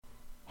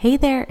Hey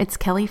there, it's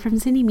Kelly from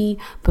Zynnyme.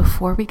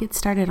 Before we get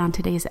started on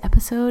today's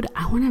episode,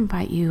 I want to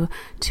invite you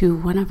to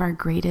one of our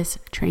greatest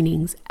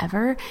trainings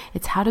ever.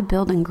 It's how to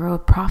build and grow a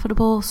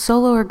profitable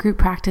solo or group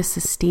practice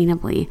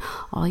sustainably.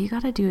 All you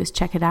got to do is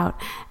check it out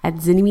at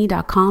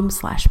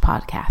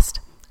zynnyme.com/podcast.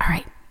 All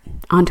right,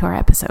 on to our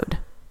episode.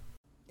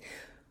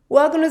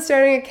 Welcome to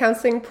Starting a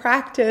Counseling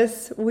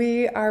Practice.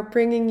 We are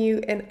bringing you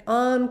an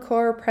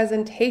encore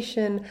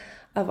presentation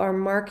of our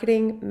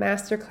Marketing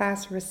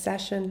Masterclass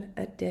Recession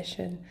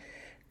Edition.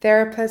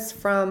 Therapists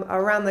from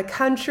around the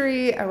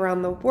country,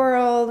 around the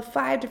world,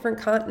 5 different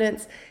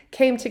continents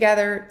came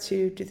together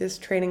to do this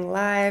training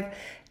live,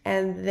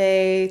 and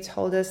they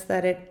told us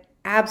that it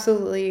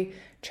absolutely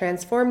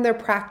transformed their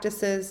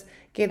practices,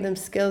 gave them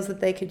skills that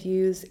they could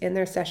use in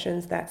their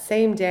sessions that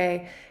same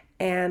day,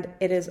 and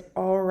it is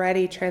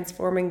already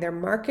transforming their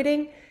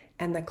marketing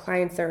and the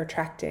clients they're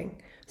attracting.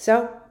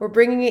 So we're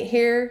bringing it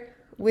here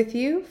with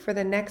you for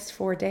the next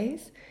 4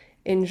 days.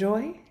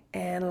 Enjoy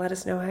and let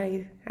us know how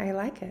you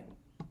like it.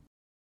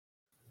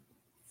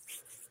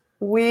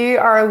 We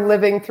are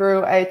living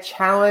through a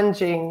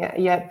challenging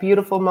yet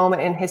beautiful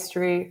moment in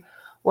history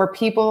where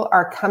people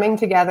are coming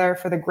together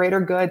for the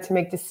greater good to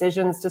make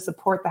decisions to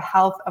support the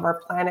health of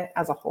our planet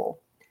as a whole.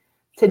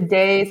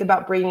 Today is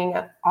about bringing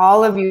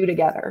all of you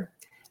together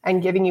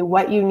and giving you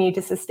what you need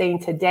to sustain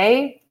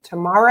today,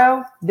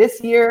 tomorrow, this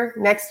year,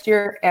 next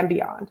year, and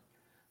beyond.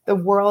 The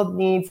world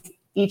needs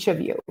each of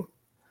you.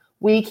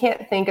 We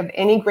can't think of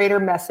any greater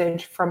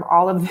message from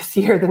all of this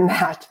year than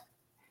that.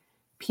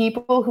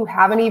 People who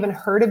haven't even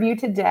heard of you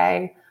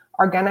today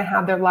are going to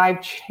have their life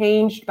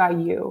changed by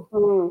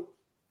you.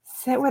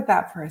 Sit with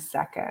that for a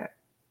second.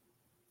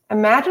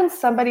 Imagine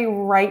somebody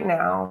right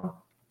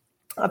now,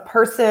 a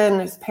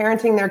person who's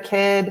parenting their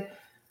kid,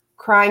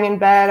 crying in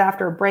bed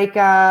after a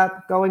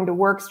breakup, going to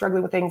work,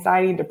 struggling with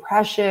anxiety and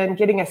depression,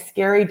 getting a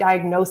scary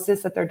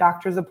diagnosis at their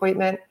doctor's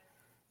appointment.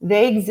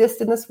 They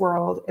exist in this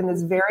world in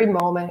this very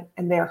moment,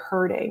 and they're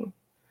hurting.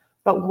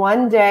 But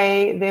one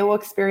day they will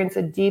experience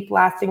a deep,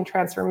 lasting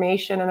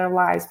transformation in their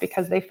lives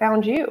because they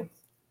found you.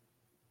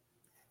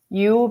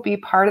 You will be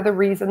part of the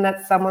reason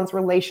that someone's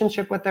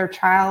relationship with their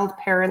child,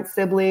 parent,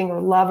 sibling,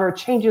 or lover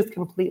changes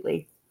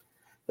completely.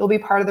 You'll be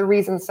part of the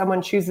reason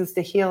someone chooses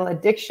to heal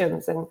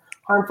addictions and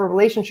harmful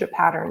relationship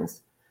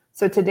patterns.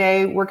 So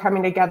today we're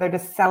coming together to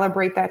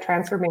celebrate that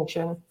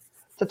transformation,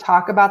 to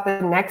talk about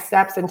the next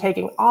steps and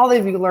taking all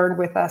of you learned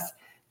with us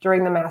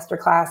during the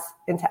masterclass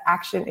into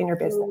action in your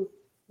business.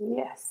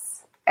 Yes.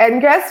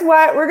 And guess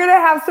what? We're going to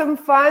have some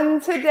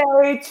fun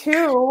today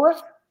too.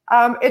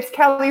 It's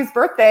Kelly's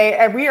birthday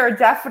and we are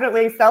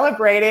definitely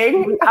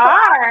celebrating. We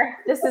are.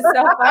 This is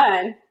so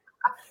fun.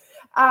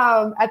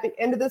 At the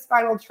end of this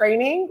final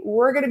training,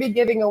 we're going to be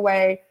giving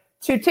away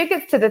 2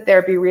 tickets to the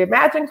Therapy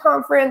Reimagined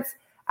conference,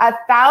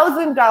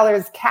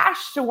 $1,000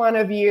 cash to one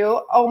of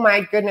you. Oh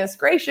my goodness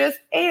gracious.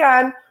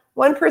 And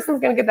one person's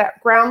going to get that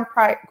grand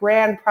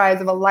prize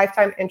of a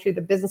lifetime entry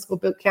to the Business School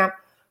Bootcamp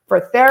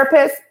for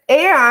therapists.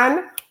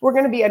 And we're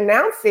going to be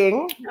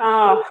announcing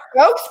a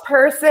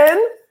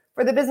spokesperson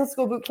for the Business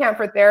School Bootcamp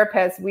for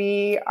therapists.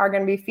 We are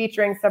going to be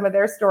featuring some of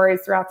their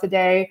stories throughout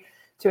today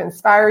to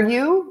inspire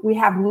you. We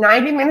have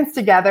 90 minutes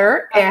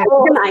together and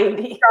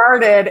 90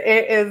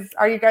 started.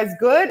 Are you guys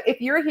good?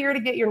 If you're here to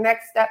get your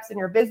next steps in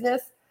your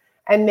business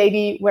and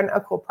maybe win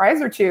a cool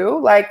prize or two,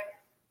 like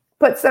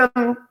put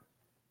some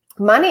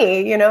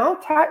money,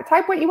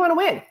 type what you want to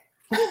win.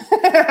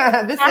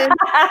 This is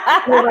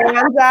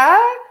Miranda.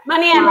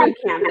 Money and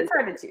bootcamp. It's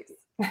hard to choose.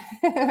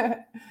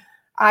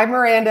 I'm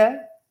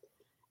Miranda.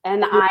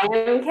 And I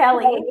am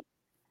Kelly.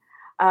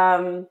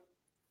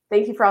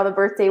 Thank you for all the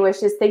birthday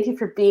wishes. Thank you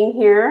for being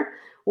here.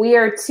 We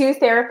are 2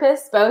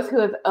 therapists, both who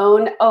have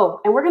owned,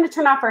 and we're going to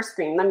turn off our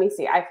screen. Let me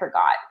see. I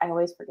forgot. I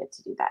always forget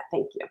to do that.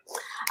 Thank you.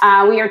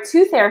 We are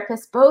 2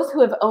 therapists, both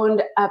who have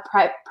owned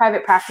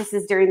private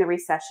practices during the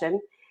recession.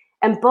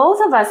 And both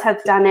of us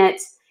have done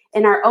it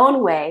in our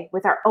own way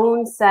with our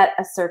own set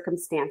of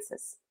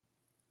circumstances.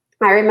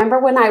 I remember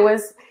when I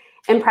was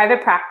in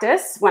private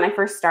practice, when I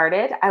first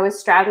started, I was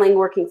straddling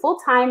working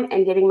full-time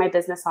and getting my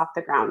business off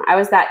the ground. I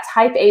was that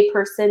type A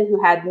person who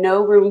had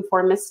no room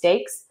for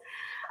mistakes.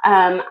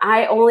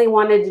 I only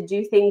wanted to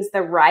do things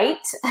the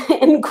right,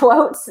 in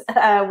quotes,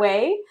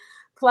 way.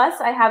 Plus,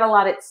 I had a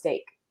lot at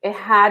stake. It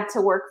had to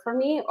work for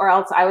me or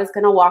else I was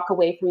going to walk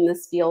away from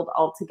this field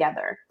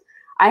altogether.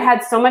 I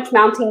had so much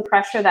mounting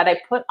pressure that I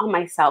put on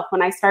myself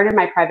when I started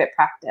my private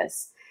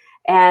practice.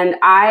 And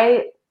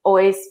I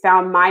always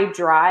found my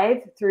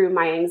drive through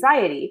my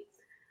anxiety.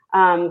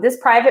 This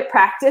private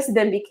practice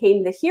then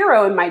became the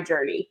hero in my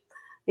journey.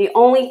 The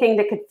only thing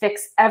that could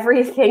fix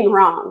everything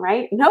wrong,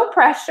 right? No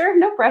pressure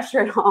at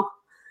all.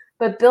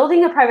 But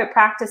building a private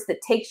practice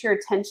that takes your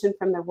attention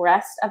from the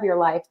rest of your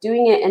life,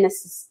 doing it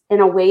in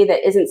a way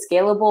that isn't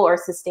scalable or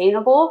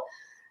sustainable,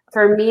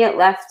 for me, it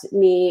left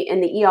me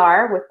in the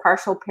ER with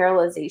partial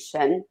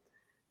paralyzation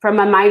from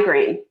a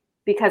migraine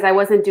because I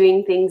wasn't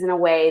doing things in a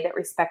way that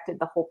respected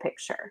the whole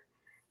picture.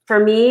 For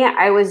me,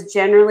 I was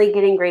generally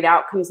getting great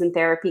outcomes in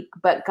therapy,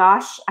 but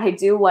gosh, I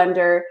do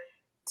wonder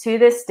to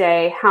this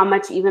day how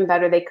much even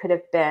better they could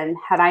have been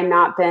had I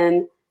not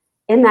been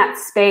in that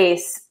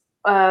space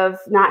of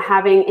not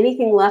having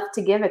anything left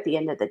to give at the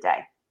end of the day.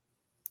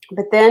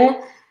 But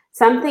then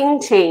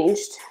something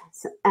changed.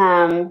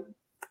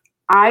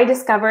 I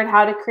discovered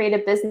how to create a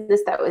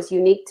business that was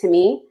unique to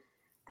me,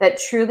 that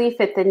truly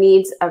fit the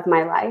needs of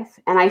my life.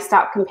 And I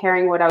stopped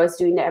comparing what I was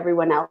doing to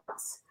everyone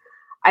else.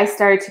 I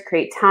started to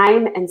create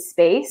time and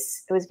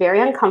space. It was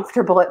very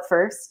uncomfortable at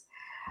first.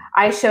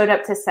 I showed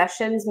up to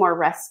sessions more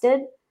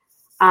rested.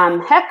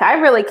 Heck, I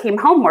really came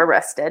home more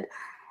rested.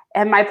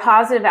 And my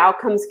positive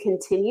outcomes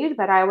continued,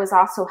 but I was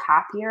also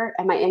happier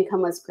and my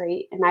income was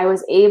great. And I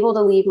was able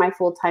to leave my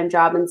full-time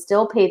job and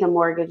still pay the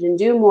mortgage and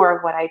do more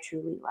of what I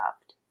truly loved.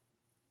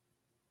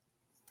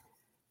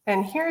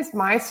 And here's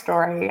my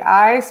story.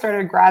 I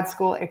started grad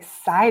school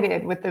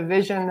excited with the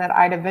vision that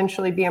I'd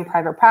eventually be in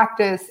private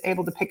practice,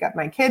 able to pick up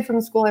my kid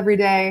from school every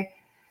day.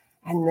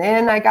 And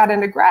then I got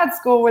into grad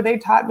school where they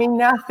taught me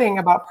nothing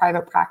about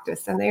private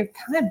practice, and they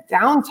kind of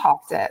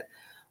down-talked it.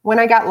 When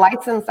I got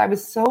licensed, I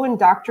was so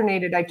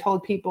indoctrinated. I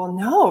told people,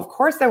 no, of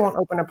course I won't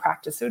open a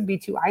practice. It would be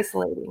too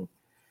isolating.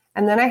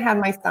 And then I had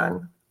my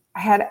son. I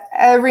had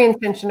every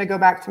intention to go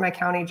back to my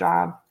county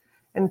job.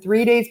 And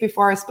 3 days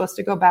before I was supposed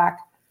to go back,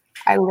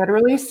 I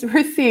literally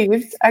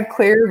received a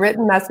clear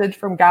written message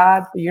from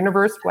God, the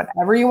universe,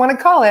 whatever you want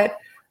to call it,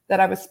 that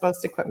I was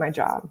supposed to quit my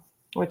job,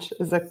 which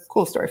is a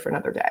cool story for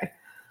another day.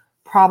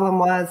 Problem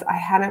was, I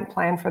hadn't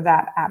planned for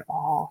that at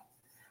all.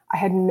 I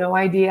had no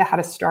idea how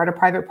to start a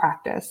private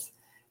practice.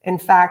 In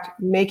fact,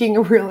 making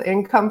a real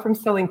income from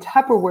selling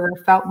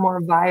Tupperware felt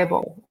more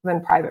viable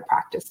than private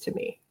practice to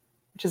me,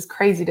 which is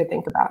crazy to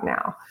think about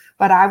now.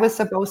 But I was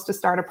supposed to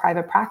start a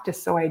private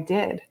practice, so I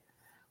did.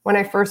 When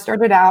I first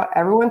started out,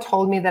 everyone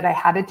told me that I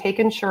had to take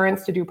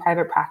insurance to do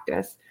private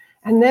practice.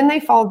 And then they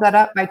followed that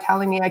up by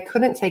telling me I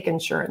couldn't take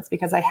insurance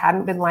because I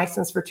hadn't been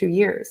licensed for 2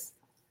 years.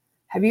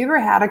 Have you ever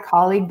had a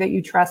colleague that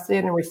you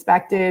trusted and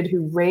respected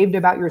who raved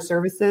about your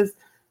services,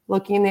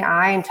 look you in the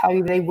eye and tell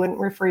you they wouldn't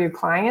refer your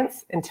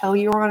clients until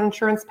you were on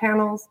insurance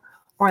panels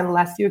or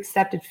unless you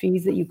accepted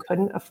fees that you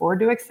couldn't afford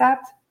to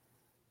accept?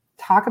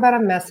 Talk about a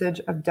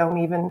message of don't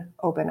even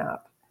open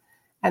up.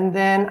 And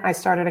then I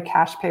started a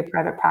cash pay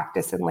private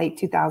practice in late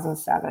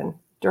 2007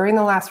 during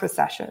the last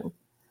recession.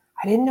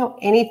 I didn't know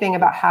anything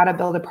about how to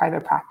build a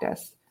private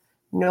practice.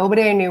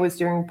 Nobody I knew was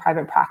doing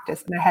private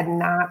practice, and I had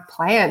not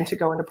planned to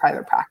go into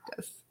private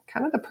practice.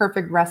 Kind of the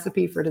perfect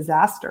recipe for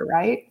disaster,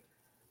 right?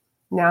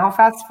 Now,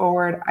 fast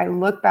forward, I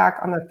look back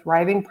on the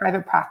thriving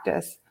private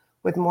practice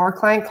with more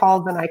client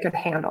calls than I could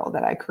handle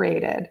that I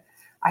created.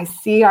 I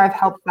see I've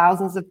helped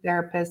thousands of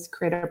therapists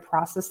create a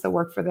process that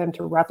worked for them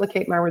to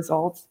replicate my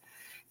results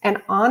and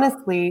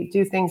honestly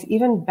do things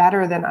even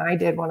better than I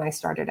did when I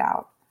started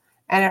out.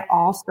 And it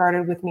all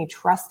started with me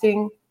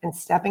trusting and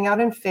stepping out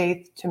in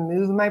faith to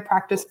move my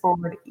practice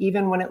forward,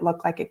 even when it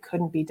looked like it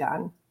couldn't be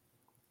done.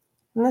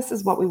 And this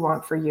is what we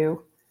want for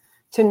you,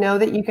 to know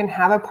that you can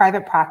have a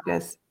private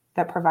practice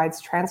that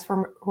provides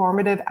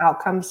transformative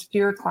outcomes to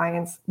your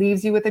clients,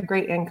 leaves you with a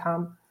great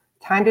income,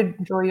 time to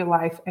enjoy your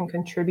life, and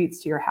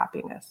contributes to your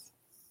happiness.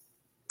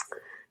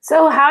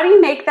 So how do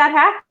you make that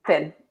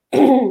happen?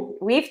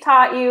 We've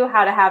taught you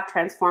how to have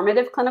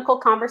transformative clinical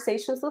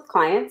conversations with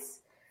clients,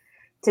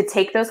 to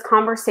take those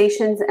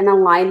conversations and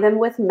align them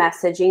with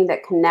messaging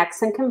that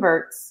connects and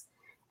converts.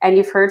 And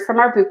you've heard from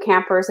our boot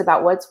campers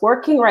about what's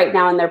working right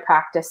now in their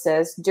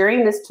practices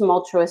during this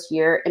tumultuous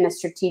year in a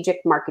strategic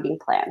marketing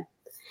plan.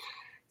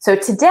 So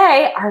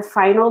today, our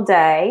final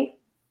day,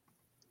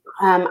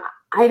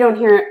 I don't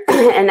hear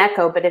an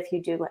echo, but if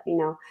you do, let me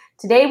know.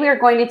 Today, we are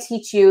going to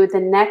teach you the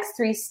next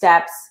 3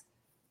 steps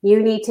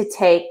you need to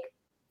take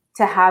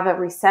to have a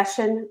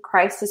recession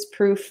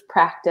crisis-proof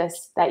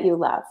practice that you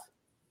love.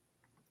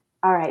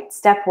 All right,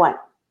 step 1,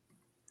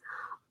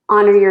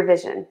 honor your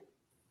vision.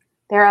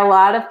 There are a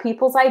lot of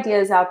people's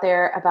ideas out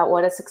there about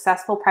what a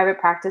successful private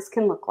practice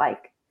can look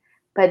like,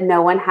 but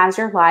no one has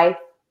your life,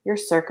 your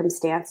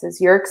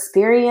circumstances, your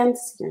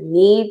experience, your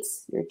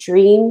needs, your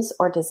dreams,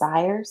 or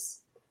desires.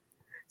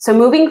 So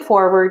moving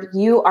forward,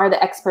 you are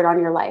the expert on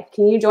your life.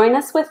 Can you join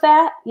us with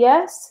that?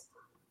 Yes?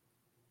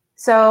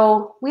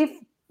 So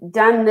we've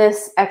done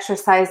this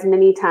exercise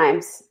many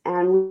times,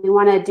 and we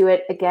want to do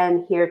it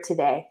again here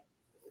today.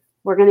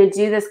 We're going to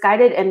do this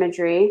guided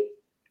imagery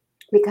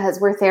because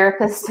we're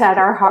therapists at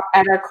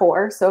our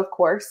core. So of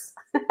course,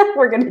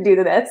 we're going to do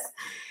this.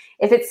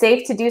 If it's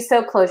safe to do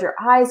so, close your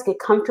eyes, get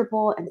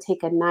comfortable, and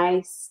take a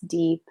nice,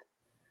 deep,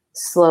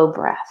 slow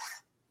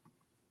breath.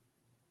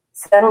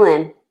 Settle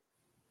in.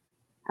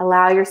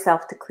 Allow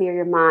yourself to clear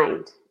your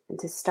mind and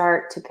to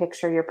start to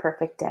picture your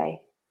perfect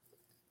day.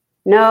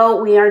 No,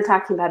 we aren't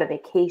talking about a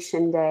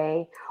vacation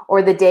day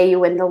or the day you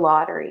win the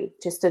lottery.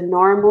 Just a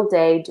normal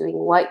day doing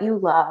what you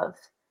love,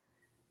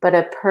 but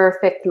a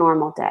perfect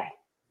normal day.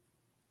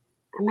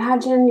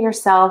 Imagine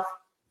yourself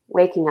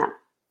waking up.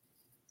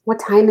 What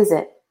time is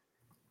it?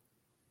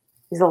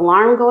 Is the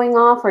alarm going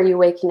off, or are you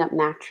waking up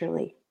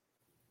naturally?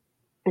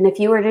 And if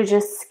you were to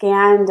just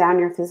scan down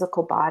your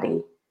physical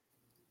body,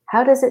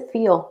 how does it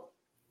feel?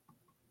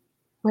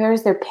 Where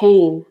is their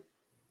pain?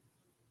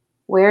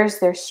 Where is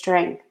their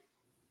strength?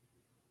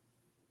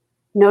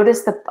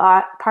 Notice the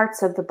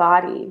parts of the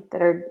body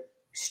that are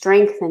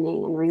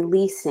strengthening and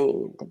releasing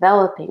and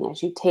developing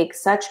as you take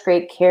such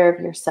great care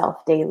of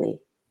yourself daily.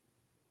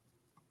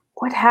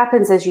 What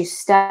happens as you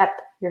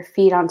step your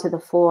feet onto the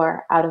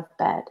floor out of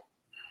bed?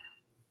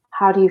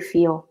 How do you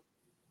feel?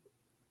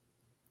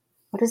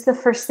 What is the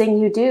first thing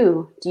you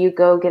do? Do you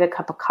go get a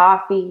cup of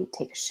coffee,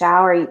 take a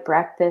shower, eat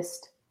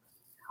breakfast,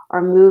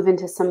 or move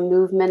into some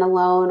movement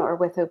alone or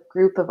with a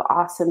group of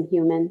awesome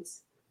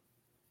humans?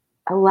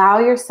 Allow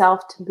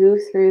yourself to move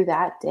through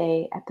that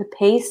day at the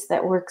pace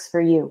that works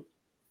for you.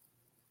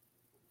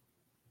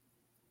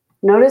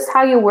 Notice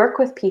how you work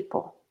with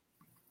people.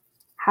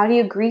 How do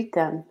you greet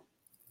them?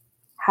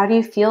 How do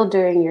you feel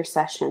during your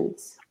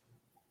sessions?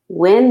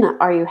 When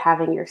are you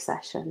having your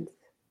sessions?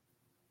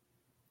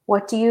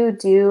 What do you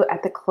do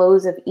at the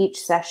close of each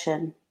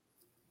session,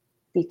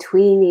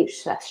 between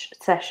each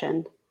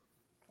session?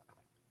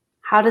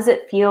 How does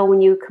it feel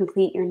when you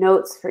complete your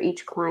notes for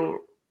each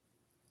client?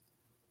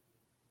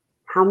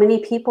 How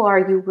many people are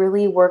you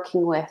really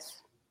working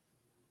with?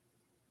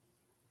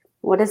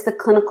 What is the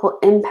clinical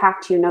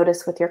impact you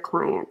notice with your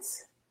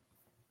clients?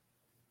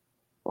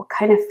 What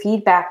kind of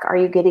feedback are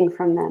you getting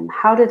from them?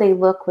 How do they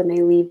look when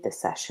they leave the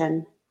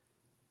session?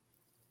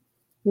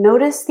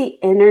 Notice the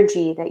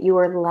energy that you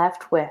are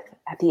left with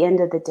at the end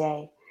of the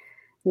day.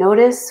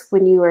 Notice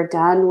when you are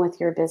done with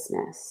your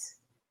business.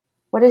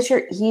 What is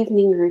your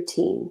evening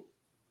routine?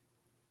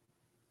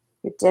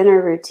 Your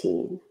dinner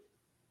routine?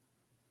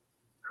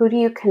 Who do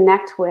you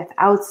connect with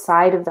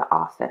outside of the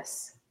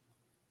office?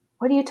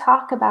 What do you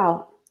talk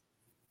about?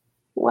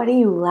 What do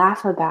you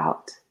laugh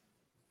about?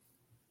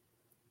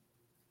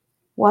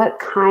 What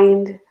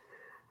kind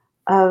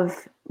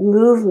of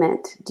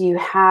movement do you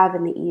have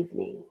in the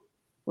evening?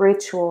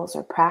 Rituals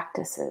or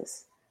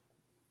practices?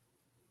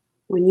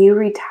 When you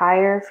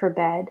retire for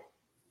bed,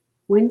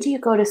 when do you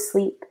go to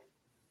sleep?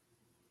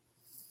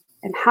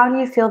 And how do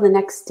you feel the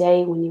next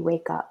day when you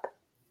wake up?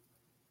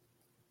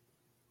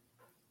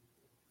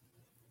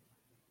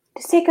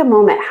 Just take a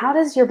moment. How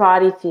does your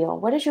body feel?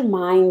 What is your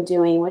mind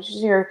doing? What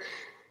does your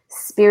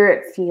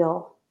spirit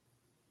feel?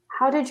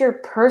 How did your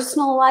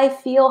personal life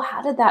feel?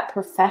 How did that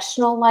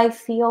professional life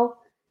feel?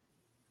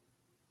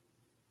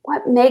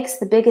 What makes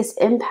the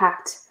biggest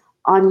impact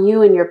on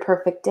you and your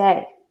perfect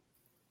day?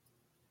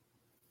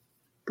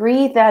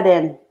 Breathe that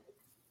in.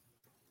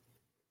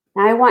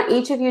 Now I want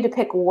each of you to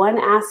pick one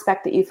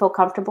aspect that you feel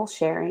comfortable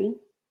sharing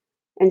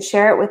and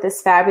share it with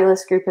this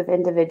fabulous group of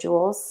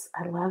individuals.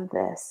 I love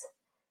this.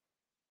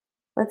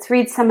 Let's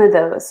read some of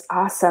those.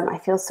 Awesome. I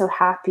feel so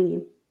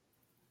happy.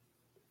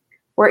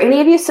 Were any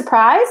of you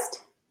surprised?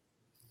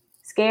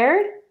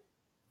 Scared?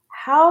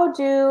 How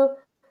do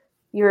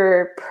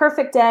your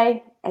perfect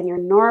day and your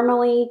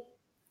normally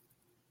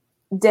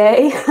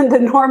day, the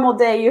normal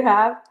day you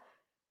have,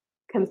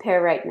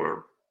 compare right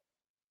now?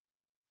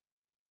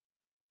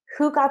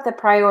 Who got the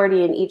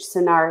priority in each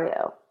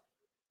scenario?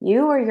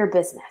 You or your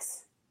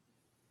business?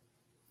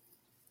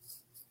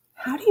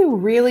 How do you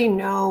really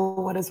know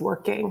what is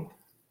working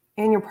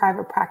in your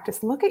private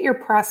practice? Look at your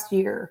past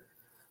year.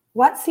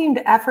 What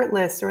seemed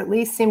effortless, or at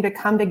least seemed to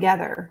come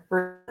together,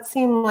 or what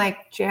seemed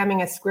like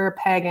jamming a square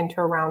peg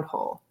into a round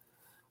hole?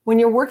 When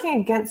you're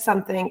working against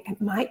something, it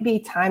might be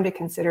time to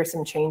consider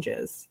some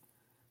changes.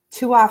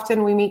 Too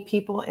often we meet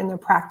people in their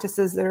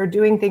practices that are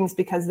doing things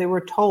because they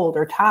were told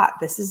or taught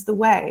this is the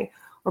way,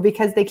 or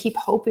because they keep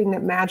hoping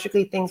that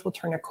magically things will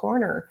turn a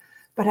corner.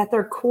 But at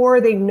their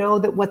core, they know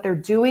that what they're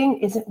doing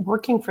isn't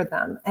working for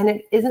them, and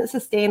it isn't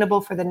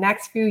sustainable for the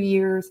next few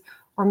years,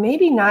 or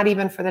maybe not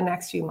even for the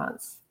next few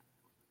months.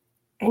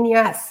 And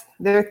yes,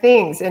 there are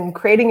things in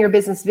creating your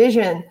business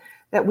vision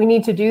that we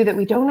need to do that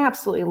we don't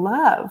absolutely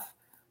love,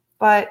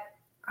 but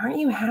aren't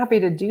you happy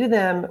to do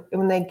them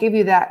when they give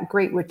you that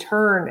great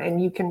return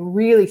and you can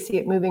really see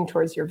it moving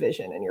towards your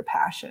vision and your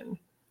passion?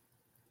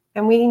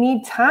 And we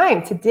need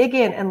time to dig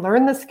in and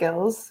learn the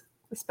skills,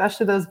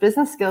 especially those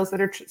business skills that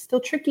are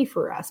still tricky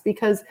for us,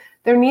 because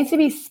there needs to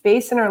be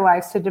space in our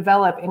lives to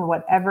develop in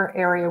whatever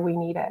area we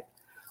need it.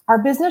 Our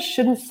business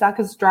shouldn't suck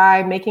us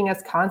dry, making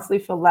us constantly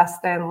feel less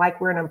than,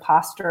 like we're an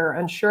imposter,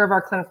 unsure of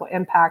our clinical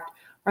impact,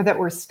 or that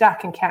we're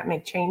stuck and can't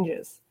make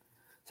changes.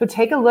 So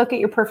take a look at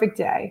your perfect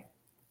day.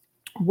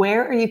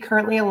 Where are you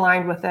currently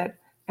aligned with it,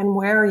 and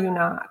where are you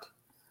not?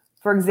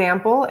 For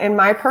example, in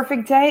my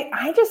perfect day,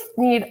 I just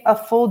need a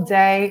full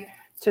day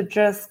to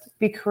just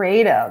be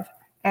creative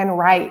and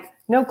write.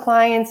 No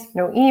clients,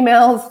 no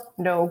emails,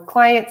 no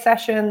client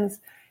sessions.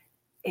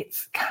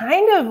 It's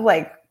kind of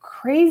like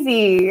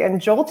crazy and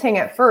jolting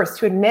at first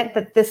to admit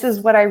that this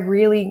is what I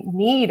really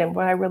need and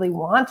what I really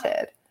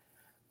wanted.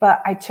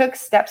 But I took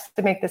steps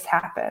to make this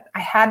happen. I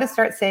had to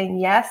start saying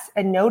yes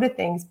and no to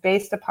things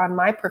based upon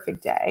my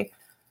perfect day,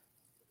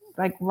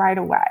 like right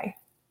away.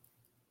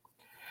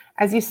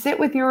 As you sit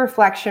with your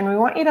reflection, we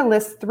want you to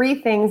list 3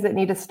 things that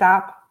need to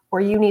stop or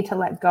you need to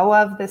let go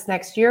of this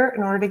next year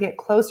in order to get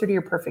closer to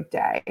your perfect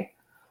day.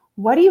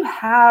 What do you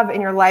have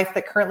in your life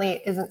that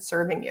currently isn't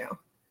serving you?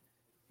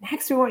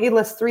 Next, we want you to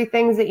list 3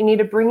 things that you need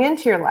to bring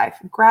into your life,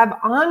 grab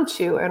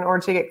onto in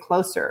order to get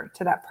closer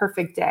to that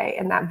perfect day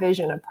and that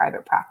vision of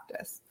private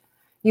practice.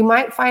 You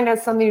might find it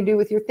has something to do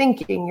with your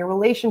thinking, your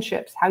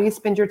relationships, how you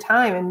spend your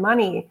time and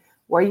money,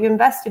 where you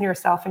invest in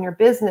yourself and your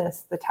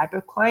business, the type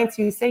of clients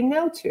you say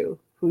no to,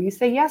 who you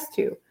say yes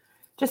to.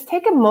 Just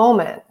take a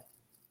moment,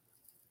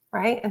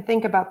 right? And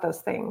think about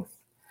those things.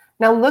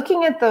 Now,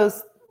 looking at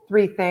those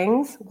 3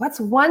 things, what's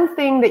one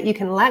thing that you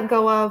can let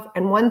go of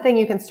and one thing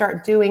you can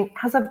start doing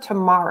as of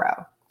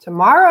tomorrow?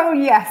 Tomorrow,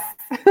 yes.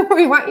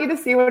 We want you to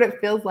see what it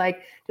feels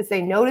like to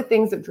say no to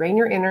things that drain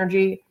your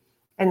energy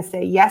and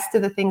say yes to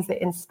the things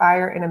that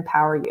inspire and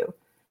empower you.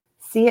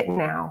 See it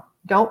now.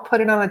 Don't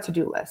put it on a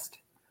to-do list.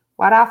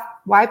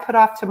 Why put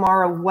off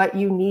tomorrow what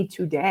you need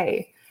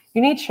today?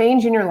 You need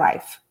change in your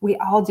life. We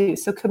all do.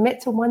 So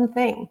commit to one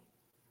thing.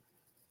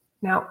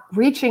 Now,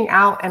 reaching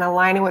out and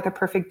aligning with a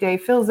perfect day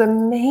feels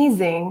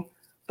amazing,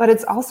 but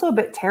it's also a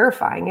bit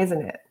terrifying,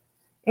 isn't it?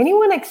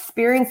 Anyone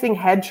experiencing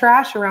head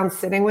trash around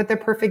sitting with the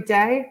perfect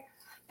day?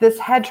 This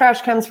head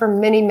trash comes from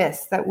many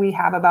myths that we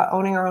have about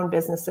owning our own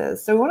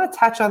businesses. So we want to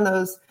touch on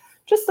those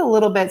just a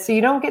little bit so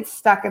you don't get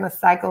stuck in a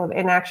cycle of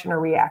inaction or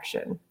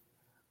reaction.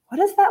 What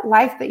is that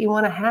life that you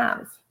want to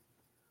have?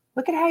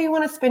 Look at how you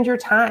want to spend your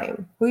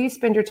time, who you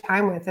spend your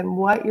time with, and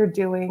what you're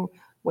doing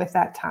with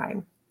that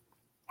time.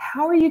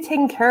 How are you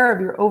taking care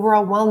of your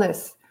overall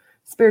wellness,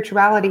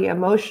 spirituality,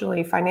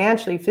 emotionally,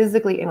 financially,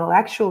 physically,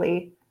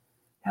 intellectually?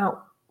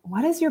 Now,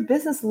 what does your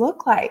business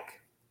look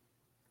like?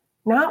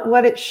 Not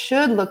what it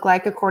should look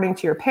like according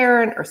to your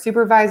parent or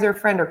supervisor,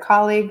 friend, or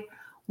colleague.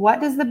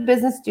 What does the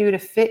business do to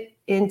fit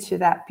into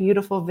that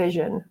beautiful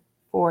vision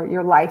for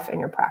your life and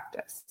your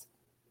practice?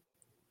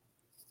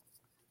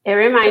 It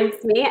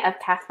reminds me of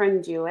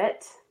Catherine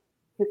Jewett,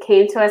 who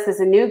came to us as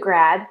a new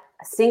grad,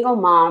 a single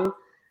mom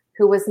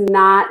who was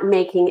not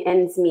making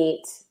ends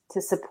meet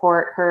to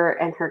support her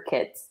and her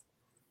kids.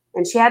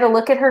 And she had to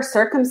look at her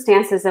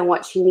circumstances and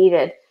what she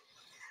needed.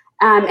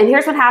 And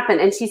here's what happened.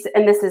 And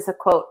this is a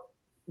quote.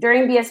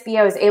 During BSB,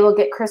 I was able to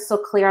get crystal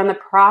clear on the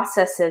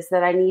processes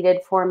that I needed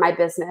for my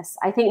business.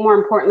 I think more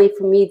importantly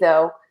for me,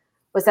 though,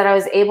 was that I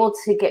was able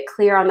to get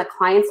clear on the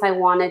clients I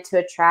wanted to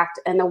attract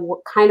and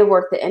the kind of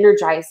work that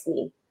energized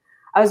me.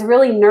 I was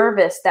really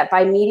nervous that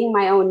by meeting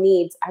my own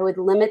needs, I would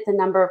limit the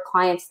number of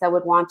clients that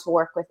would want to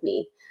work with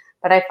me.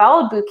 But I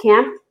followed boot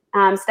camp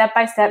step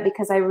by step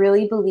because I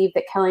really believed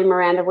that Kelly and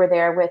Miranda were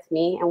there with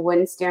me and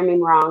wouldn't steer me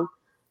wrong.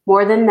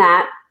 More than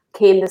that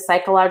came the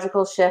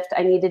psychological shift.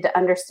 I needed to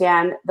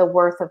understand the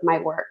worth of my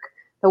work,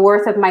 the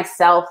worth of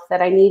myself,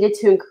 that I needed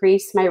to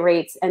increase my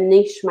rates and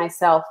niche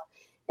myself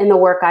in the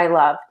work I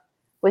loved.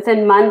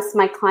 Within months,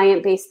 my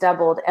client base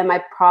doubled and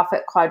my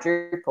profit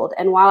quadrupled.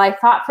 And while I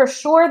thought for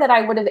sure that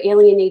I would have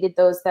alienated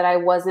those that I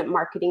wasn't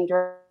marketing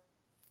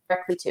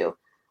directly to,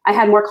 I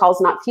had more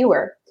calls, not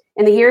fewer.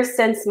 In the years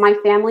since, my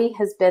family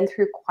has been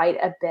through quite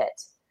a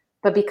bit.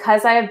 But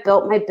because I have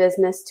built my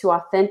business to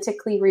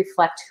authentically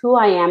reflect who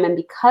I am, and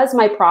because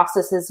my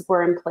processes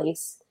were in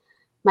place,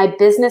 my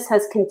business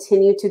has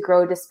continued to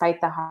grow despite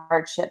the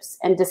hardships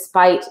and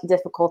despite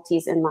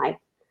difficulties in life.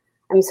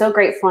 I'm so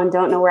grateful and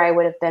don't know where I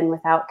would have been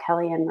without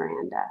Kelly and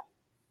Miranda.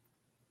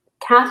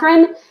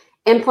 Catherine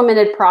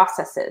implemented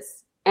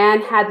processes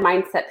and had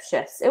mindset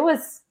shifts. It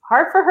was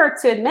hard for her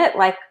to admit,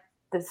 like,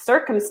 the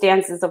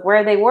circumstances of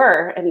where they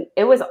were, and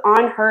it was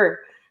on her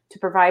to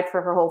provide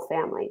for her whole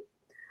family.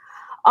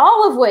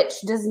 All of which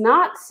does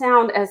not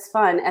sound as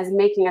fun as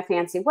making a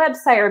fancy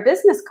website or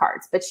business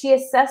cards, but she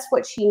assessed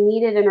what she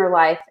needed in her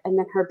life and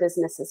then her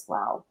business as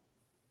well.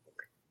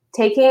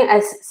 Taking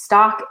a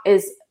stock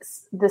is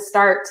the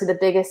start to the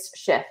biggest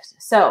shift.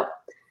 So,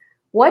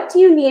 what do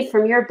you need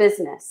from your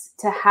business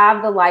to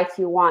have the life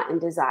you want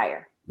and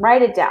desire?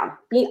 Write it down.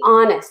 Be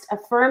honest.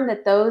 Affirm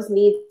that those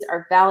needs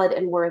are valid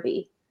and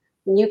worthy.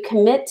 When you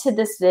commit to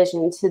this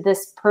vision, to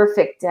this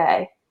perfect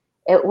day,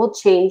 it will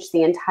change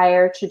the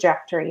entire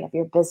trajectory of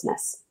your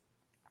business.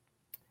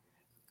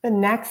 The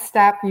next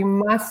step you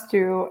must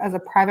do as a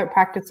private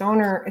practice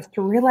owner is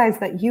to realize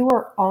that you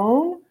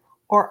own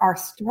or are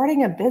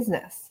starting a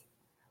business.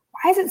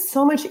 Why is it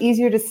so much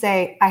easier to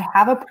say, I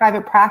have a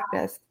private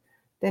practice,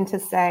 than to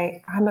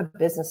say, I'm a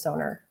business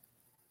owner?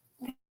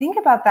 Think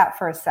about that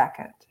for a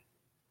second.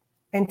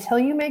 Until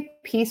you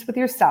make peace with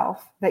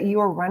yourself that you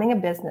are running a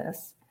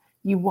business,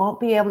 you won't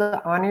be able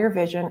to honor your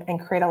vision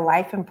and create a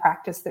life and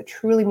practice that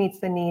truly meets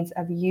the needs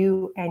of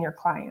you and your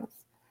clients.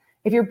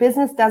 If your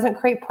business doesn't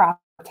create profit,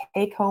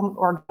 take home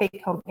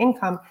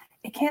income,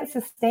 it can't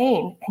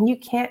sustain, and you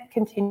can't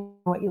continue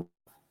what you love.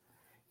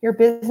 Your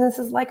business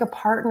is like a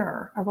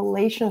partner, a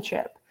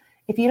relationship.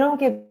 If you don't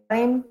give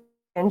time,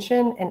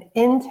 attention, and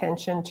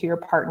intention to your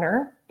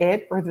partner,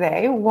 it or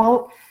they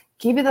won't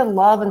give you the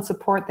love and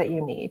support that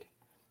you need.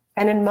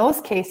 And in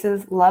most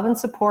cases, love and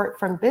support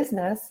from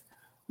business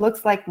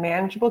looks like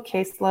manageable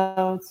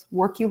caseloads,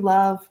 work you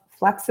love,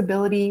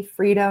 flexibility,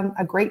 freedom,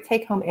 a great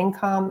take-home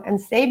income, and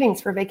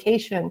savings for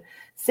vacation,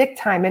 sick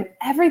time, and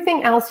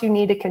everything else you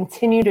need to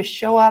continue to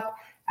show up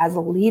as a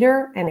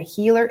leader and a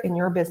healer in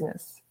your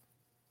business.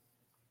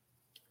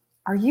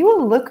 Are you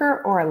a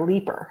looker or a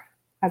leaper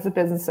as a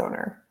business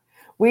owner?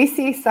 We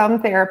see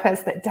some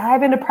therapists that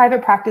dive into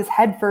private practice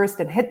headfirst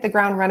and hit the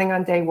ground running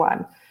on day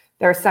one.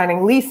 They're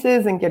signing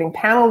leases and getting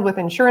paneled with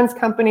insurance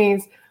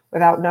companies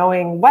without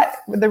knowing what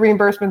the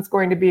reimbursement's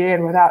going to be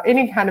and without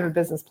any kind of a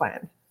business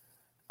plan.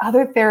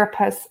 Other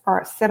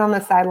therapists sit on the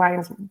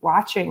sidelines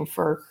watching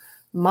for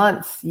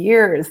months,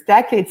 years,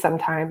 decades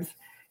sometimes,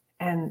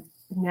 and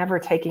never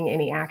taking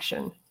any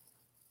action.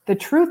 The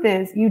truth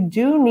is, you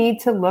do need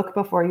to look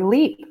before you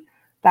leap.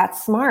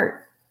 That's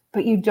smart,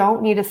 but you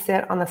don't need to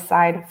sit on the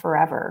side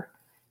forever.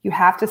 You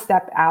have to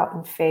step out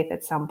in faith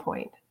at some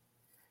point.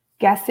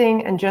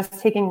 Guessing and just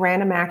taking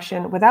random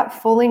action without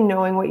fully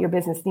knowing what your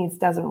business needs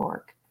doesn't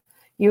work.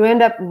 You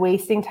end up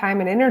wasting time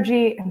and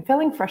energy and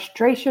feeling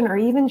frustration or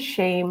even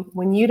shame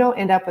when you don't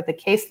end up with the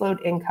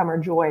caseload, income, or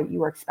joy you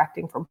were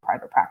expecting from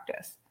private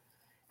practice.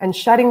 And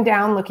shutting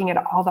down, looking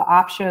at all the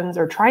options,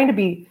 or trying to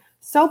be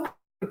so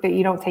perfect that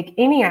you don't take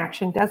any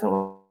action doesn't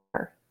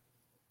work.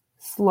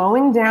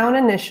 Slowing down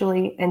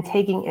initially and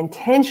taking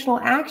intentional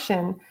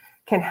action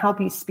can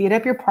help you speed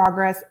up your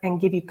progress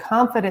and give you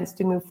confidence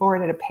to move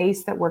forward at a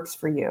pace that works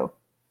for you.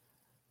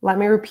 Let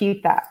me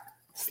repeat that.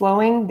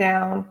 Slowing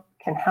down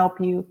can help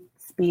you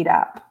speed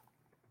up.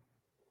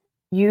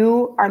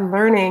 You are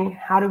learning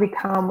how to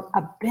become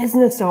a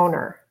business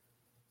owner.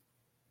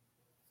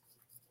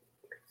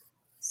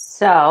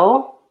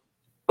 So,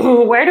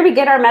 where do we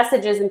get our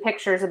messages and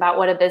pictures about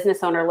what a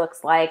business owner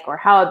looks like or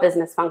how a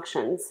business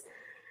functions?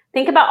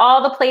 Think about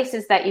all the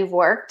places that you've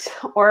worked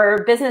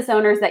or business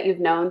owners that you've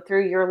known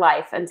through your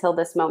life until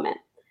this moment.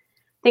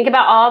 Think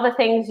about all the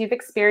things you've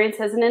experienced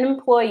as an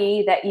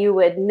employee that you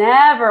would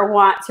never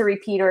want to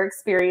repeat or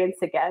experience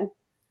again.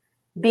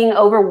 Being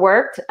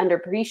overworked,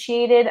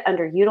 underappreciated,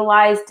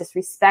 underutilized,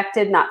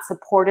 disrespected, not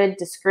supported,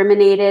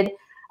 discriminated,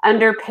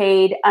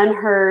 underpaid,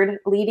 unheard,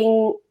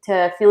 leading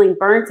to feeling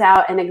burnt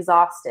out and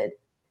exhausted.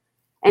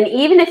 And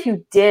even if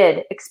you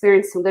did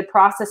experience some good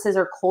processes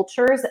or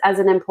cultures as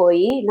an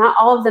employee, not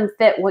all of them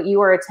fit what you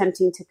are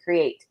attempting to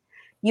create.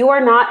 You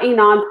are not a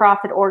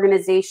nonprofit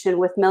organization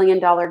with $1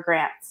 million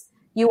grants.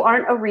 You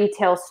aren't a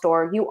retail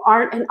store. You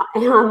aren't an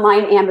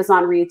online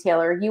Amazon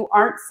retailer. You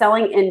aren't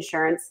selling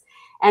insurance.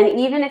 And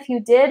even if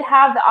you did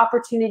have the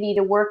opportunity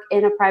to work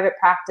in a private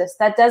practice,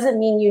 that doesn't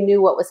mean you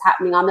knew what was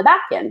happening on the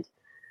back end.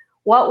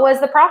 What was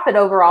the profit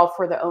overall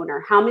for the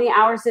owner? How many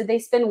hours did they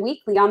spend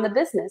weekly on the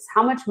business?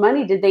 How much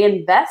money did they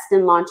invest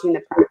in launching the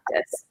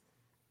practice?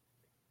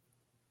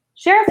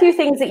 Share a few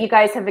things that you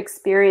guys have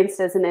experienced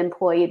as an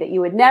employee that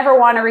you would never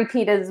want to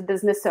repeat as a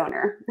business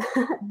owner.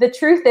 The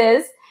truth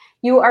is,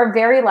 you are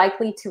very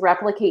likely to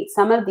replicate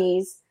some of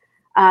these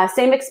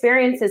same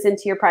experiences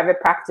into your private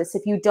practice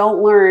if you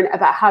don't learn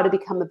about how to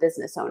become a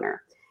business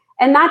owner.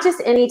 And not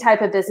just any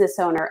type of business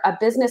owner, a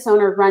business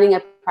owner running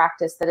a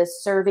practice that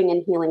is serving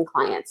and healing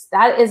clients.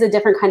 That is a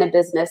different kind of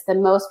business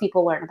than most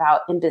people learn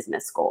about in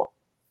business school.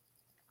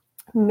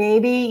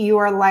 Maybe you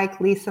are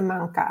like Lisa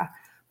Manca.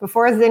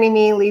 Before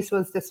Zynnyme, Lisa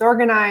was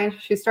disorganized.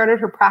 She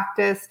started her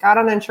practice, got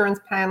on insurance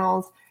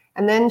panels,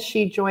 and then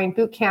she joined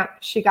boot camp.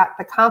 She got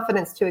the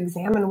confidence to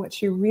examine what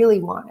she really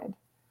wanted.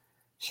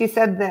 She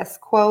said this,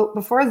 quote,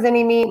 "Before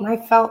Zynnyme,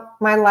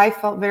 my life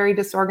felt very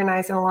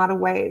disorganized in a lot of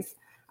ways.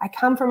 I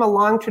come from a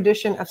long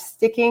tradition of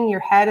sticking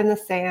your head in the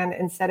sand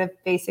instead of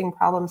facing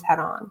problems head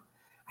on.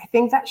 I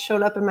think that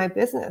showed up in my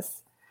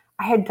business.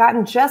 I had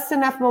gotten just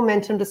enough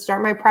momentum to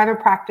start my private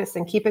practice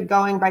and keep it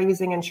going by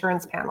using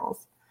insurance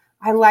panels.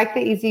 I liked the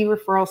easy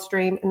referral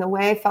stream and the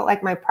way I felt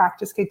like my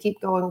practice could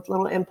keep going with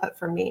little input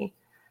from me.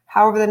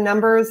 However, the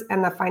numbers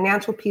and the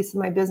financial piece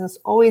of my business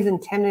always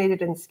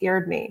intimidated and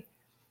scared me.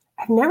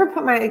 I've never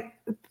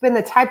been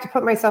the type to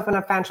put myself in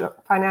a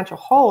financial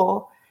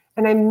hole,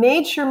 and I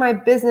made sure my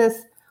business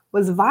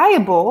was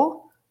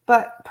viable,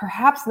 but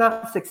perhaps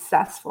not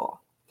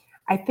successful.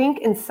 I think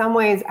in some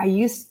ways I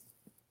used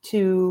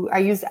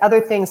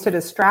other things to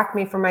distract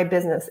me from my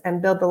business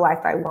and build the life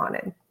I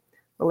wanted.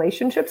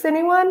 Relationships,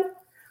 anyone?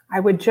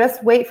 I would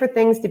just wait for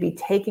things to be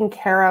taken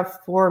care of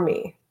for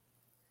me.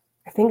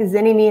 I think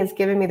Zynnyme has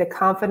given me the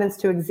confidence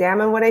to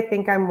examine what I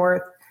think I'm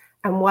worth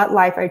and what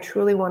life I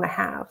truly want to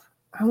have.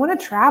 I want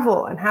to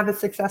travel and have a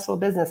successful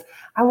business.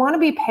 I want to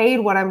be paid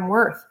what I'm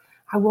worth.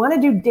 I want to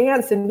do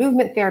dance and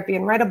movement therapy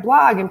and write a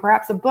blog and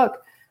perhaps a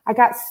book. I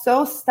got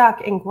so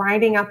stuck in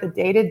grinding out the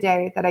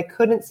day-to-day that I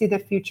couldn't see the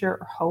future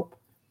or hope.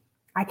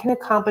 I can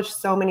accomplish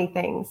so many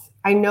things.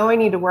 I know I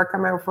need to work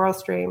on my referral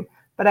stream,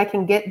 but I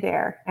can get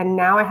there. And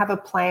now I have a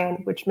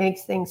plan, which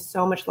makes things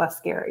so much less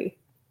scary."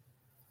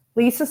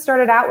 Lisa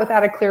started out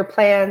without a clear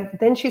plan.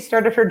 Then she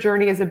started her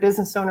journey as a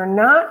business owner,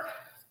 not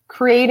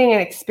creating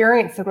an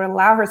experience that would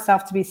allow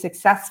herself to be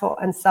successful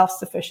and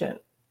self-sufficient.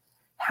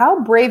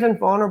 How brave and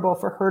vulnerable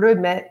for her to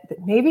admit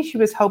that maybe she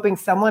was hoping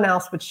someone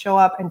else would show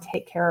up and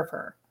take care of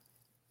her.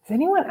 Is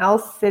anyone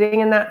else sitting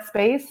in that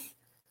space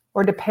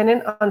or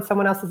dependent on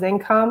someone else's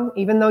income,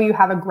 even though you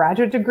have a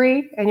graduate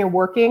degree and you're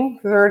working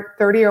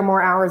 30 or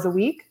more hours a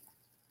week?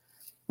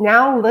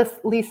 Now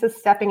Lisa's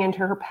stepping into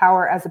her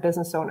power as a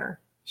business owner.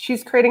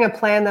 She's creating a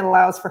plan that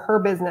allows for her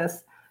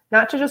business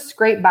not to just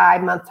scrape by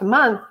month to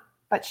month,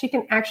 but she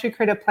can actually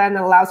create a plan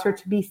that allows her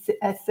to be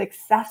a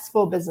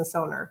successful business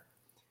owner.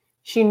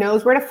 She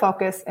knows where to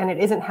focus, and it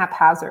isn't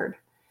haphazard.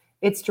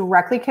 It's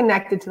directly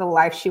connected to the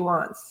life she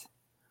wants.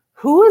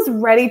 Who is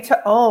ready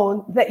to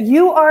own that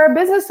you are a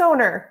business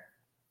owner?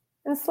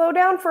 And slow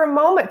down for a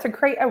moment to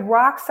create a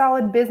rock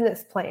solid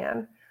business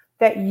plan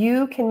that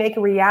you can make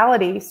a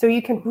reality so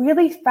you can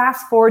really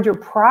fast forward your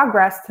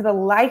progress to the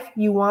life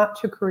you want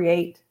to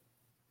create.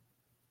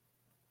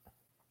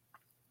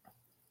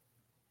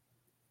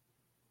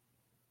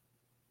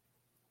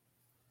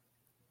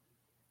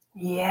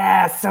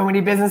 Yeah, so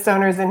many business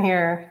owners in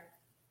here.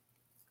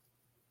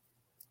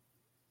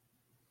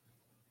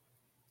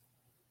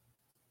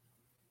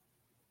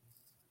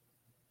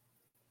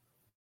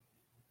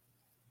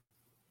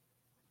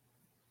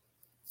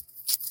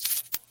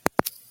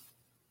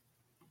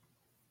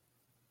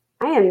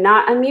 I am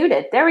not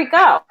unmuted. There we go.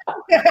 All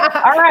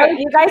right,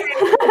 you guys.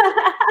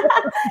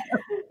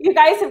 You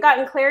guys have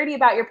gotten clarity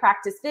about your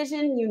practice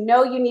vision. You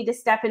know you need to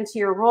step into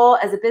your role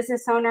as a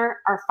business owner.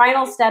 Our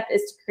final step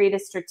is to create a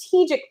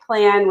strategic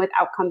plan with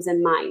outcomes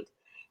in mind.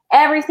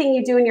 Everything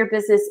you do in your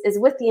business is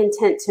with the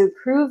intent to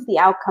improve the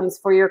outcomes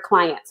for your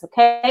clients,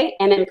 okay?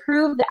 And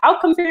improve the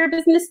outcome for your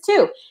business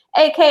too,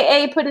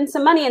 AKA putting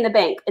some money in the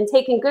bank and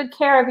taking good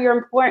care of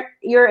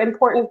your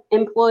important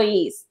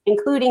employees,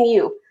 including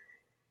you.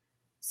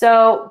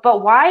 So,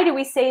 but why do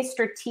we say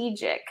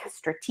strategic?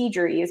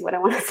 Strategery is what I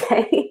want to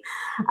say.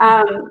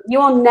 You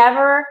will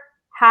never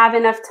have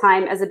enough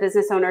time as a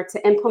business owner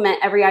to implement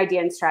every idea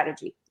and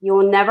strategy. You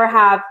will never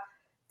have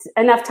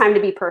enough time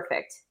to be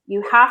perfect.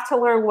 You have to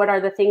learn what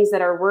are the things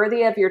that are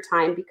worthy of your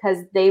time, because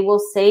they will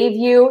save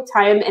you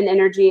time and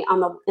energy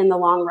in the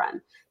long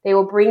run. They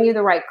will bring you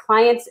the right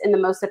clients in the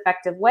most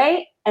effective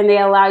way, and they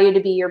allow you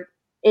to be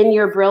in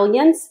your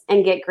brilliance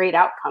and get great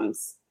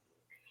outcomes.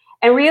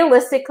 And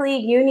realistically,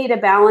 you need a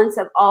balance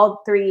of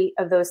all three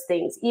of those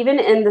things, even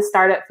in the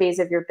startup phase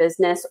of your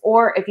business,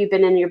 or if you've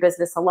been in your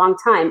business a long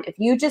time. If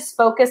you just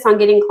focus on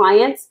getting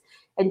clients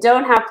and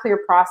don't have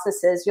clear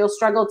processes, you'll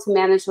struggle to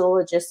manage the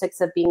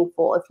logistics of being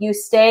full. If you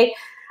stay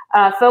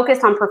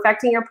focused on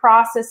perfecting your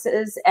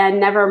processes and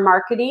never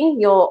marketing,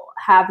 you'll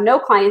have no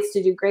clients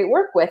to do great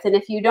work with. And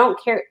if you don't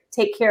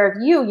take care of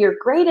you, your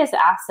greatest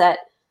asset,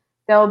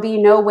 there'll be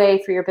no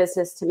way for your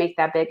business to make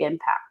that big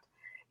impact.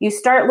 You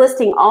start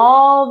listing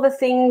all the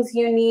things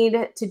you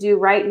need to do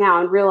right now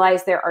and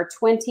realize there are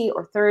 20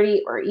 or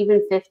 30 or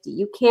even 50.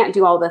 You can't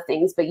do all the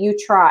things, but you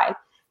try.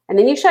 And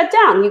then you shut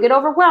down. You get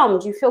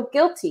overwhelmed. You feel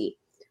guilty.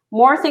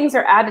 More things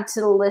are added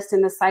to the list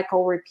and the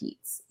cycle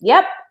repeats.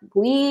 Yep,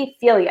 we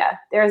feel ya.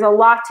 There's a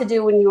lot to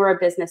do when you're a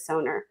business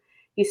owner.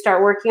 You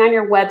start working on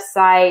your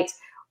website,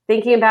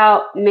 thinking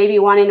about maybe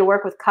wanting to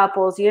work with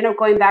couples. You end up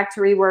going back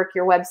to rework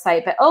your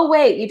website, but oh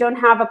wait, you don't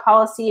have a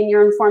policy in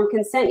your informed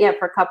consent yet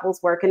for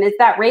couples work. And is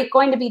that rate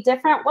going to be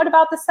different? What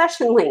about the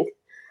session link?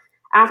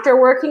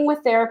 After working with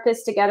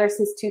therapists together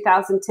since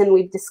 2010,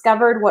 we've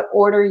discovered what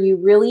order you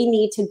really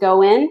need to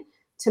go in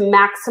to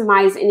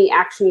maximize any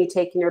action you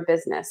take in your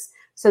business.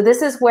 So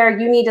this is where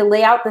you need to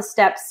lay out the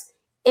steps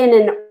in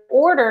an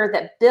order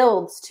that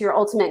builds to your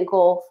ultimate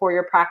goal for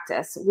your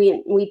practice.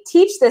 We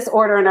teach this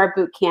order in our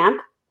boot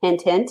camp.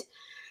 Hint, hint.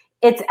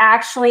 It's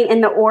actually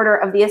in the order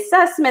of the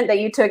assessment that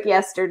you took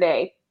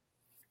yesterday.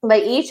 By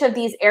each of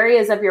these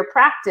areas of your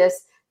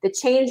practice, the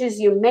changes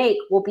you make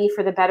will be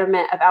for the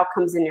betterment of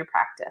outcomes in your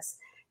practice.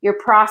 Your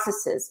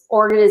processes,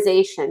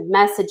 organization,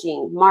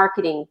 messaging,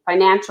 marketing,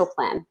 financial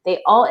plan,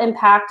 they all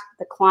impact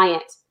the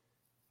client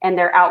and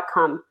their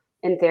outcome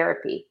in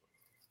therapy.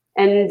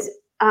 And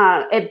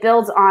it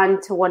builds on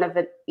to one of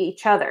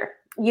each other.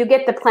 You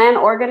get the plan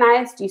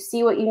organized, you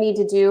see what you need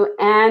to do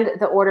and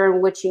the order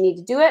in which you need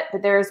to do it,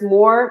 but there's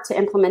more to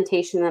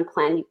implementation than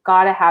plan. You've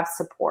got to have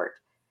support.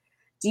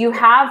 Do you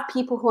have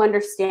people who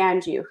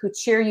understand you, who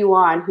cheer you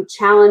on, who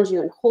challenge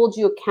you and hold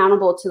you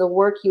accountable to the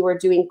work you are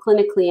doing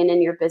clinically and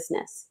in your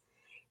business?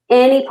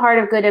 Any part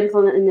of good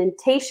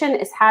implementation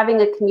is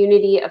having a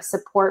community of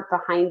support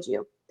behind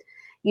you.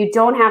 You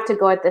don't have to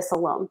go at this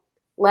alone.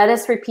 Let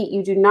us repeat,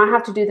 you do not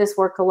have to do this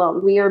work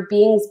alone. We are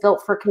beings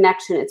built for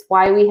connection. It's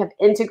why we have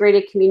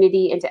integrated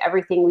community into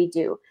everything we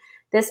do.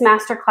 This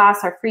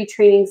masterclass, our free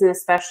trainings, and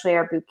especially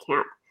our boot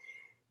camp.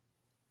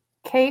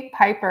 Kate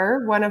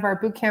Piper, one of our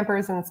boot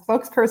campers and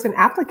spokesperson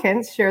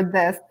applicants, shared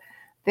this.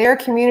 Their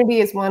community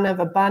is one of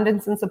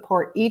abundance and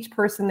support. Each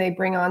person they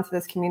bring onto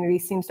this community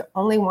seems to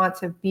only want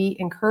to be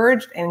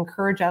encouraged and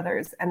encourage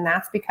others. And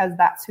that's because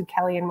that's who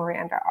Kelly and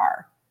Miranda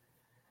are.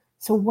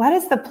 So what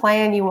is the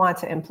plan you want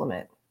to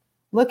implement?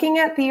 Looking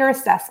at your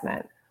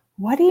assessment,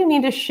 what do you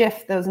need to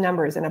shift those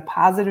numbers in a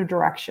positive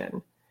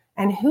direction?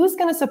 And who's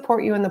going to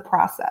support you in the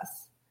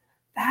process?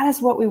 That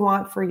is what we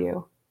want for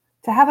you.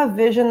 To have a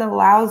vision that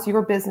allows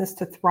your business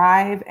to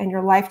thrive and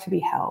your life to be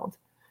held.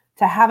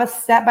 To have a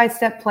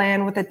step-by-step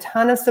plan with a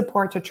ton of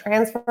support to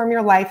transform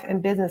your life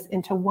and business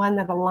into one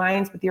that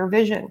aligns with your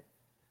vision.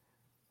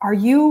 Are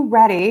you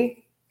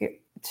ready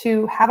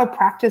to have a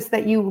practice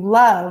that you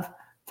love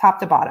top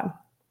to bottom?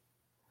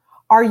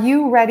 Are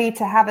you ready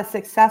to have a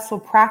successful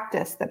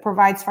practice that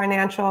provides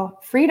financial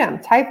freedom?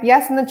 Type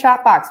yes in the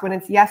chat box when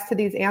it's yes to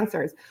these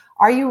answers.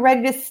 Are you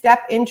ready to step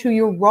into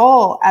your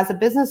role as a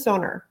business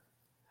owner?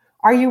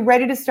 Are you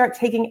ready to start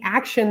taking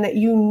action that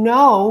you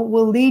know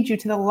will lead you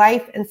to the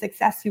life and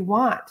success you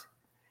want?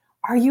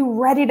 Are you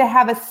ready to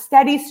have a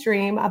steady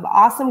stream of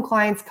awesome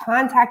clients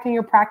contacting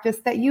your practice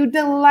that you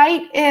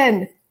delight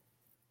in?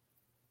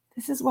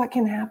 This is what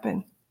can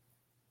happen.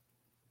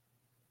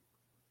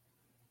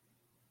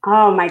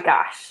 Oh my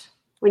gosh.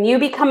 When you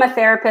become a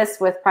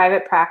therapist with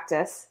private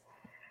practice,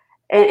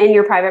 in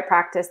your private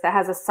practice that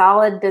has a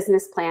solid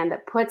business plan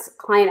that puts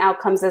client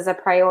outcomes as a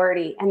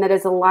priority and that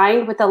is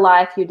aligned with the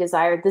life you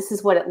desire, this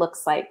is what it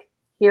looks like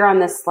here on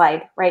this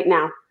slide right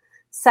now.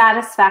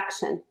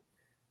 Satisfaction.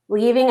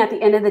 Leaving at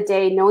the end of the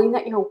day knowing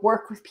that your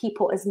work with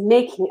people is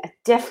making a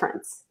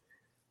difference.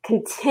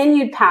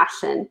 Continued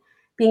passion.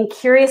 Being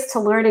curious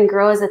to learn and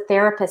grow as a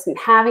therapist and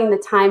having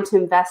the time to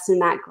invest in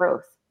that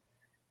growth.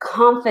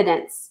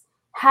 Confidence,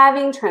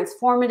 having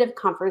transformative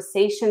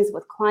conversations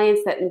with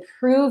clients that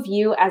improve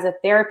you as a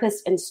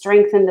therapist and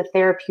strengthen the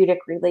therapeutic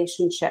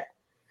relationship.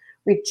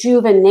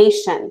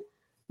 Rejuvenation,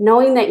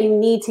 knowing that you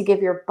need to give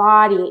your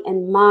body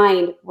and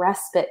mind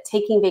respite,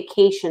 taking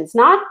vacations,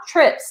 not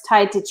trips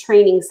tied to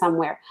training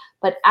somewhere,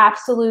 but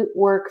absolute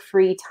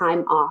work-free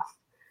time off.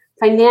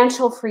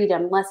 Financial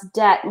freedom, less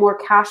debt, more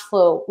cash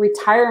flow,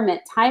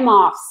 retirement, time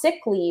off, sick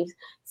leave,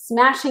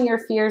 smashing your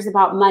fears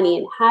about money,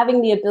 and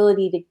having the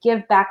ability to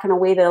give back in a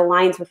way that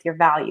aligns with your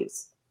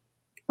values.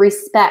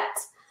 Respect,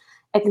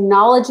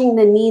 acknowledging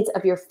the needs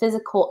of your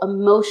physical,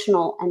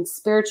 emotional, and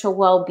spiritual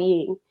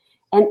well-being,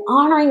 and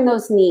honoring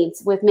those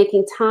needs with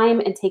making time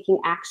and taking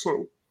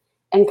action.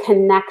 And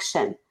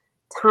connection,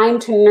 time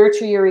to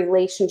nurture your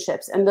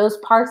relationships and those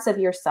parts of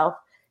yourself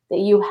that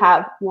you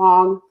have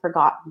long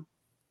forgotten.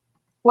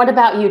 What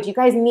about you? Do you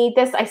guys need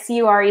this? I see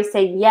you already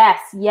saying yes,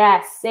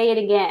 yes, say it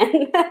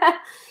again.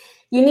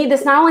 You need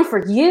this not only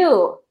for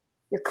you,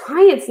 your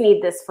clients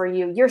need this for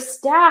you, your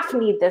staff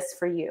need this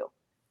for you.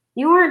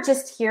 You aren't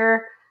just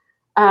here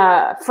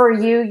for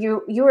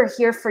you. You are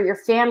here for your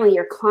family,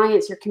 your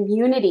clients, your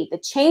community. The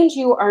change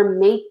you are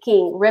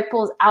making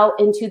ripples out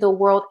into the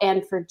world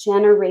and for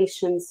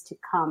generations to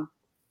come.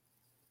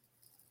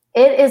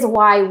 It is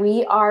why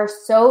we are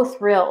so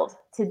thrilled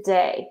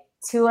today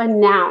to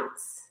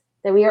announce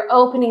that we are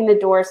opening the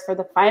doors for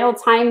the final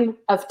time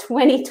of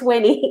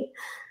 2020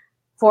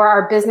 for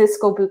our Business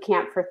School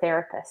Bootcamp for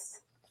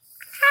Therapists.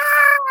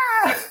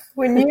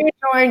 When you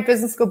join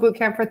Business School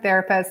Bootcamp for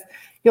Therapists,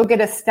 you'll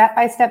get a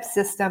step-by-step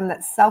system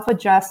that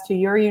self-adjusts to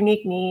your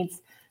unique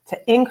needs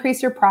to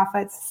increase your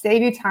profits,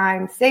 save you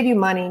time, save you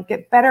money,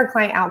 get better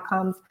client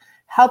outcomes,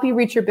 help you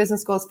reach your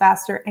business goals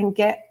faster, and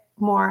get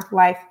more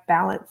life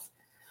balance.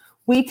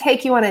 We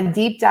take you on a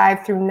deep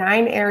dive through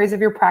 9 areas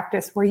of your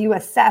practice where you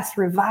assess,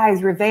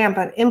 revise, revamp,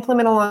 and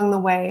implement along the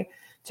way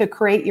to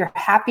create your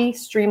happy,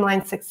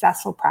 streamlined,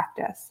 successful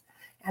practice.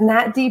 And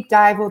that deep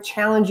dive will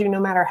challenge you no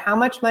matter how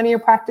much money your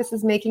practice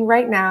is making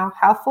right now,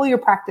 how full your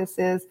practice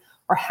is,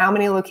 or how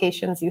many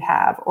locations you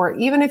have, or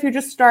even if you're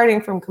just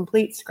starting from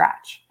complete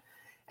scratch.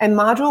 In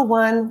Module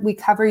 1, we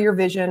cover your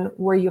vision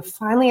where you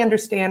finally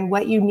understand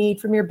what you need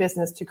from your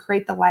business to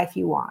create the life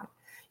you want.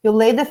 You'll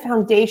lay the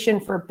foundation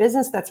for a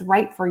business that's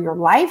right for your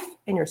life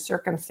and your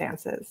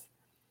circumstances.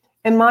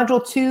 In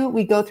Module 2,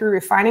 we go through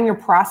refining your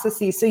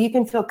processes so you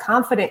can feel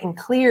confident and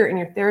clear in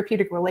your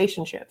therapeutic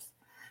relationships.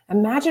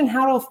 Imagine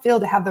how it'll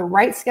feel to have the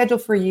right schedule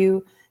for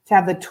you, to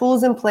have the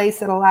tools in place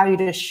that allow you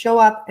to show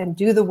up and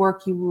do the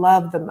work you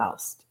love the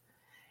most.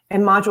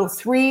 In Module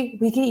 3,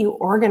 we get you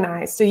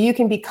organized so you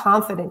can be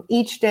confident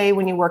each day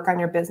when you work on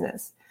your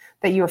business,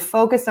 that you're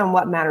focused on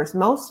what matters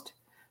most.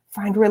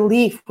 Find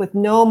relief with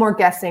no more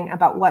guessing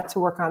about what to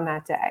work on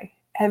that day.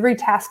 Every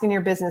task in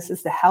your business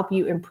is to help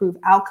you improve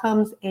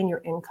outcomes and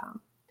your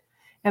income.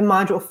 In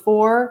Module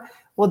 4,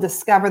 we'll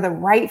discover the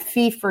right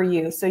fee for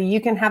you so you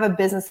can have a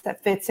business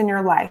that fits in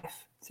your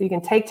life. So you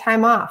can take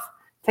time off,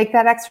 take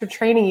that extra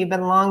training you've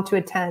been longing to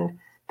attend,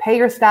 pay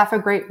your staff a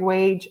great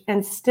wage,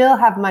 and still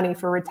have money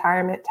for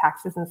retirement,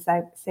 taxes, and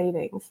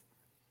savings.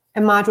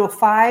 In Module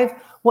 5,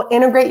 we'll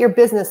integrate your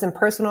business and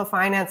personal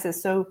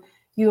finances so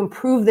you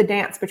improve the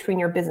dance between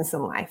your business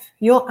and life.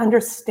 You'll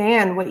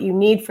understand what you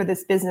need for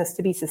this business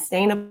to be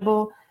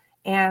sustainable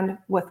and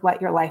with what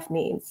your life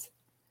needs.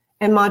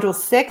 In Module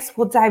 6,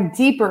 we'll dive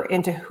deeper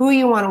into who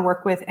you want to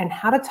work with and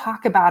how to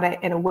talk about it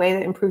in a way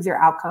that improves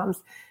your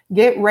outcomes.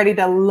 Get ready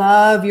to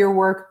love your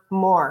work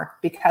more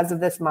because of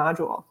this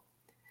module.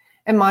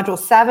 In Module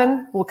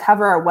 7, we'll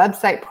cover our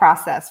website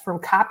process from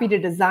copy to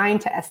design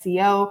to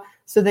SEO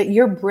so that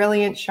your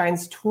brilliance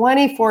shines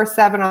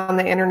 24/7 on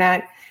the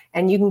internet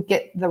and you can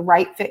get the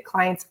right fit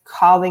clients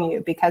calling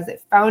you because they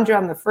found you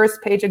on the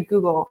first page of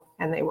Google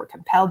and they were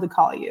compelled to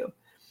call you.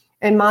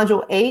 In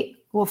Module 8,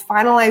 we'll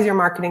finalize your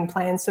marketing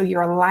plan so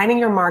you're aligning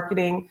your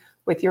marketing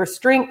with your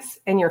strengths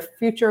and your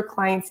future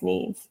clients'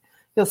 needs.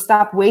 You'll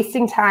stop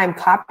wasting time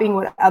copying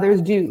what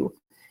others do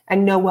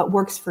and know what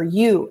works for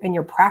you and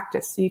your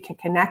practice so you can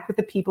connect with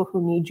the people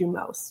who need you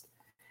most.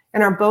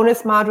 And our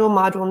bonus module,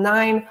 Module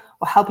 9,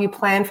 will help you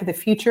plan for the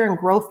future and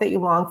growth that you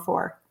long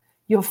for.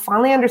 You'll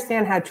finally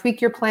understand how to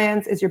tweak your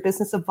plans as your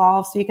business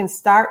evolves so you can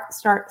stop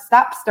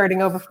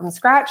starting over from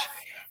scratch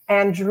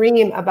and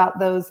dream about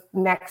those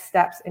next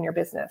steps in your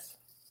business.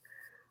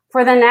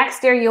 For the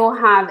next year, you'll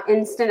have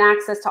instant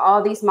access to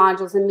all these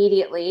modules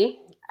immediately,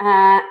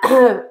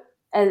 right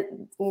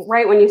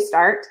when you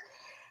start.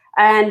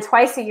 And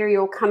twice a year,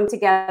 you'll come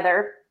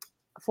together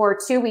for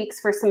 2 weeks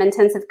for some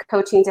intensive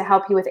coaching to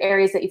help you with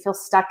areas that you feel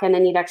stuck in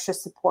and need extra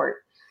support.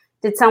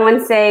 Did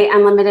someone say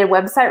unlimited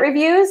website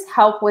reviews,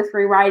 help with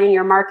rewriting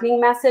your marketing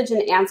message,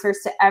 and answers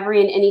to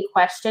every and any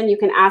question? You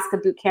can ask a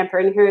boot camper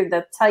in here.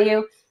 They'll tell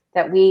you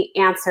that we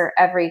answer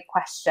every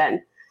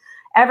question.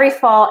 Every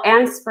fall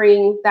and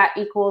spring, that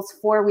equals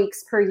 4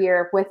 weeks per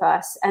year with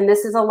us. And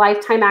this is a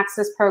lifetime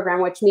access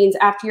program, which means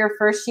after your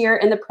first year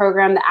in the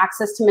program, the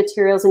access to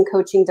materials and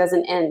coaching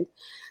doesn't end.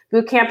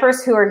 Boot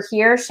campers who are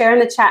here, share in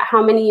the chat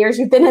how many years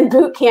you've been in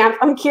boot camp.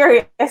 I'm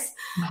curious.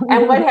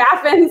 And what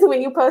happens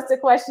when you post a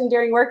question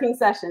during working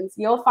sessions?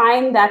 You'll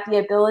find that the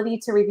ability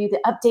to review the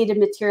updated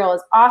material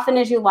as often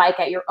as you like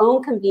at your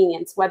own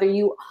convenience, whether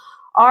you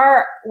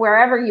are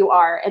wherever you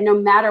are, and no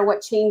matter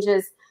what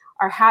changes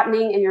are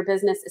happening in your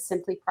business, is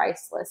simply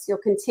priceless. You'll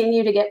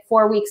continue to get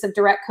 4 weeks of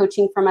direct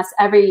coaching from us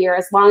every year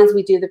as long as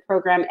we do the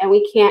program, and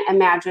we can't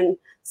imagine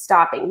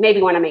stopping,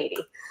 maybe when I'm 80.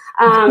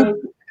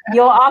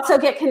 You'll also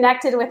get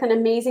connected with an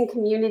amazing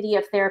community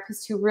of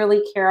therapists who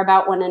really care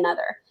about one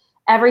another.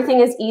 Everything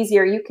is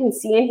easier. You can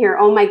see in here,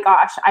 oh my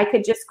gosh, I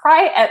could just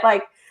cry at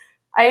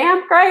I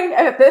am crying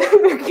at the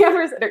boot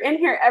campers that are in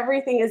here.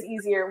 Everything is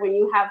easier when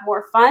you have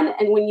more fun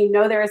and when you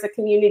know there is a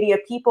community of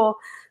people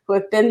who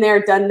have been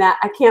there, done that.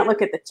 I can't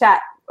look at the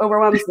chat.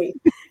 Overwhelms me.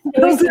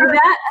 Can you see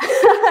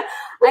that?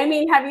 I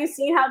mean, have you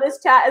seen how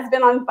this chat has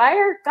been on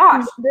fire?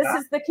 Gosh, this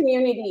is the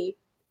community.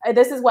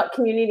 This is what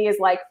community is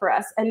like for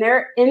us. And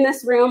there in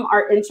this room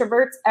are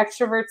introverts,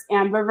 extroverts,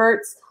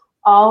 ambiverts.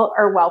 All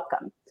are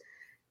welcome.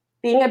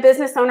 Being a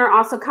business owner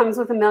also comes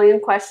with a million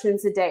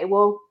questions a day.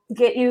 We'll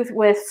get you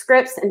with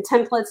scripts and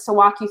templates to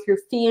walk you through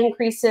fee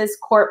increases,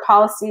 court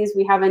policies.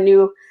 We have a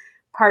new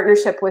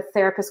partnership with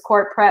Therapist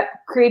Court Prep,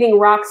 creating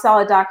rock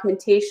solid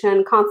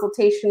documentation,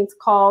 consultations,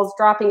 calls,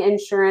 dropping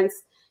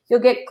insurance. You'll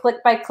get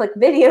click-by-click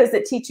videos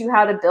that teach you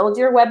how to build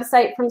your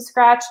website from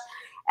scratch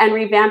and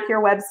revamp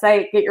your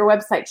website, get your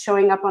website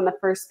showing up on the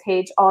first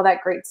page, all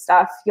that great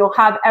stuff. You'll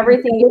have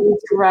everything you need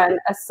to run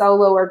a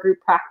solo or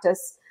group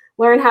practice,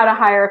 learn how to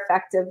hire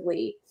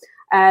effectively,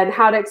 and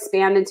how to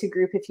expand into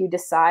group if you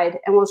decide.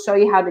 And we'll show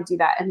you how to do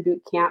that in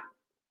boot camp.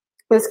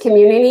 This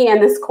community and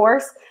this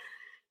course,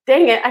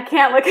 dang it, I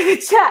can't look at the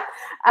chat.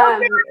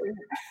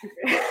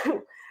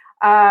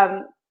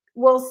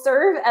 Will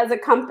serve as a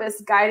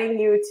compass guiding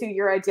you to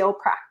your ideal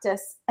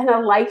practice and a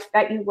life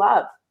that you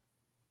love.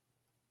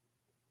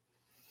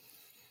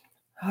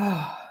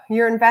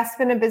 Your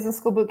investment in Business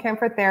School Bootcamp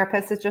for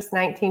Therapists is just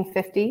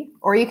 $19.50,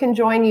 or you can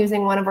join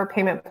using one of our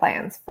payment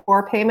plans,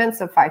 4 payments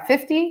of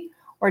 $550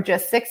 or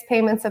just 6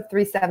 payments of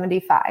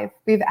 $375.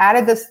 We've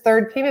added this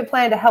third payment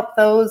plan to help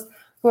those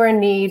who are in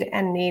need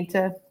and need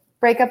to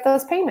break up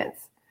those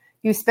payments.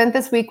 You spent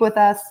this week with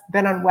us,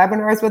 been on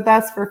webinars with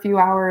us for a few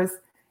hours,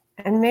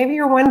 and maybe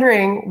you're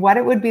wondering what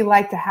it would be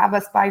like to have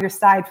us by your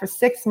side for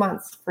 6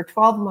 months, for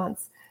 12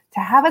 months, to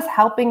have us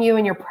helping you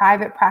in your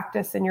private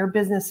practice and your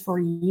business for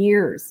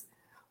years.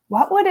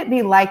 What would it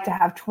be like to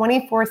have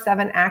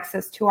 24/7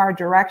 access to our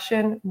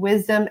direction,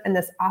 wisdom, and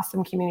this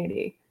awesome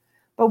community?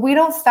 But we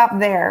don't stop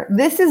there.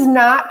 This is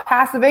not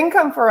passive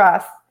income for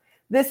us.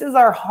 This is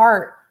our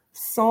heart,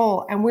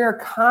 soul, and we are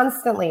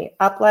constantly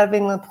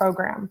up-leveling the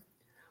program.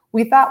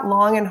 We thought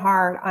long and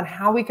hard on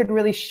how we could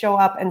really show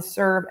up and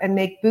serve and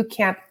make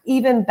bootcamp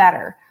even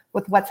better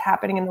with what's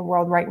happening in the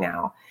world right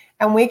now.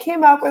 And we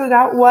came up with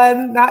not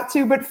 1, not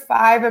 2, but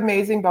 5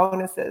 amazing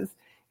bonuses.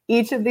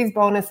 Each of these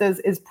bonuses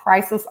is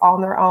priceless all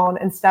on their own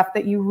and stuff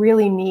that you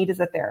really need as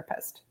a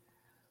therapist.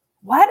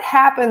 What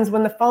happens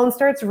when the phone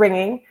starts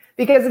ringing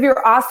because of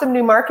your awesome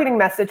new marketing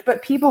message,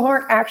 but people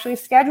aren't actually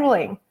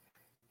scheduling?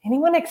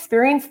 Anyone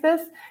experience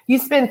this? You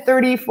spend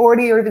 30,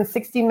 40, or even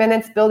 60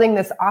 minutes building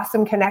this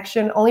awesome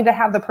connection only to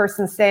have the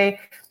person say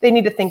they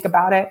need to think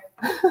about it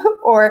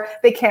or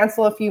they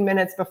cancel a few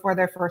minutes before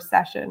their first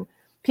session.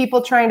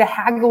 People trying to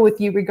haggle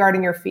with you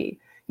regarding your fee.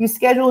 You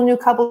schedule a new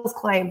couples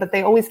claim, but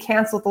they always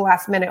cancel at the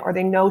last minute or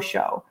they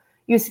no-show.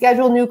 You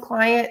schedule new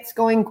clients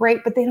going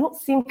great, but they don't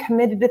seem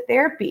committed to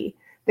therapy.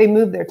 They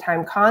move their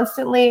time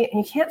constantly,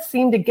 and you can't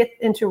seem to get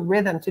into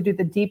rhythm to do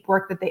the deep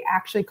work that they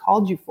actually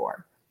called you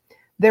for.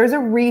 There's a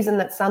reason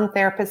that some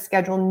therapists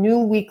schedule new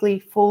weekly,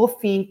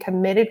 full-fee,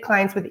 committed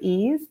clients with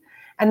ease,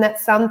 and that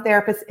some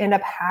therapists end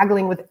up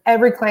haggling with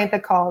every client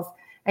that calls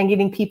and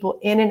getting people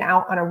in and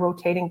out on a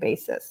rotating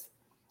basis.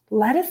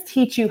 Let us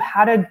teach you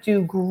how to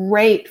do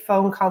great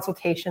phone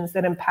consultations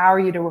that empower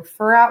you to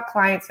refer out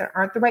clients that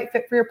aren't the right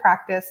fit for your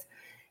practice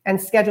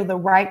and schedule the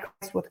right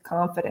clients with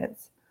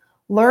confidence.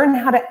 Learn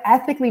how to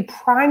ethically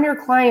prime your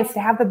clients to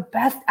have the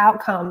best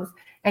outcomes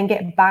and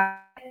get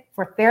buy-in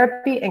for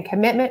therapy and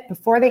commitment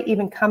before they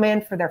even come in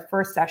for their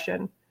first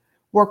session.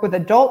 work with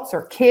adults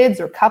or kids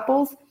or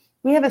couples,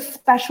 we have a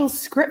special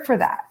script for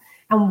that.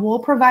 And we'll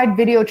provide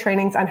video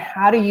trainings on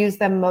how to use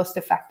them most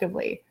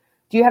effectively.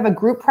 Do you have a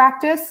group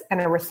practice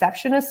and a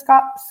receptionist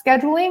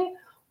scheduling?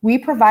 We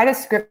provide a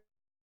script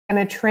and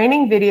a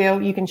training video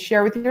you can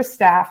share with your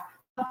staff,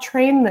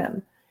 train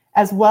them,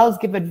 as well as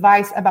give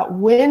advice about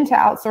when to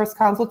outsource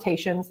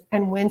consultations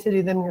and when to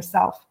do them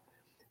yourself.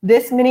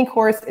 This mini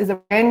course is a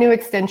brand new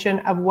extension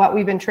of what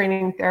we've been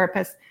training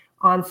therapists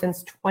on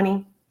since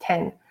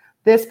 2010.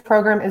 This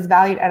program is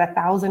valued at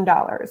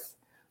 $1,000.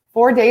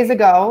 4 days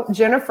ago,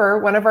 Jennifer,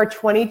 one of our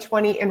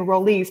 2020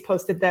 enrollees,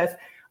 posted this.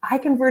 I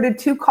converted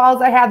 2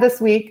 calls I had this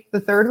week. The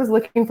third was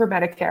looking for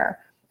Medicare.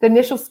 The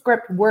initial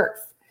script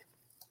works.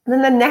 And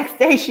then the next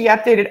day she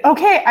updated,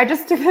 okay, I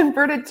just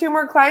converted 2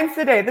 more clients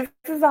today. This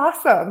is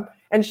awesome.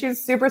 And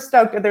she's super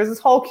stoked. There's this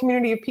whole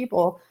community of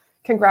people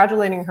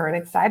congratulating her and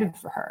excited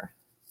for her.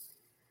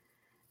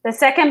 The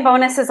second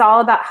bonus is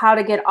all about how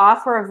to get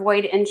off or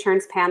avoid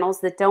insurance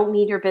panels that don't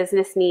meet your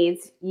business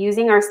needs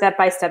using our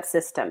step-by-step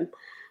system.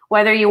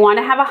 Whether you want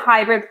to have a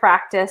hybrid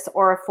practice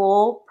or a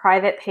full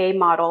private pay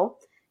model,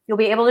 you'll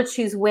be able to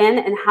choose when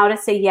and how to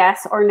say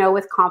yes or no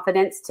with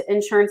confidence to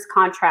insurance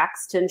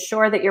contracts to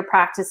ensure that your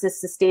practice is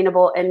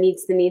sustainable and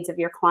meets the needs of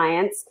your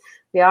clients.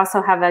 We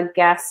also have a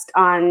guest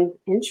on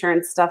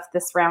insurance stuff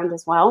this round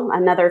as well,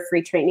 another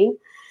free training.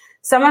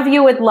 Some of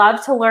you would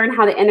love to learn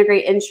how to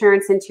integrate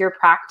insurance into your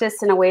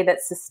practice in a way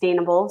that's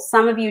sustainable.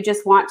 Some of you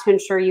just want to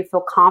ensure you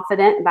feel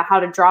confident about how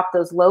to drop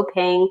those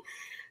low-paying,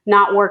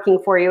 not working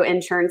for you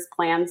insurance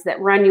plans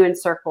that run you in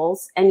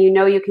circles, and you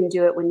know you can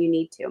do it when you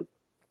need to.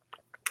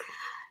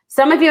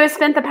 Some of you have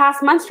spent the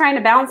past months trying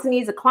to balance the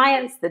needs of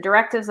clients, the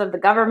directives of the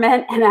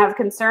government, and have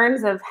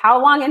concerns of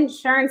how long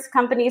insurance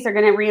companies are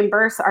going to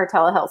reimburse our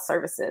telehealth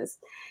services.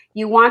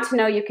 You want to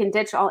know you can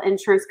ditch all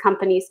insurance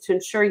companies to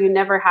ensure you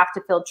never have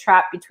to feel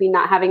trapped between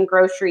not having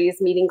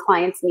groceries, meeting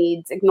clients'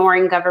 needs,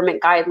 ignoring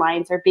government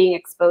guidelines, or being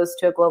exposed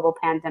to a global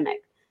pandemic.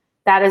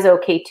 That is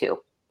okay too.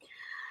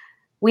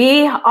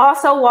 We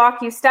also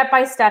walk you step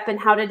by step in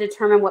how to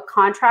determine what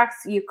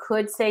contracts you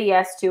could say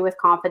yes to with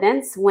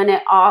confidence, when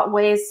to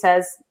always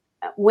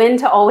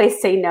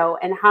say no,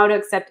 and how to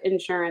accept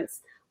insurance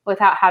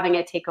without having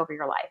it take over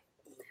your life.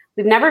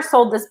 We've never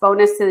sold this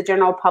bonus to the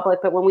general public,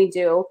 but when we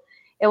do,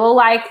 it will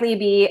likely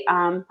be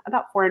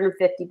about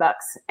 $450,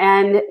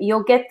 and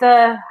you'll get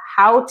the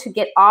how to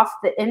get off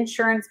the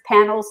insurance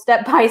panel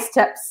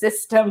step-by-step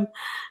system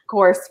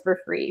course for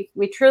free.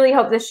 We truly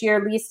hope this year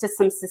leads to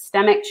some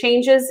systemic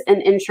changes in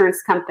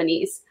insurance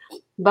companies,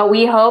 but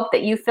we hope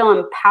that you feel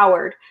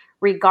empowered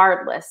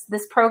regardless.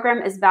 This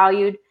program is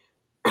valued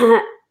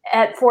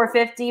at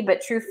 $450, but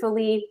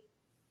truthfully,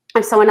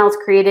 if someone else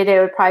created it,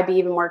 it would probably be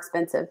even more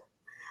expensive.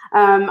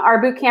 Our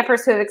boot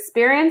campers who have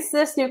experienced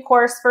this new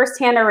course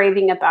firsthand are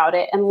raving about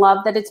it and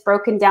love that it's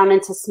broken down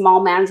into small,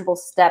 manageable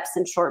steps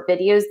and short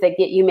videos that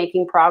get you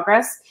making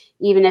progress,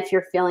 even if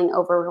you're feeling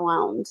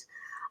overwhelmed.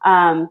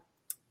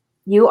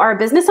 You are a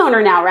business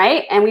owner now,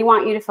 right? And we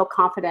want you to feel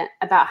confident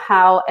about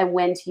how and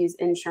when to use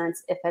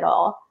insurance, if at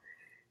all.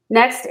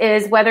 Next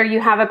is whether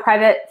you have a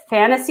private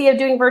fantasy of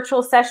doing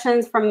virtual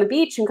sessions from the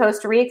beach in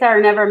Costa Rica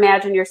or never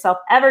imagine yourself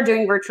ever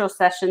doing virtual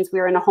sessions, we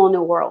are in a whole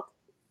new world.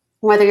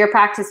 Whether your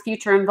practice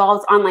future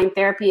involves online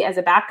therapy as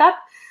a backup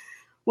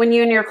when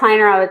you and your client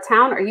are out of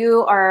town, or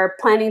you are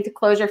planning to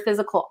close your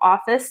physical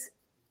office,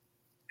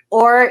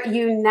 or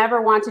you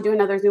never want to do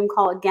another Zoom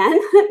call again,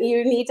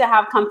 you need to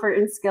have comfort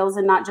and skills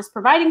in not just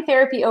providing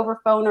therapy over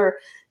phone or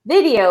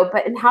video,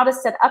 but in how to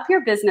set up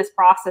your business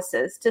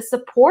processes to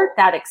support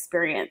that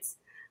experience.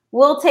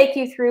 We'll take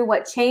you through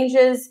what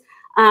changes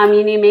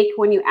you need to make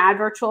when you add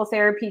virtual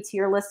therapy to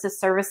your list of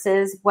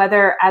services,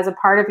 whether as a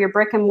part of your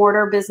brick and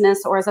mortar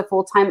business or as a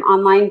full-time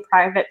online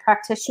private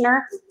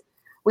practitioner.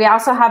 We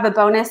also have a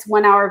bonus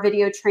 1-hour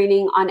video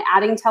training on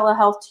adding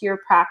telehealth to your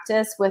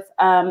practice with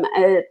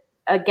a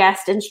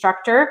guest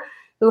instructor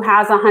who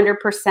has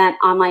 100%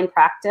 online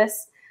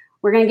practice.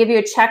 We're going to give you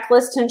a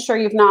checklist to ensure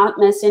you've not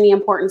missed any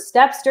important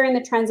steps during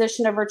the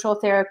transition to virtual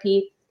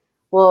therapy.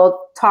 We'll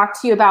talk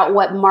to you about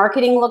what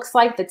marketing looks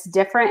like that's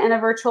different in a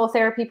virtual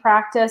therapy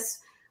practice,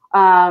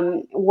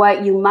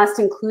 what you must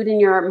include in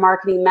your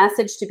marketing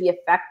message to be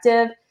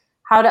effective,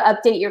 how to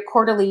update your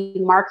quarterly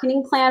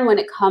marketing plan when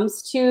it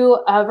comes to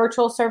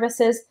virtual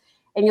services,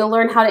 and you'll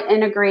learn how to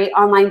integrate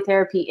online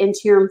therapy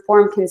into your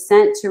informed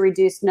consent to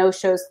reduce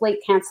no-shows, late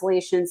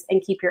cancellations,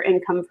 and keep your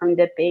income from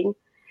dipping.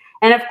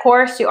 And of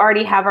course, you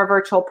already have our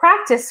virtual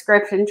practice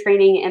script and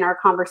training in our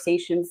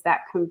Conversations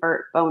That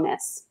Convert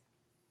bonus.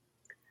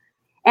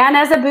 And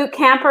as a boot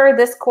camper,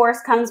 this course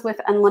comes with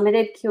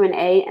unlimited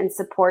Q&A and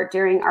support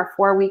during our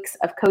 4 weeks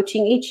of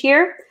coaching each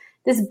year.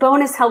 This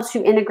bonus helps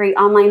you integrate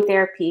online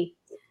therapy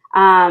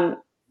so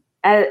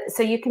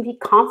you can be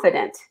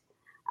confident.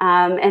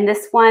 And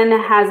this one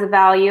has a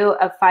value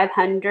of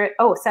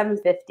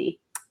 $750.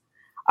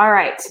 All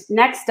right,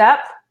 next up,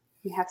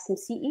 we have some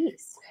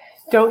CEs.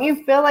 Don't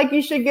you feel like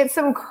you should get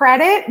some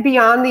credit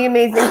beyond the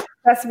amazing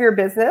rest of your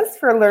business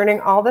for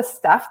learning all the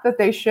stuff that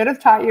they should have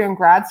taught you in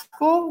grad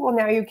school? Well,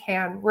 now you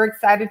can. We're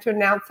excited to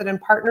announce that in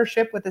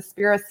partnership with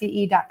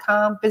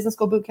AspiraCE.com, Business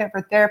School Bootcamp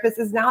for Therapists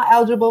is now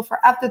eligible for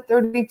up to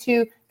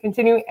 32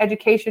 continuing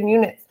education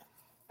units.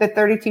 The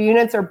 32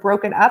 units are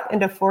broken up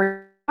into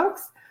 4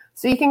 chunks,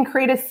 so you can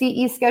create a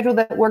CE schedule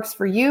that works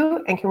for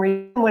you and can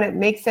renew when it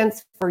makes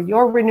sense for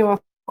your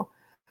renewal.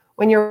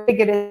 When you're ready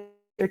to get a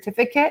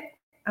certificate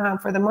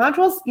for the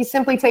modules, you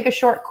simply take a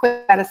short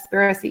quiz at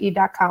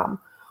AspiraCE.com.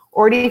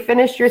 Already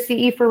finished your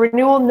CE for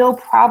renewal? No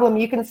problem.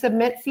 You can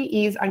submit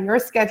CEs on your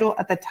schedule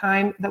at the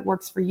time that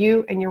works for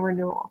you and your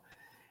renewal.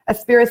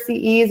 Aspira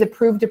CE is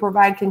approved to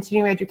provide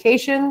continuing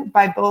education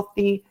by both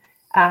the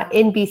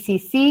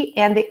NBCC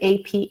and the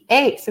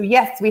APA. So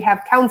yes, we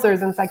have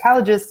counselors and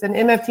psychologists and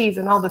MFTs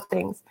and all the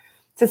things.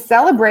 To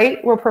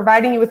celebrate, we're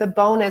providing you with a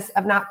bonus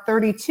of not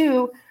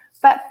 32,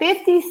 but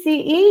 50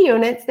 CE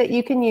units that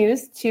you can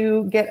use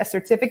to get a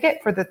certificate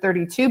for the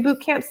 32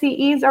 bootcamp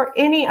CEs or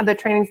any of the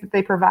trainings that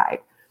they provide.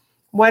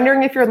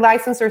 Wondering if your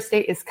license or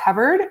state is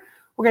covered?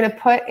 We're going to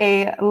put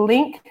a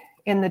link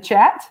in the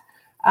chat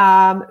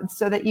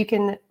so that you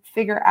can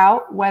figure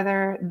out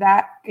whether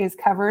that is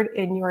covered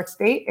in your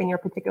state and your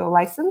particular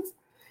license.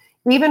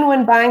 Even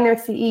when buying their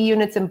CE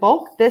units in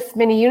bulk, this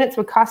many units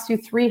would cost you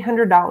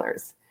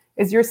 $300.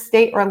 Is your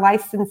state or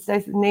license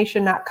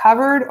designation not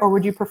covered, or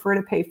would you prefer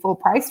to pay full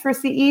price for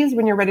CEs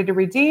when you're ready to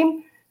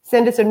redeem?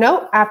 Send us a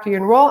note after you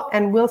enroll,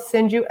 and we'll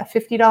send you a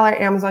 $50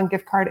 Amazon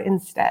gift card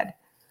instead.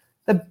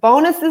 The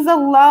bonuses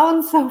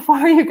alone so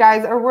far, you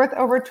guys, are worth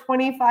over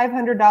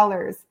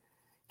 $2,500.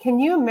 Can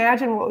you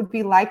imagine what it would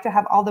be like to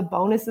have all the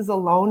bonuses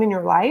alone in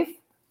your life?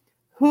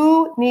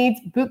 Who needs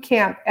boot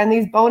camp and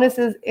these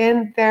bonuses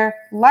in their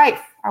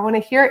life? I want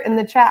to hear it in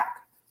the chat.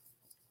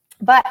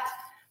 But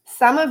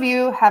some of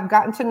you have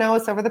gotten to know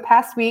us over the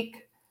past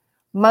week,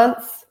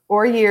 months,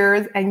 or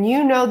years, and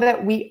you know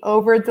that we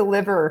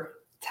over-deliver.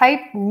 Type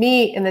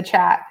me in the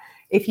chat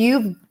if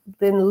you've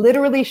been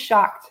literally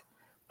shocked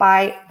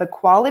by the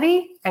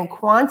quality and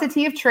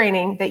quantity of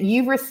training that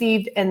you've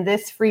received in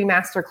this free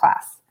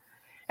masterclass.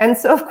 And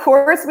so, of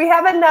course, we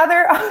have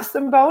another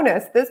awesome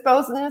bonus. This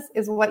bonus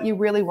is what you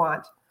really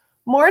want.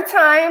 More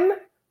time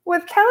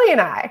with Kelly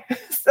and I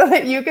so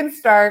that you can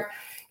start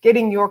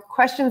getting your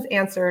questions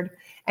answered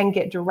and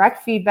get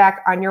direct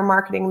feedback on your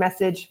marketing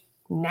message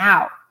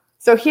now.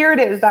 So here it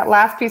is, that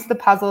last piece of the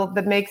puzzle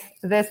that makes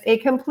this a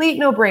complete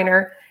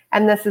no-brainer,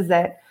 and this is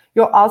it.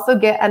 You'll also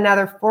get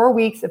another 4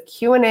 weeks of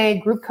Q&A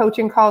group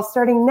coaching calls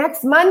starting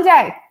next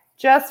Monday,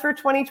 just for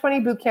 2020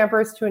 boot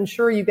campers, to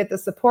ensure you get the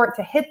support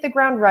to hit the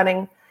ground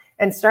running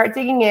and start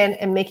digging in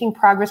and making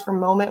progress from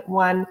moment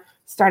one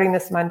starting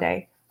this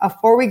Monday. A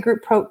 4-week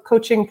group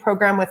coaching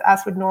program with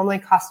us would normally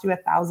cost you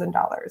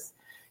 $1,000.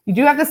 You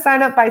do have to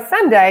sign up by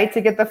Sunday to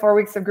get the 4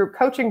 weeks of group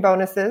coaching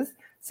bonuses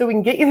so we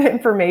can get you the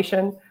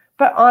information.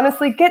 But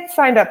honestly, get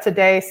signed up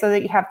today so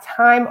that you have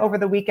time over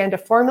the weekend to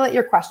formulate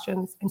your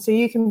questions and so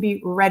you can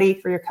be ready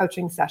for your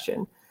coaching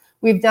session.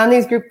 We've done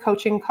these group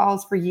coaching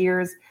calls for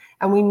years,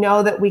 and we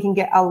know that we can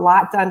get a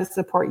lot done to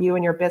support you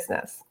and your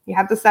business. You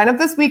have to sign up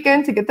this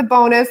weekend to get the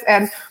bonus,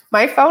 and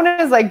my phone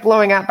is like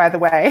blowing up, by the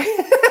way,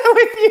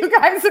 with you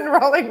guys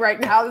enrolling right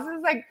now. This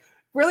is like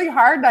really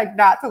hard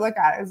not to look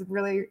at. It's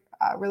really,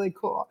 really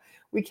cool.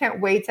 We can't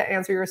wait to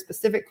answer your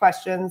specific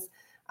questions.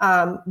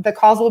 The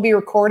calls will be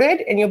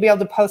recorded, and you'll be able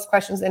to post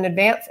questions in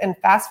advance and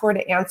fast forward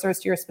to answers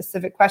to your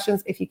specific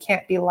questions if you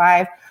can't be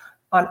live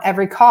on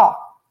every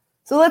call.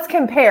 So let's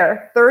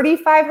compare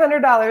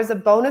 $3,500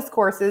 of bonus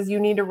courses you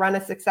need to run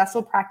a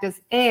successful practice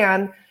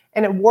and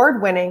an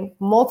award-winning,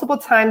 multiple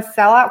times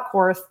sellout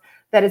course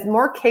that is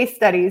more case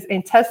studies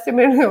and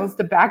testimonials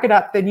to back it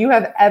up than you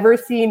have ever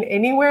seen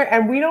anywhere.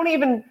 And we're not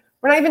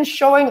even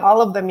showing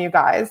all of them, you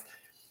guys.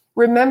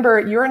 Remember,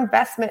 your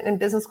investment in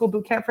Business School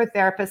Bootcamp for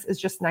Therapists is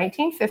just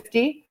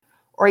 $1,950,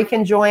 or you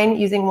can join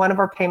using one of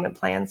our payment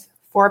plans,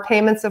 4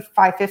 payments of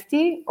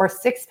 $550 or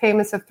 6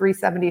 payments of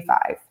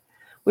 $375.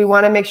 We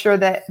want to make sure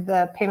that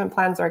the payment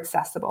plans are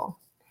accessible.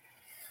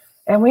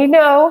 And we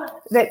know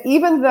that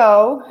even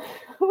though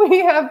we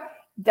have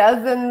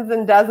dozens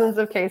and dozens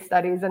of case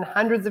studies and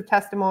hundreds of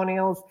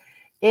testimonials,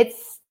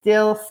 it's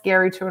still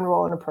scary to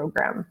enroll in a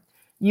program.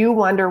 You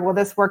wonder, will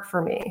this work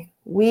for me?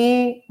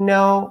 We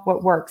know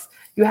what works.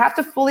 You have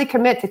to fully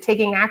commit to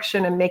taking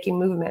action and making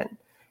movement.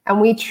 And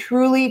we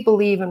truly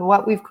believe in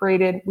what we've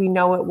created. We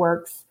know it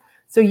works.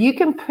 So you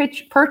can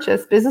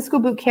purchase Business School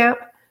Bootcamp,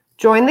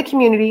 join the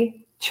community,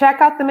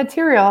 check out the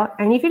material.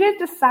 And if you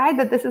didn't decide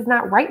that this is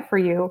not right for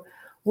you,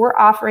 we're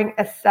offering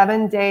a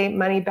 7-day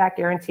money-back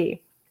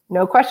guarantee.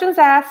 No questions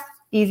asked,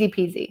 easy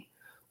peasy.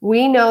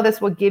 We know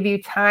this will give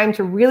you time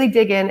to really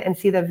dig in and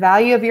see the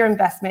value of your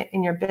investment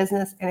in your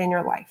business and in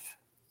your life.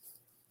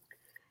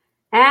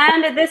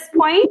 And at this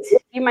point,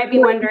 you might be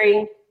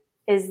wondering,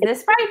 is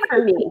this right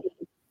for me?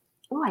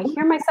 Oh, I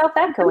hear myself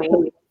echoing.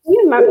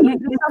 You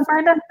mute yourself,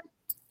 Brenda?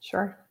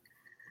 Sure.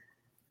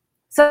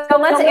 So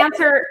let's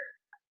answer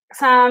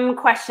some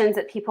questions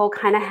that people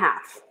kind of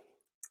have.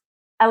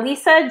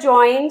 Elisa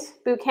joined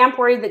boot camp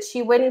worried that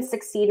she wouldn't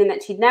succeed and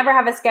that she'd never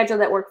have a schedule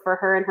that worked for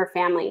her and her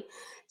family.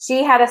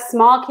 She had a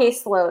small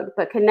caseload,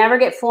 but could never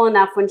get full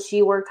enough when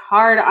she worked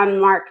hard on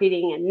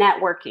marketing and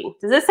networking.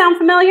 Does this sound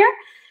familiar?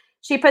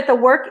 She put the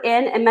work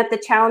in and met the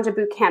challenge of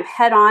boot camp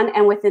head on,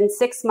 and within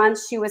 6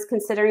 months, she was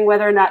considering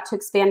whether or not to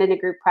expand into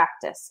group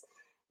practice.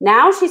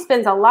 Now she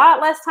spends a lot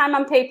less time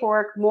on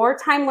paperwork, more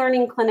time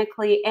learning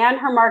clinically, and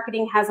her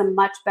marketing has a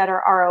much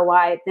better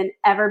ROI than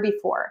ever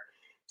before.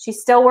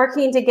 She's still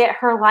working to get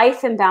her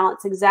life in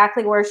balance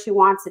exactly where she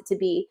wants it to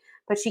be,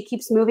 but she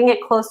keeps moving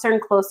it closer and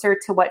closer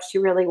to what she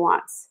really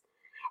wants.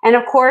 And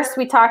of course,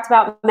 we talked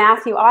about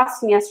Matthew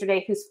Austin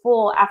yesterday, who's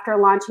full after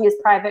launching his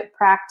private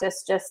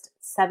practice just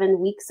 7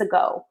 weeks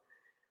ago.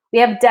 We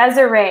have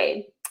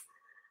Desiree,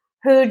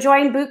 who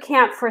joined boot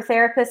camp for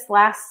therapists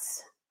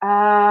last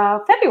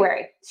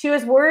February. She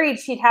was worried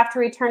she'd have to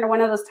return to one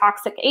of those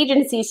toxic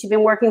agencies she'd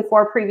been working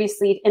for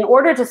previously in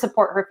order to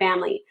support her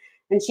family.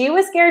 And she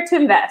was scared to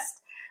invest.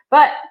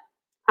 But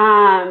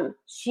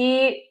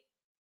she,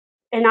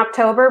 in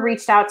October,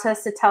 reached out to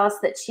us to tell us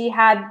that she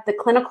had the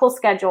clinical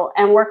schedule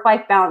and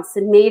work-life balance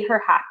that made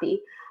her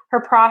happy.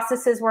 Her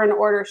processes were in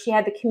order. She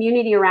had the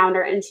community around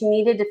her, and she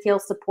needed to feel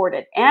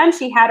supported. And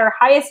she had her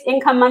highest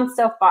income month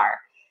so far.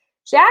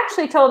 She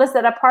actually told us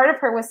that a part of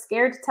her was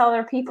scared to tell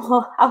other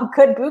people how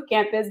good boot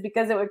camp is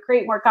because it would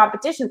create more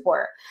competition for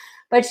her.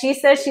 But she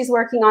says she's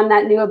working on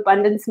that new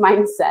abundance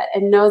mindset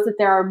and knows that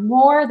there are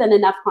more than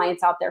enough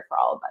clients out there for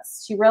all of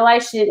us. She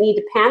realized she didn't need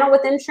to panel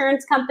with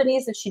insurance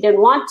companies if she didn't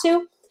want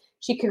to.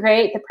 She could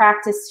create the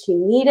practice she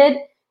needed,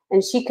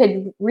 and she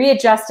could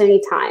readjust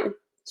anytime.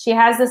 She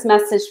has this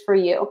message for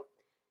you.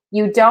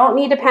 You don't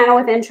need to panel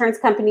with insurance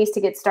companies to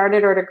get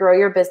started or to grow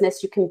your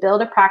business. You can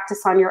build a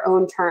practice on your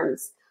own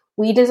terms.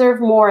 We deserve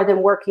more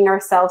than working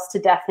ourselves to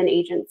death in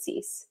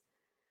agencies.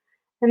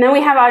 And then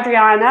we have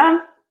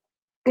Adriana,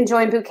 who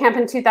joined boot camp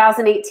in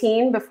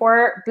 2018.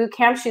 Before boot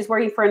camp, she's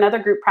working for another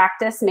group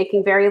practice,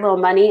 making very little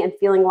money and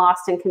feeling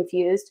lost and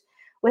confused.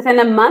 Within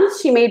a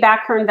month, she made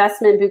back her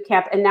investment in boot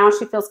camp, and now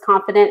she feels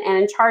confident and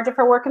in charge of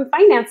her work and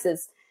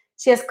finances.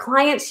 She has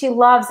clients she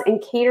loves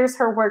and caters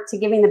her work to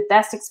giving the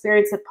best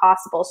experience if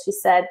possible. She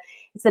said,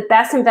 "It's the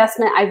best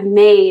investment I've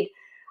made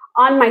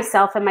on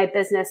myself and my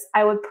business.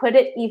 I would put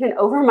it even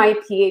over my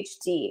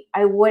PhD.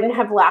 I wouldn't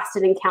have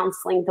lasted in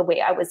counseling the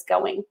way I was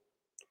going."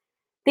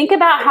 Think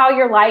about how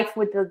your life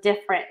would be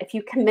different if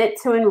you commit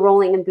to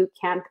enrolling in boot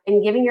camp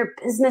and giving your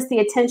business the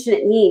attention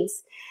it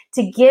needs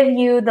to give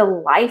you the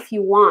life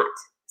you want.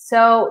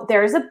 So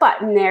there's a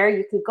button there.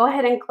 You can go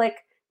ahead and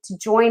click to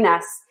join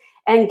us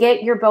and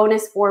get your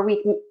bonus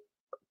 4-week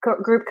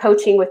group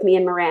coaching with me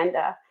and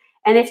Miranda.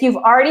 And if you've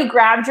already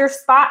grabbed your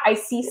spot, I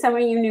see some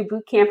of you new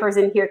boot campers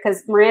in here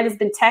because Miranda's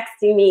been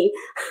texting me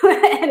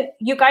and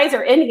you guys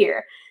are in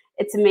here.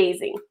 It's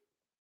amazing.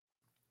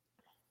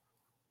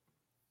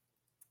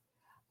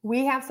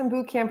 We have some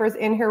boot campers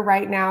in here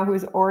right now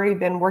who's already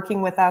been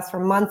working with us for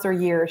months or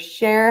years.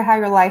 Share how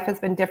your life has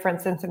been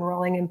different since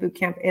enrolling in boot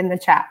camp in the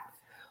chat.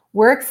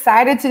 We're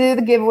excited to do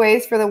the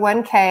giveaways for the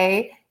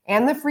 1K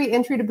and the free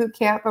entry to boot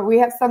camp, but we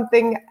have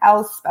something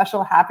else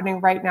special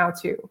happening right now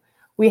too.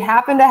 We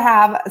happen to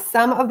have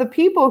some of the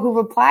people who've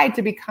applied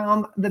to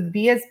become the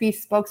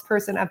BSB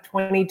spokesperson of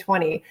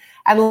 2020.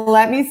 And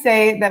let me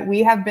say that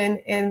we have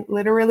been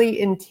literally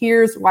in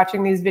tears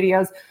watching these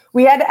videos.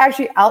 We had to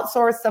actually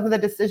outsource some of the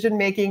decision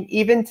making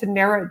even to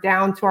narrow it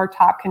down to our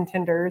top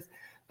contenders.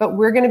 But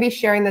we're going to be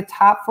sharing the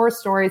top 4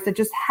 stories that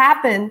just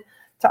happen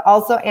to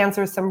also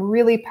answer some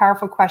really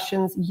powerful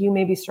questions you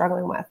may be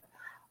struggling with.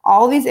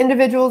 All these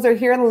individuals are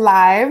here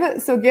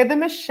live, so give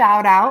them a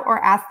shout out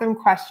or ask them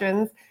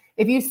questions.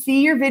 If you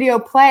see your video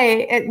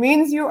play, it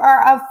means you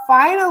are a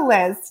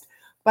finalist.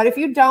 But if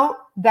you don't,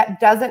 that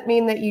doesn't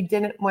mean that you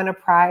didn't win a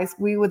prize.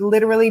 We would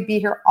literally be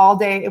here all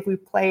day if we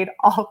played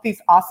all of these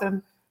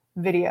awesome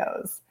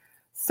videos.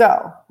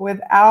 So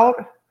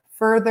without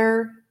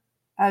further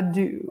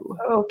ado.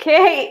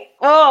 Okay.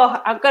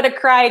 Oh, I'm going to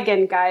cry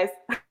again, guys.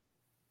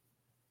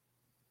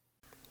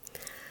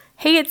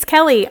 Hey, it's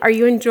Kelly. Are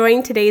you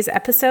enjoying today's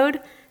episode?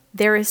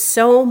 There is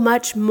so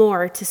much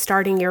more to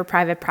starting your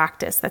private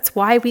practice. That's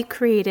why we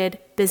created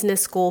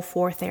Business School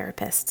for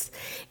Therapists.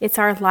 It's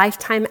our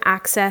lifetime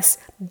access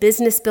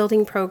business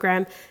building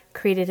program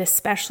created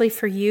especially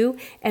for you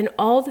and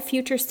all the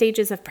future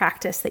stages of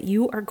practice that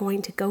you are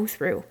going to go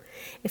through.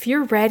 If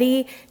you're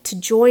ready to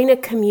join a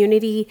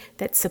community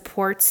that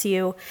supports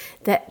you,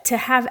 that to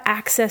have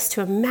access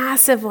to a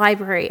massive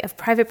library of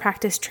private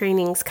practice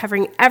trainings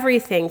covering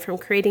everything from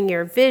creating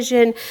your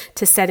vision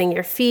to setting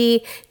your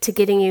fee to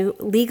getting you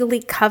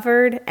legally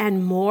covered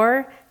and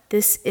more,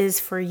 this is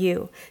for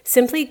you.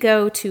 Simply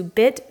go to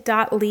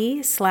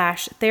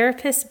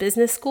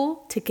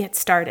bit.ly/therapistbusinessschool to get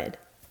started.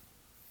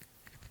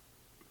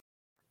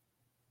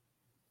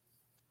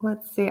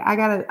 Let's see. I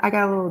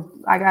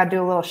gotta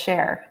do a little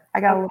share. I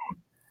got a little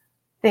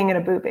thing in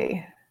a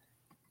boopy.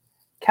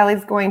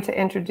 Kelly's going to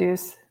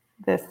introduce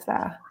this.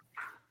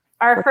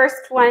 Our first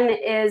one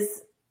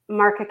is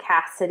Marka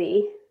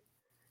Cassidy.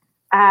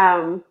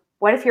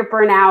 What if you're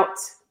burnout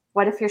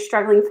What if you're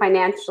struggling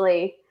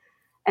financially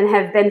and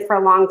have been for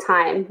a long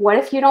time? What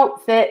if you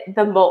don't fit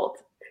the mold?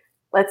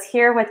 Let's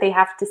hear what they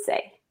have to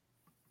say.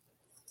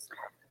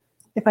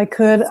 If I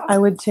could, I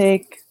would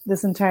take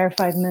this entire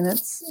 5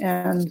 minutes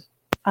and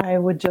I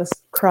would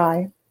just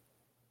cry.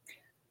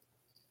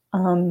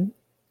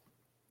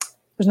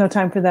 There's no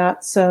time for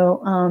that,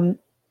 so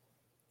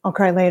I'll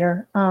cry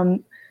later.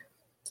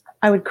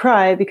 I would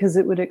cry because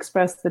it would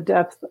express the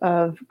depth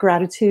of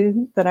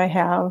gratitude that I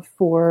have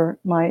for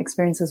my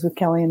experiences with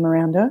Kelly and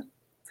Miranda.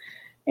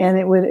 And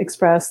it would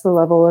express the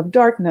level of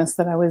darkness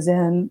that I was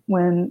in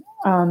when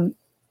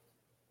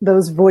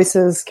those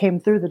voices came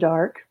through the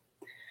dark.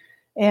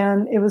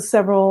 And it was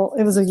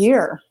a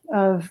year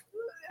of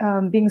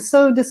being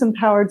so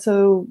disempowered,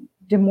 so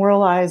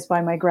demoralized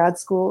by my grad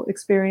school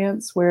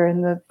experience, where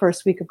in the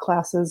first week of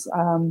classes,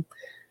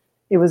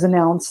 it was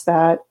announced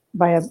that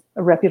by a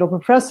reputable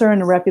professor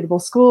in a reputable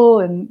school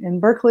in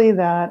Berkeley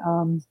that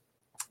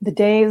the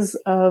days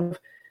of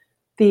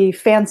the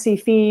fancy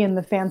fee and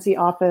the fancy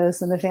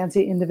office and the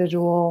fancy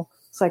individual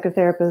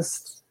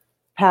psychotherapist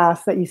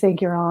path that you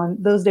think you're on,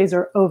 those days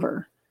are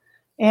over.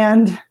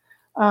 And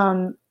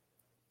that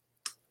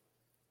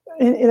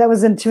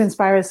was to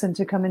inspire us and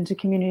to come into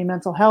community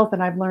mental health.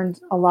 And I've learned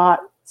a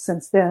lot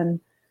since then,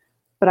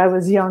 but I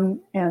was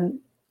young and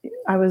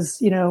I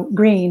was,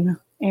 green,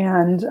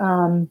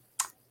 and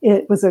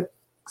it was a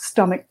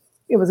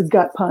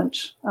gut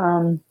punch.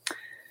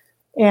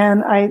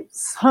 And I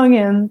hung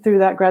in through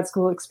that grad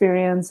school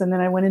experience. And then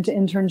I went into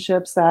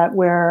internships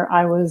where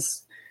I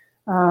was,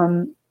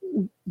 the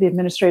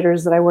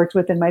administrators that I worked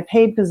with in my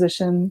paid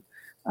position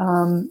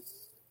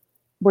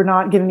were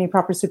not giving me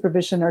proper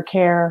supervision or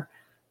care.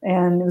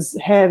 And it was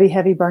heavy,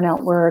 heavy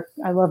burnout work.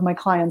 I love my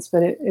clients,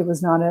 but it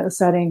was not a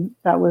setting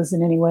that was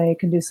in any way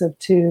conducive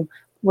to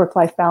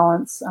work-life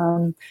balance.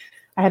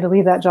 I had to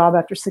leave that job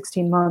after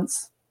 16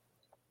 months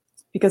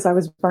because I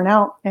was burnt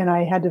out, and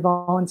I had to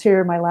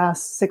volunteer my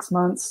last 6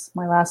 months,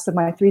 my last of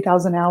my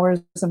 3,000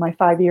 hours and my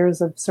 5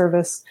 years of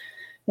service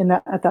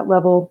at that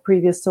level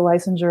previous to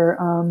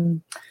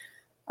licensure.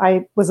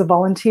 I was a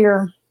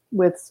volunteer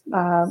with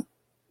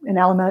in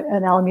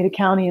Alameda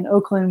County in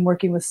Oakland,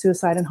 working with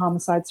suicide and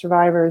homicide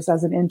survivors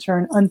as an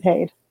intern,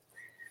 unpaid.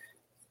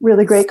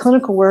 Really great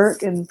clinical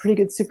work and pretty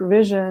good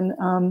supervision,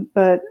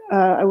 but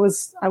I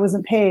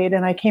wasn't paid,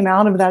 and I came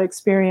out of that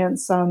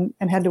experience and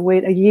had to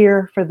wait a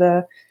year for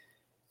the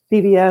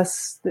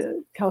BBS,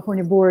 the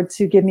California board,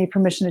 to give me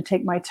permission to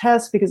take my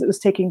test because it was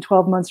taking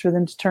 12 months for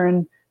them to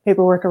turn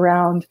paperwork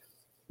around,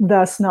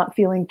 thus not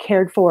feeling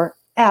cared for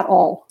at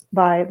all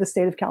by the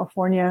state of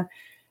California.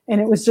 And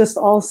it was just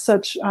all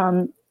such,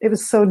 it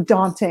was so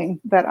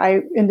daunting that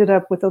I ended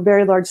up with a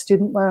very large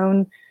student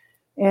loan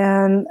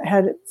and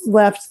had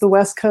left the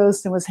West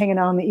Coast and was hanging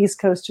out on the East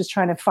Coast just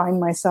trying to find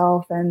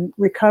myself and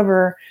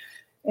recover.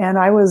 And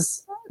I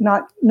was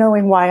not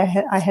knowing why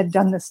I had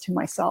done this to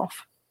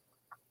myself.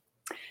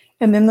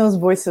 And then those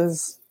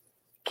voices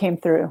came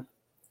through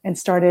and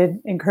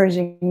started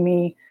encouraging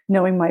me,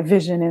 knowing my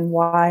vision and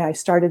why I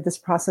started this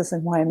process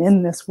and why I'm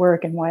in this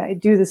work and why I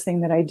do this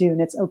thing that I do.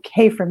 And it's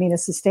okay for me to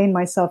sustain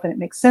myself, and it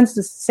makes sense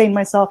to sustain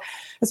myself,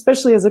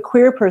 especially as a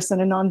queer person,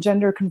 a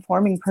non-gender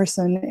conforming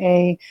person,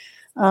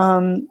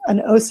 an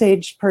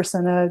Osage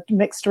person, a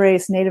mixed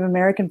race Native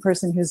American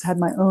person who's had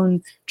my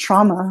own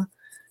trauma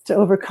to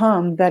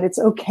overcome, that it's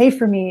okay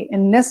for me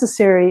and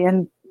necessary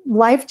and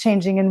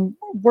life-changing and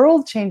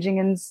world-changing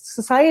and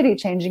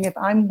society-changing if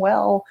I'm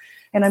well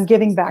and I'm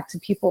giving back to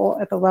people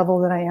at the level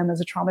that I am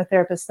as a trauma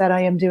therapist that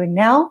I am doing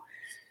now.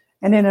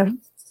 And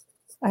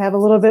I have a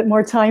little bit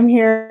more time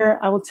here.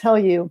 I will tell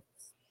you,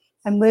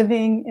 I'm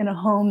living in a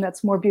home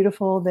that's more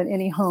beautiful than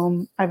any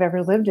home I've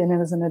ever lived in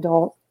as an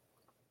adult.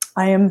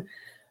 I am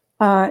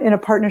in a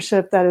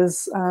partnership that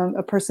is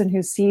a person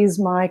who sees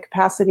my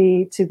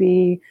capacity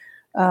to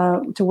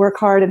work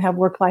hard and have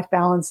work-life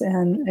balance,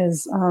 and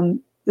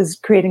is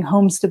creating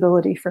home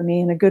stability for me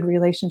and a good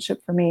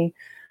relationship for me.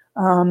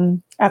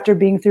 After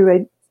being through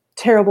a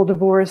terrible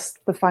divorce,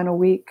 the final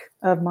week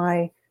of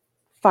my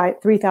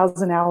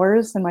 3,000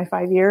 hours in my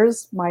 5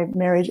 years, my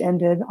marriage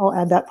ended. I'll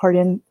add that part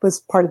in, was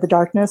part of the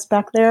darkness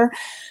back there.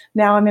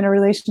 Now I'm in a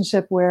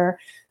relationship where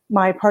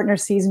my partner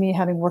sees me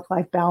having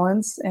work-life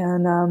balance,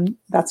 and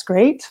that's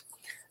great.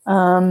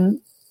 I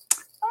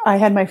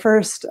had my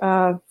first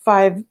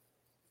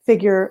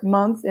 5-figure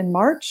month in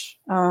March.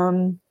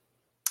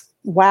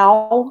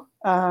 Wow.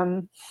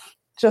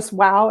 Just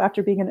wow,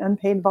 after being an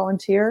unpaid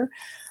volunteer.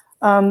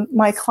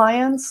 My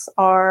clients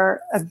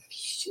are an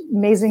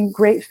amazing,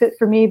 great fit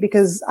for me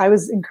because I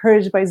was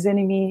encouraged by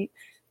Zenny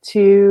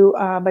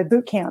by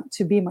boot camp,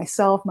 to be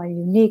myself, my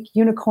unique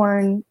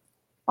unicorn,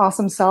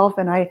 awesome self.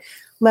 And I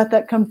let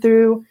that come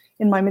through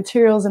in my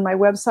materials and my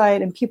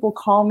website, and people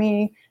call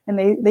me and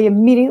they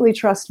immediately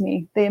trust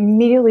me. They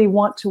immediately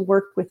want to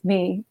work with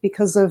me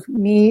because of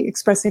me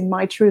expressing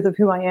my truth of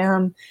who I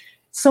am.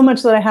 So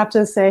much that I have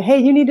to say, hey,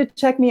 you need to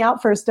check me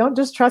out first. Don't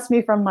just trust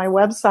me from my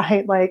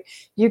website. Like,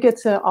 you get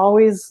to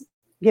always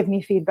give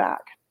me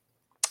feedback.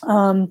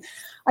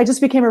 I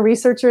just became a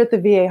researcher at the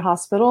VA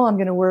hospital. I'm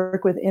going to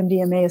work with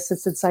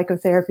MDMA-assisted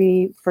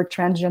psychotherapy for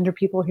transgender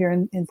people here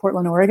in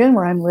Portland, Oregon,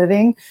 where I'm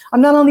living.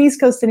 I'm not on the East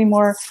Coast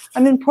anymore.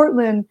 I'm in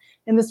Portland,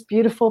 in this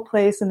beautiful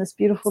place, in this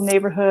beautiful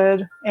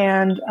neighborhood.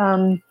 And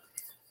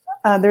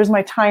there's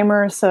my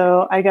timer,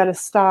 so I got to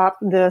stop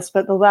this.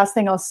 But the last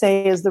thing I'll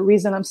say is the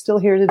reason I'm still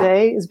here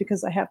today is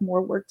because I have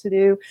more work to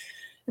do.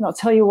 And I'll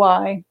tell you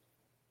why.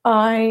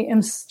 I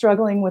am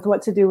struggling with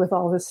what to do with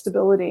all this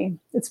stability.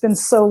 It's been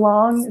so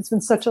long. It's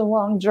been such a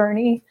long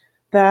journey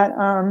that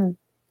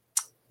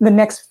the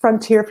next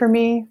frontier for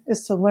me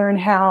is to learn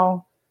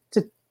how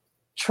to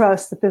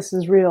trust that this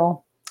is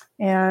real.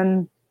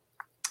 And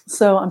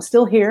so I'm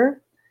still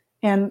here,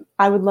 and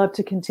I would love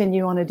to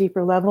continue on a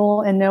deeper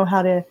level and know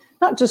how to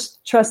not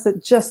just trust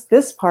that just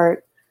this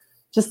part,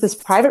 just this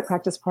private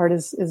practice part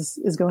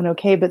is going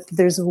okay, but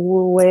there's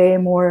way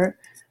more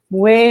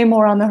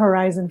on the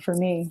horizon for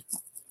me.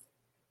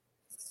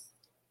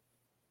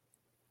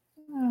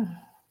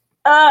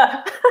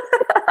 I've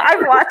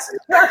watched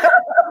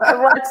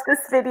this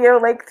video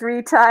like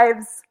 3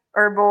 times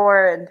or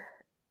more, and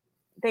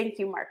thank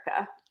you,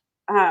 Marka.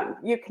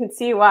 You can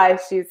see why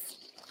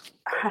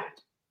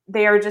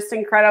they are just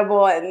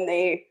incredible, and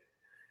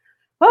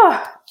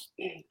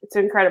it's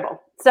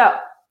incredible. So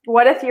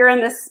what if you're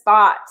in this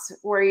spot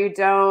where you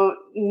don't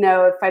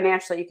know if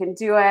financially you can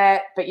do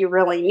it, but you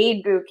really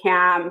need boot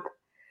camp?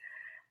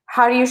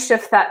 How do you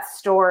shift that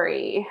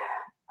story?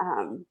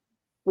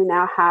 We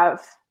now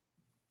have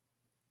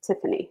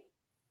Tiffany.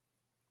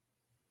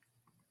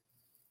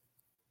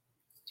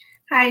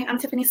 Hi, I'm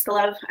Tiffany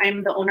Stilove.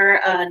 I'm the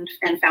owner and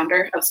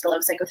founder of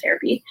Stilove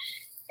Psychotherapy.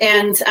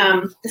 And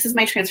this is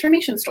my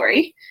transformation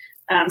story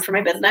for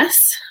my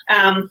business.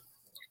 I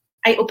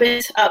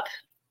opened up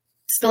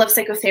Stilove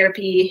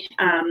Psychotherapy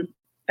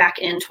back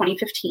in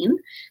 2015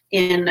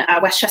 in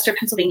Westchester,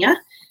 Pennsylvania.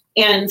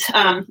 And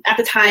at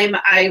the time,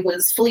 I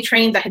was fully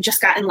trained. I had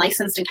just gotten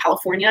licensed in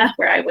California,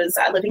 where I was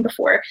living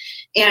before,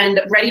 and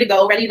ready to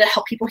go, ready to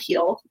help people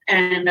heal.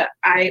 And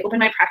I opened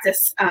my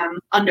practice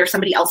under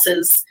somebody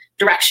else's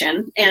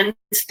direction, and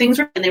things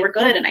they were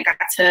good. And I got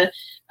to,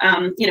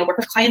 work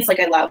with clients like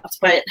I loved,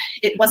 but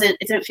it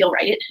didn't feel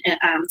right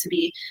to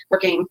be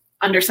working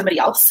under somebody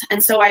else.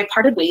 And so I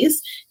parted ways,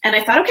 and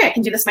I thought, okay, I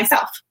can do this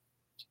myself.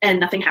 And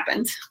nothing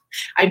happened.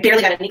 I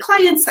barely got any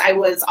clients. I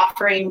was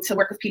offering to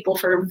work with people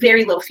for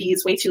very low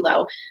fees, way too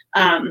low.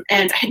 And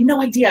I had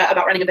no idea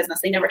about running a business.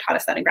 They never taught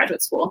us that in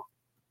graduate school.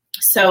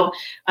 So,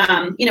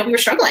 we were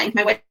struggling.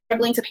 My wife was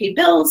struggling to pay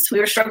bills. We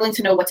were struggling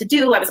to know what to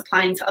do. I was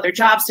applying to other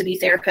jobs to be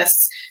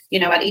therapists,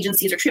 at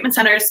agencies or treatment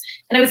centers.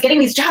 And I was getting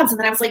these jobs. And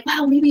then I was like,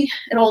 well, maybe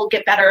it'll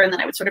get better. And then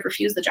I would sort of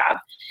refuse the job.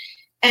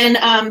 And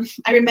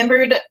I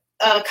remembered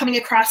coming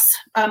across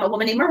a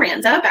woman named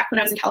Miranda back when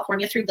I was in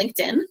California through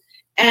LinkedIn.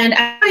 And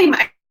at the time,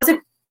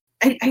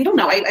 I don't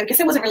know, I guess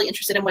I wasn't really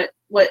interested in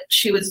what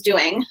she was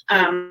doing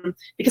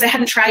because I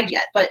hadn't tried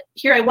yet. But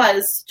here I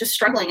was just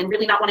struggling and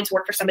really not wanting to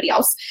work for somebody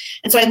else.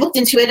 And so I looked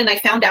into it, and I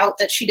found out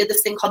that she did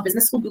this thing called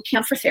Business School Boot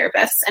Camp for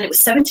Therapists, and it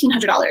was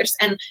 $1,700.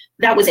 And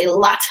that was a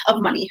lot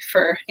of money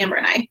for Amber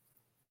and I.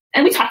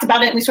 And we talked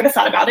about it, and we sort of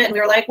thought about it, and we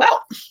were like,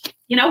 well,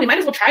 we might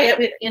as well try it.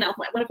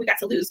 What if we got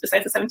to lose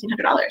besides the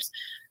 $1,700?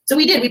 So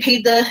we did. We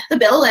paid the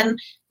bill, and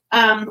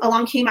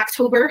along came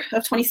October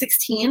of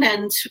 2016,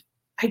 and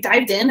I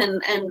dived in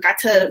and got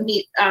to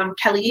meet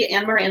Kelly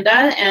and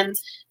Miranda, and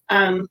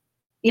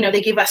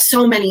they gave us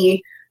so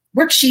many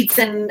worksheets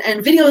and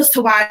videos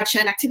to watch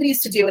and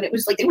activities to do, and it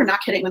was like they were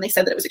not kidding when they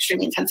said that it was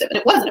extremely intensive, and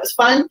it was, and it was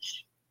fun,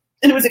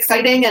 and it was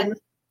exciting, and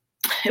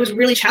it was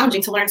really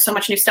challenging to learn so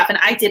much new stuff. And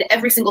I did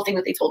every single thing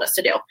that they told us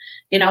to do.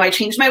 I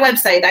changed my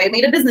website, I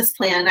made a business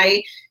plan,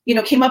 I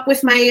came up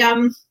with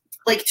my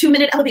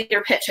 2-minute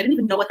elevator pitch. I didn't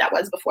even know what that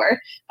was before.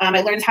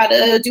 I learned how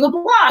to do a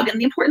blog and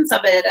the importance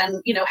of it,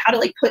 and how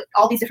to put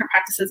all these different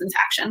practices into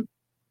action.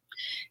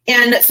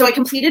 And so I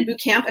completed boot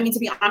camp. I mean, to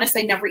be honest,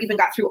 I never even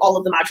got through all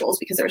of the modules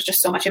because there was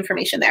just so much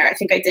information there. I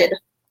think I did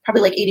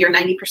probably 80 or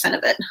 90%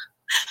 of it.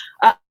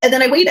 And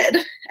then I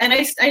waited, and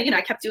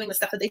I kept doing the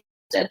stuff that they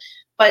did,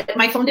 but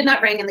my phone did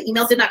not ring and the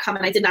emails did not come,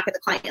 and I did not get the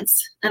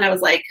clients. And I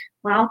was like,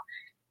 well,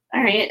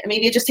 all right,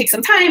 maybe it just takes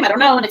some time. I don't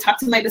know. And I talked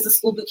to my business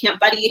school boot camp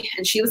buddy,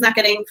 and she was not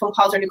getting phone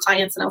calls or new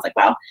clients. And I was like,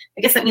 well,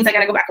 I guess that means I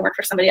got to go back and work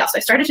for somebody else. So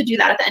I started to do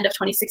that at the end of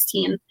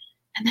 2016.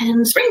 And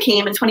then spring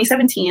came in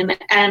 2017,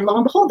 and lo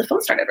and behold, the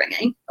phone started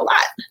ringing a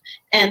lot.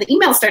 And the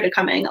emails started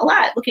coming a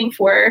lot, looking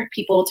for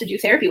people to do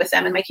therapy with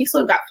them. And my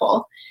caseload got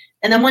full.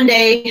 And then one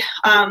day,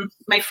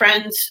 my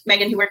friend,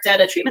 Megan, who worked at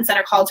a treatment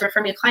center, called to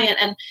refer me a client.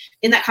 And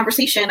in that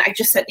conversation, I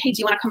just said, hey, do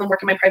you want to come and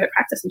work in my private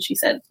practice? And she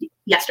said,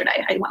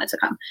 yesterday, I wanted to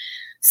come.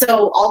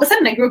 So all of a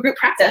sudden, I grew a group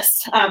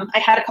practice. I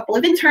had a couple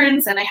of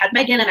interns, and I had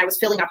Megan, and I was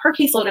filling up her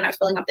caseload, and I was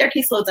filling up their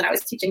caseloads, and I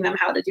was teaching them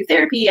how to do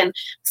therapy, and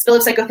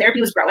Stilove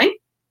Psychotherapy was growing.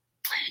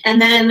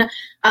 And then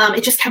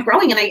it just kept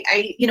growing, and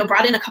I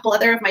brought in a couple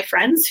other of my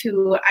friends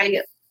who I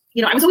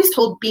was always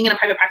told being in a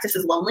private practice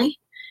is lonely.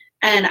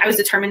 And I was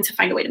determined to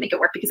find a way to make it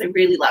work because I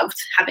really loved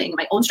having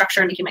my own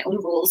structure and making my own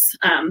rules.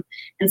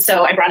 And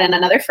so I brought in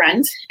another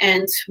friend,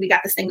 and we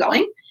got this thing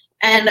going.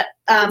 And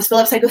Spill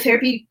Up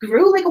Psychotherapy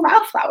grew like a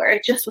wildflower.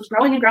 It just was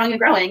growing and growing and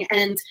growing.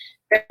 And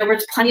there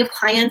was plenty of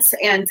clients,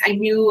 and I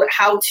knew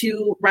how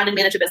to run and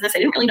manage a business. I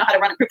didn't really know how to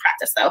run a group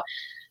practice though.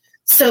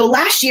 So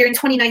last year in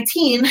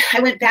 2019,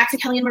 I went back to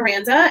Kelly and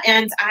Miranda,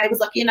 and I was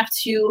lucky enough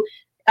to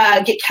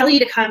get Kelly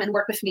to come and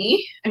work with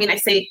me. I mean, I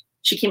say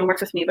she came and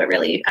worked with me, but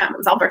really it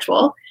was all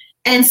virtual.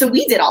 And so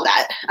we did all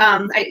that.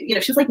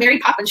 She was like Mary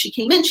Poppins. She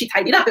came in, she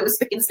tidied up. It was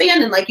spick and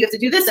span, and like, you have to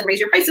do this and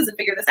raise your prices and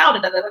figure this out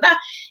and da da da da.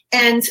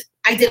 And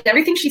I did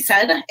everything she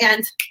said,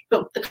 and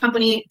boom, the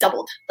company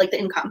doubled, like the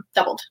income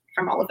doubled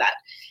from all of that.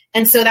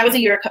 And so that was a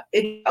year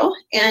ago.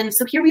 And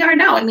so here we are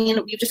now. I mean,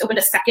 we've just opened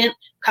a second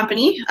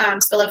company,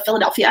 Spill Up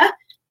Philadelphia.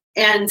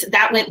 And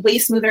that went way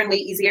smoother and way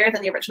easier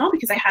than the original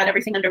because I had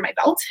everything under my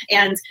belt.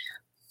 And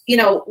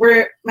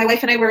my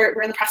wife and I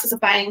were in the process of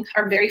buying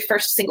our very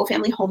first single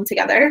family home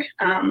together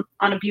on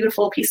a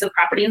beautiful piece of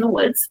property in the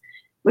woods,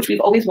 which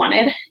we've always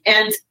wanted.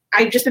 And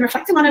I've just been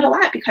reflecting on it a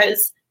lot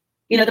because,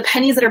 the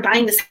pennies that are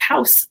buying this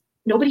house,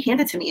 nobody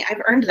handed to me.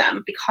 I've earned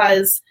them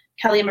because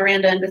Kelly and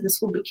Miranda and Business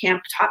School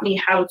Bootcamp taught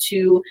me how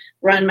to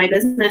run my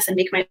business and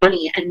make my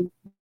money and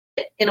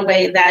in a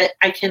way that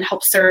I can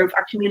help serve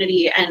our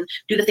community and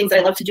do the things that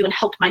I love to do and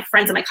help my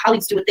friends and my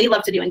colleagues do what they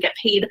love to do and get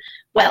paid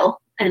well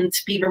and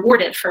be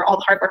rewarded for all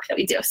the hard work that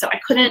we do. So I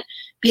couldn't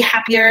be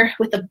happier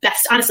with the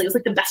best. Honestly, it was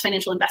like the best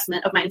financial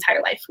investment of my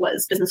entire life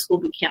was Business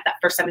School Bootcamp, that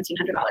first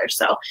 $1,700.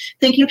 So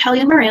thank you, Kelly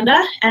and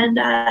Miranda. And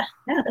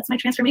that's my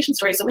transformation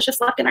story. So wish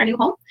us luck in our new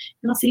home,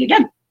 and I'll see you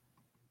again.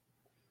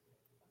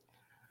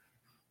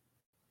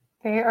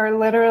 They are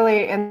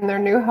literally in their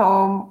new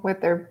home with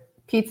their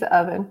pizza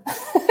oven.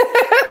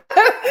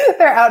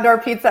 Their outdoor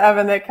pizza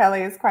oven that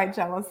Kelly is quite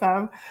jealous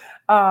of.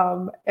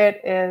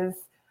 It is,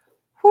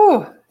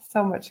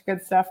 so much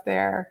good stuff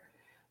there.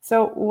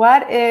 So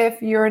what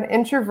if you're an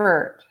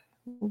introvert?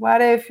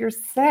 What if you're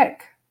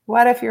sick?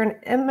 What if you're an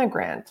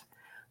immigrant?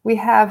 We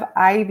have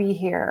Ivy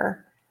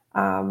here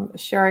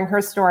sharing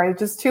her story.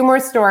 Just 2 more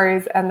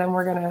stories, and then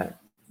we're going to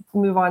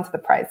move on to the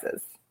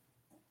prizes.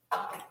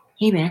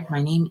 Hey there,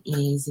 my name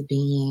is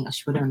Benye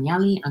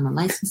Ashwadoonyali. I'm a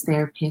licensed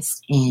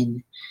therapist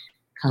in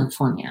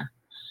California.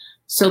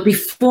 So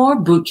before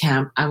boot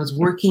camp, I was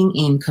working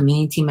in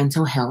community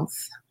mental health.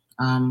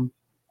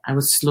 I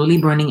was slowly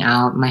burning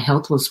out. My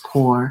health was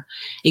poor.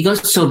 It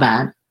got so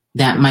bad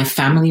that my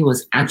family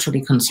was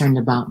actually concerned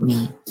about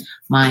me.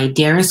 My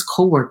dearest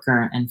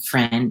coworker and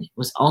friend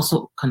was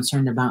also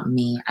concerned about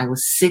me. I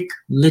was sick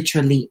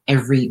literally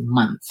every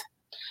month.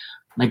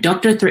 My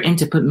doctor threatened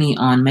to put me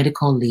on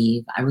medical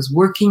leave. I was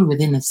working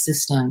within a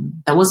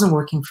system that wasn't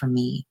working for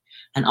me,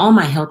 and all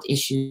my health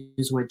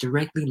issues were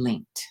directly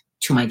linked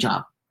to my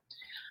job.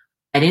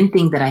 I didn't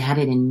think that I had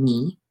it in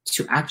me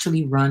to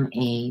actually run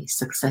a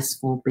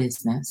successful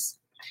business.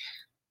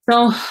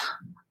 So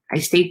I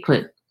stayed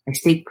put. I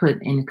stayed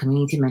put in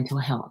community mental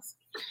health.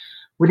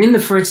 Within the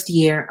first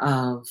year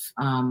of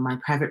my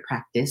private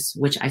practice,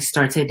 which I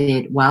started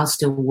it while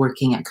still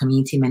working at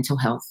community mental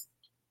health,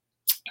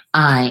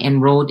 I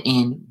enrolled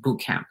in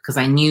boot camp because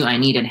I knew I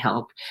needed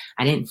help.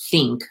 I didn't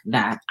think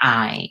that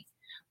I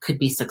could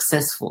be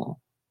successful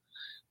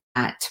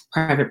at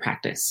private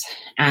practice.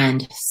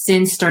 And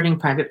since starting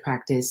private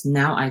practice,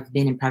 now I've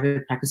been in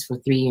private practice for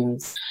 3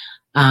 years.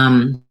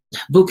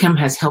 Boot camp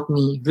has helped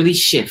me really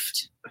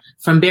shift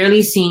from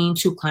barely seeing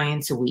 2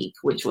 clients a week,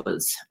 which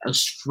was a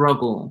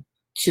struggle,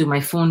 to my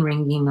phone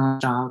ringing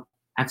non-stop.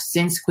 I've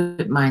since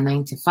quit my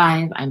 9 to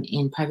 5. I'm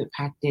in private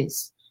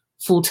practice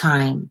full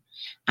time.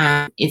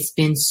 And it's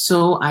been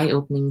so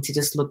eye-opening to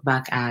just look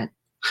back at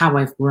how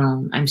I've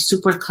grown. I'm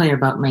super clear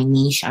about my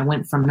niche. I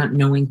went from not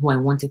knowing who I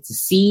wanted to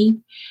see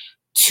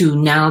to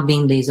now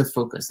being laser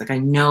focused. Like, I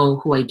know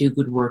who I do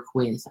good work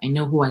with. I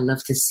know who I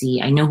love to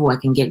see. I know who I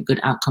can get good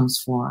outcomes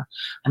for.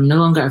 I'm no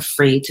longer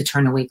afraid to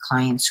turn away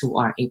clients who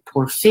are a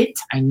poor fit.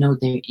 I know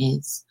there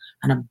is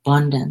an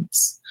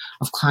abundance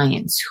of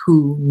clients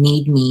who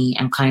need me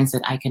and clients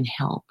that I can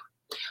help.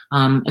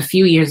 A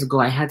few years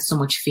ago, I had so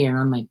much fear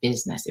on my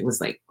business. It was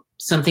like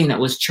something that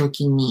was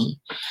choking me.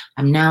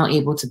 I'm now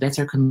able to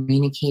better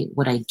communicate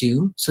what I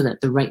do so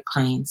that the right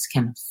clients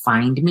can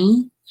find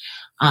me.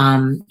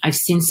 I've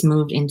since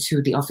moved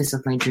into the office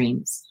of my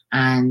dreams,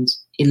 and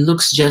it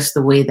looks just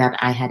the way that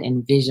I had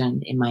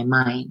envisioned in my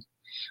mind,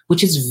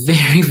 which is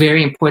very,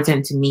 very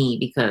important to me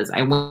because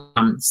I went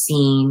from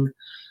seeing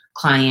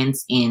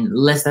clients in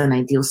less than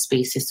ideal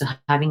spaces to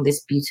having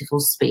this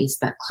beautiful space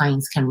that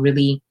clients can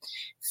really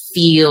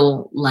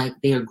feel like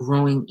they are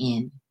growing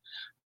in.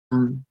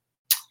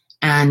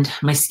 And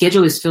my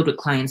schedule is filled with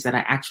clients that I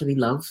actually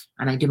love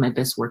and I do my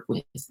best work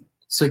with.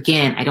 So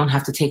again, I don't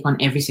have to take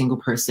on every single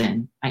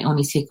person. I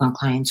only take on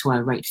clients who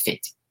are right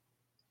fit.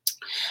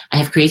 I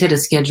have created a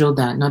schedule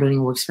that not only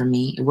works for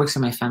me, it works for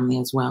my family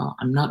as well.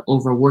 I'm not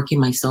overworking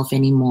myself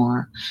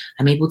anymore.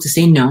 I'm able to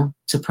say no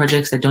to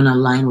projects that don't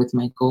align with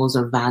my goals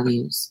or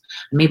values.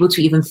 I'm able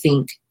to even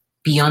think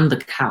beyond the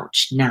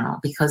couch now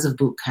because of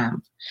boot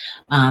camp.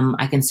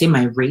 I can say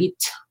my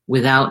rate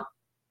without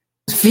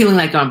feeling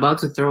like I'm about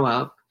to throw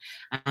up.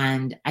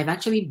 And I've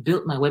actually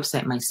built my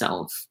website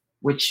myself,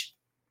 which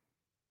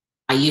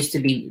I used to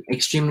be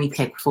extremely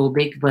tech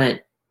phobic,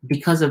 but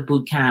because of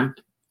boot camp,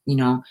 you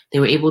know, they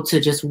were able to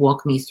just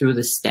walk me through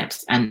the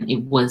steps, and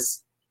it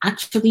was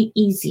actually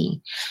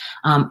easy.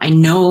 I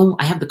know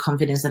I have the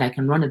confidence that I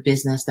can run a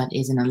business that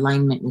is in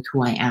alignment with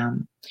who I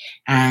am,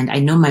 and I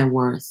know my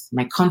worth.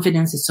 My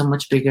confidence is so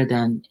much bigger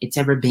than it's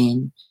ever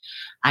been.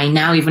 I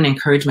now even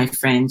encourage my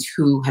friends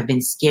who have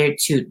been scared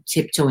to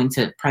tiptoe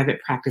into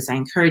private practice. I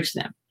encourage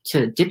them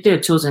to dip their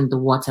toes in the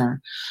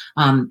water.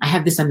 I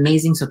have this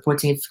amazing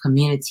supportive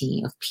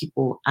community of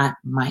people at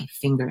my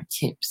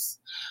fingertips.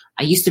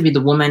 I used to be the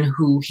woman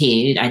who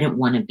hid. I didn't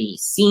want to be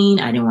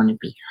seen. I didn't want to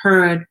be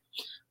heard.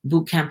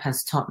 Bootcamp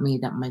has taught me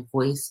that my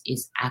voice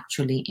is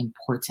actually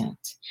important.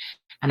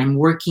 And I'm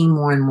working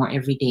more and more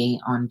every day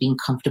on being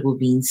comfortable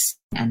being seen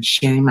and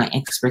sharing my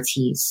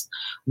expertise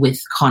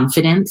with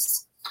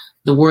confidence.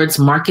 The words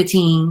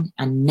marketing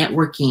and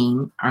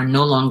networking are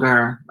no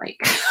longer like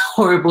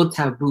horrible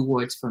taboo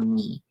words for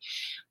me.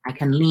 I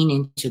can lean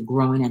into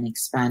growing and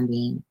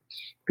expanding.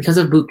 Because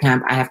of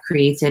Bootcamp, I have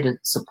created a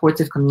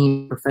supportive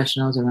community of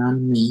professionals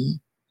around me,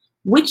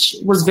 which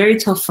was very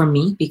tough for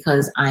me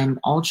because I'm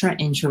ultra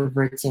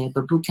introverted,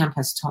 but Bootcamp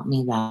has taught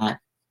me that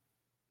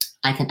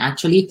I can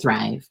actually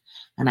thrive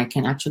and I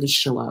can actually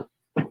show up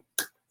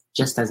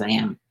just as I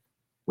am,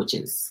 which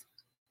is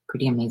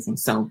pretty amazing.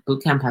 So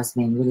Bootcamp has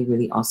been really,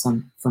 really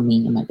awesome for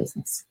me in my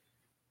business.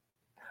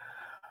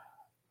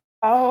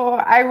 Oh,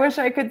 I wish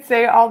I could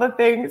say all the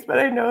things, but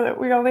I know that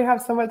we only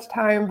have so much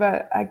time.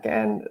 But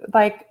again,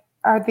 like,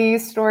 are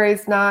these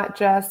stories not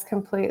just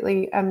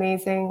completely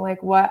amazing?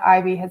 Like what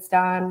Ivy has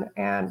done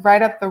and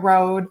right up the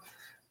road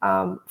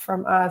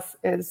from us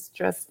is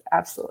just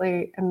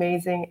absolutely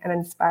amazing and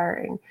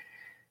inspiring.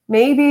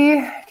 Maybe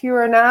if you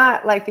are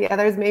not like the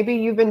others, maybe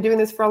you've been doing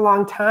this for a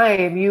long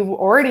time. You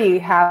already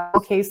have a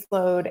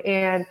caseload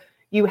and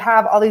you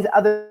have all these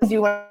other things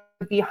you want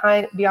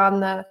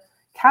beyond the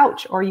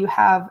couch, or you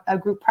have a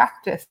group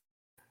practice.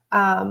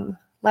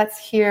 Let's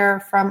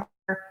hear from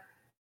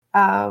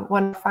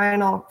one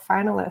final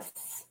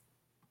finalists.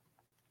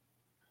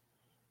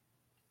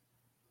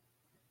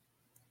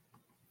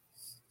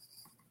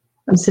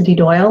 I'm Cindy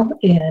Doyle,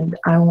 and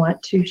I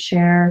want to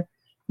share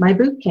my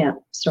boot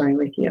camp story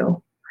with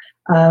you.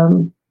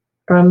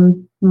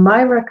 From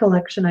my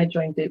recollection, I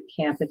joined boot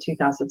camp in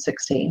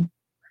 2016.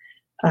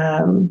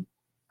 I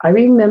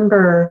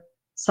remember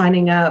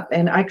signing up,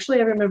 and actually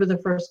I remember the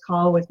first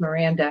call with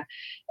Miranda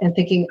and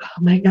thinking,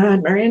 oh my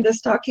God,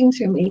 Miranda's talking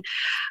to me.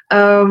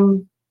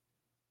 And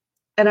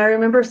I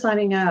remember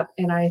signing up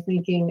and I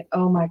thinking,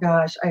 oh my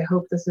gosh, I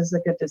hope this is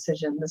a good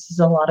decision. This is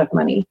a lot of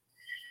money.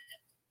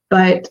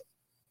 But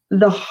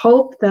the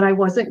hope that I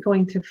wasn't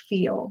going to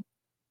feel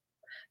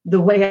the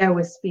way I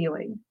was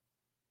feeling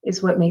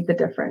is what made the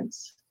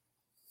difference.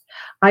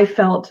 I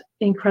felt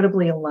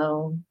incredibly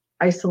alone,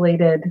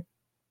 isolated,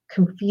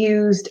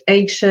 confused,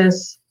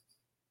 anxious,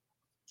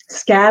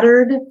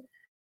 scattered.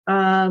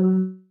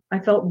 I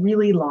felt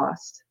really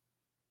lost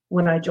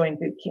when I joined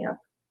boot camp.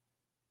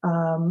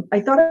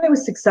 I thought I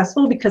was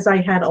successful because I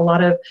had a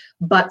lot of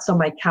butts on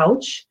my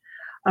couch.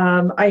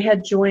 I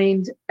had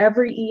joined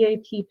every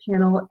EAP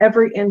panel,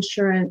 every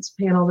insurance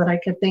panel that I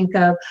could think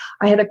of.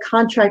 I had a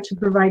contract to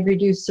provide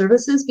reduced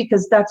services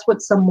because that's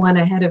what someone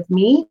ahead of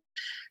me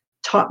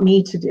taught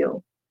me to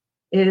do,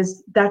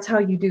 is that's how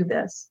you do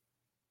this.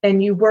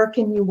 And you work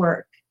and you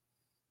work.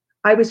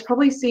 I was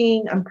probably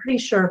seeing, I'm pretty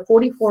sure,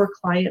 44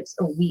 clients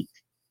a week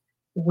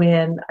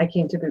when I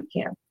came to boot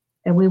camp.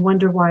 And we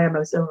wonder why I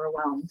was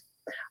overwhelmed.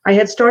 I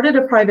had started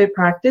a private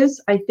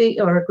practice, I think,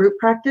 or a group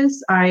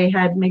practice. I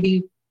had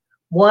maybe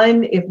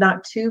one, if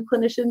not two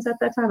clinicians at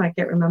that time. I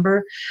can't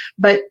remember.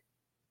 But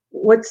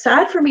what's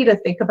sad for me to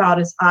think about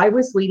is I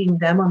was leading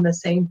them on the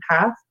same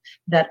path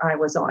that I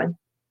was on.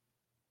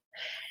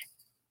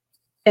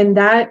 And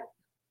that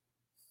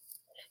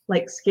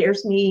like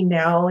scares me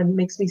now and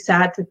makes me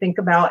sad to think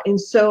about,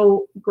 and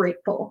so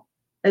grateful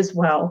as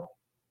well.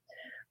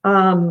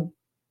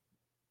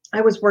 I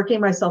was working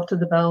myself to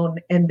the bone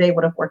and they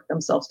would have worked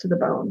themselves to the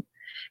bone.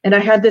 And I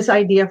had this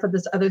idea for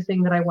this other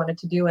thing that I wanted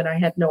to do and I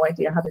had no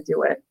idea how to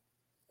do it.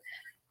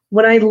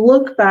 When I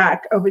look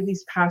back over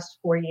these past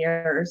 4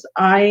 years,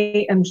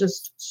 I am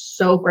just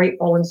so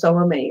grateful and so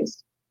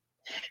amazed,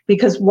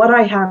 because what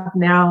I have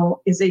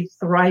now is a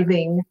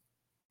thriving,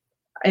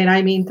 and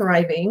I mean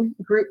thriving,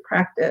 group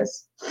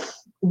practice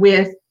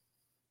with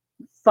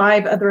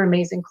 5 other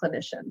amazing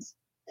clinicians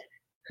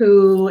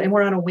who, and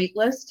we're on a wait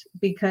list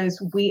because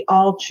we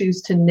all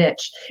choose to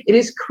niche. It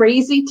is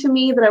crazy to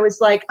me that I was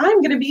like,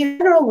 I'm going to be a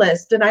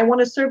generalist and I want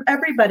to serve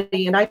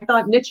everybody. And I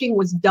thought niching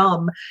was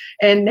dumb.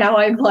 And now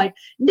I'm like,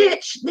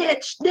 niche,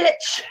 niche,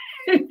 niche.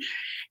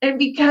 And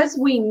because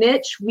we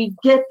niche, we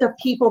get the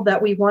people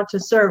that we want to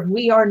serve.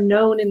 We are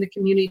known in the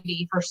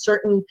community for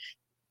certain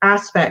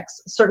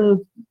aspects,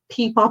 certain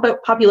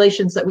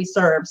populations that we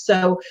serve.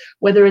 So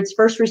whether it's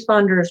first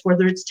responders,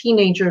 whether it's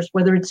teenagers,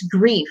 whether it's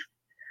grief,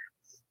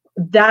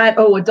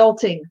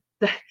 adulting,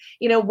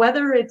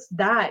 whether it's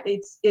that,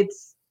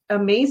 it's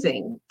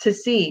amazing to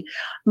see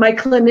my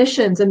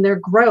clinicians and their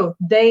growth.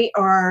 They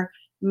are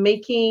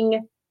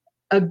making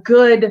a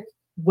good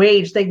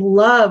wage. They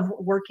love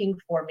working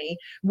for me.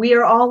 We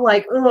are all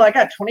like, oh, I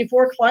got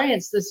 24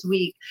 clients this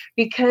week,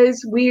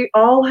 because we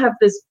all have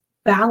this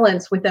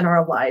balance within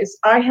our lives.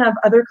 I have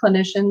other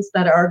clinicians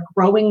that are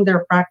growing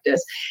their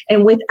practice,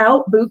 and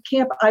without boot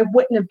camp, I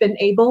wouldn't have been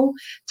able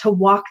to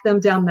walk them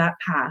down that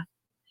path.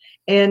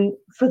 And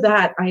for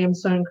that, I am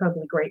so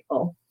incredibly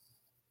grateful.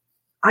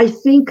 I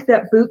think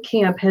that boot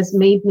camp has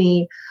made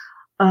me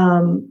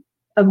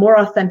a more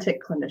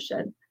authentic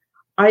clinician.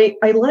 I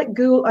let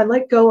go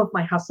of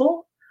my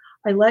hustle.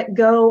 I let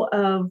go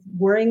of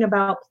worrying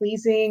about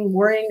pleasing,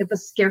 worrying of the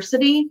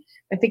scarcity.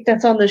 I think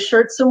that's on the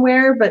shirt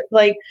somewhere, but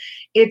like,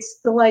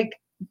 it's the like,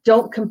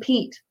 don't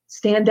compete,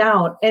 stand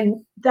out.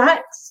 And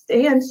that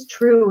stands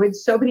true in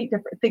so many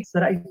different things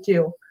that I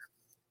do,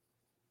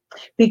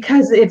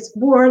 because it's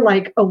more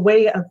like a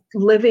way of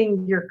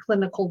living your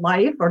clinical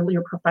life or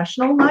your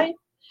professional life.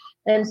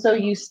 And so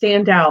you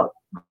stand out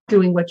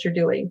doing what you're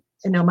doing.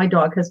 And now my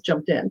dog has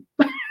jumped in.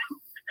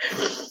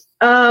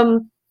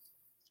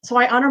 So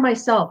I honor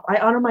myself. I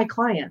honor my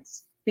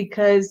clients,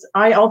 because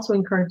I also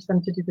encourage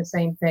them to do the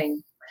same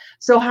thing.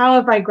 So how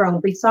have I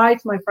grown?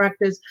 Besides my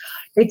practice,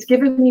 it's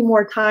given me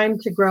more time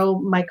to grow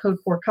my Code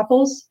 4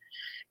 couples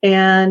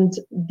and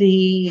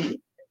the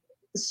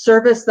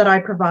service that I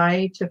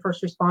provide to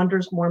first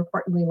responders, more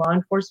importantly, law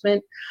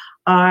enforcement.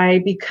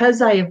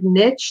 Because I have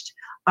niched,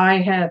 I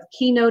have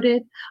keynoted,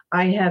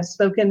 I have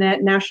spoken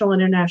at national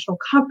and international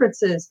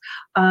conferences.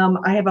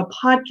 I have a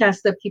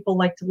podcast that people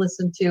like to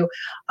listen to.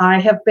 I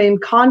have been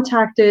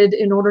contacted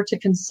in order to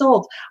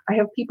consult. I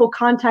have people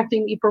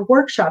contacting me for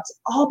workshops,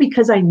 all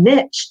because I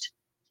niched,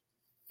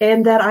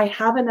 and that I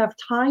have enough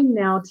time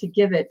now to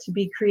give it, to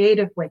be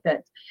creative with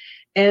it,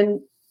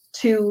 and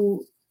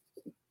to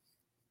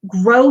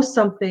grow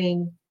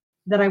something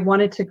that I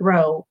wanted to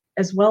grow,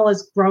 as well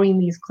as growing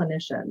these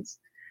clinicians.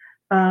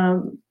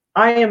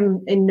 I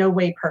am in no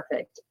way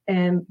perfect,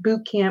 and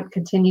boot camp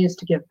continues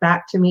to give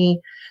back to me.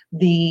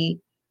 The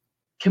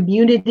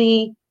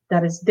community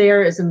that is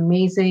there is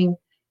amazing.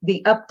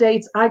 The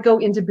updates, I go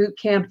into boot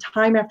camp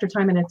time after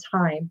time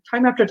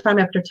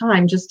after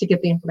time, just to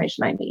get the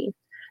information I need.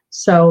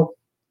 So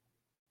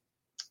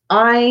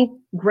I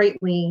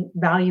greatly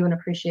value and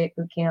appreciate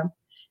boot camp,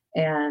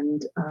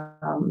 and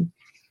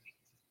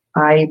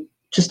I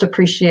just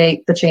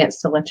appreciate the chance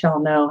to let y'all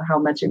know how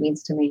much it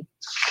means to me.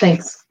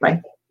 Thanks.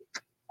 Bye.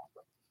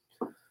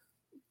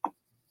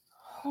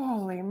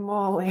 Holy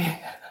moly.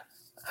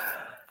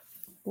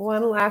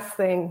 One last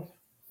thing.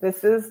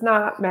 This is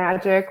not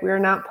magic. We are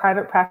not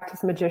private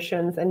practice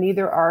magicians, and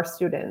neither are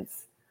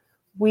students.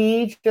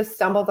 We just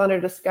stumbled on a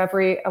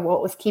discovery of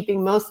what was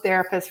keeping most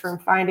therapists from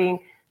finding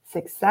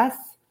success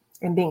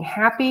and being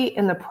happy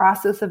in the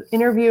process of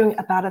interviewing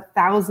about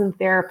 1,000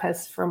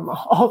 therapists from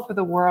all over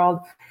the world.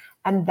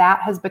 And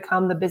that has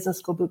become the Business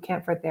School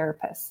Bootcamp for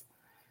Therapists.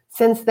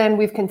 Since then,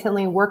 we've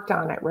continually worked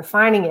on it,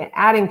 refining it,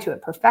 adding to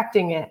it,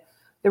 perfecting it.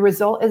 The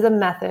result is a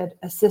method,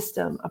 a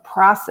system, a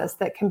process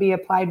that can be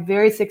applied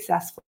very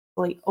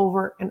successfully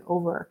over and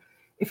over.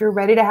 If you're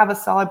ready to have a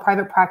solid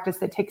private practice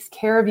that takes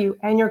care of you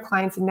and your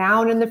clients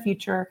now and in the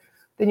future,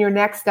 then your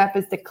next step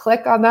is to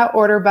click on that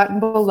order button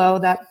below,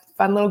 that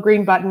fun little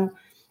green button,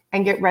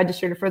 and get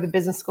registered for the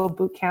Business School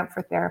Bootcamp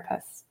for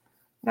Therapists.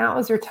 Now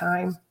is your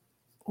time.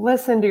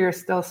 Listen to your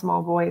still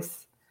small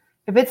voice.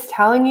 If it's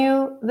telling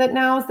you that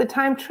now is the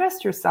time,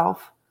 trust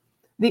yourself.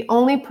 The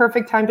only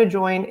perfect time to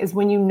join is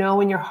when you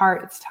know in your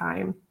heart it's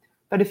time.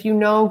 But if you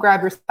know,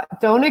 grab your spot.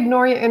 Don't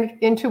ignore your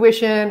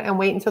intuition and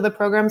wait until the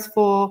program's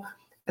full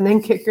and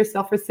then kick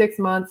yourself for 6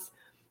 months.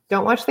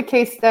 Don't watch the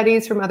case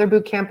studies from other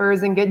boot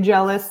campers and get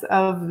jealous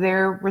of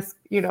their,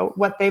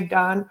 what they've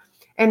done.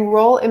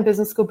 Enroll in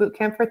Business School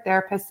Bootcamp for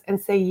Therapists and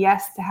say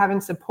yes to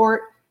having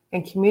support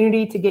and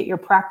community to get your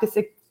practice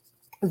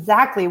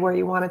exactly where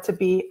you want it to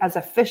be as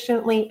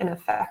efficiently and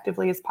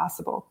effectively as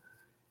possible.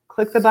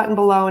 Click the button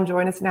below and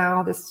join us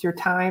now. This is your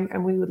time,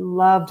 and we would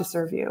love to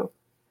serve you.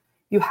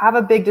 You have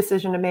a big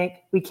decision to make.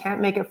 We can't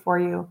make it for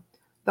you.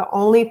 The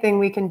only thing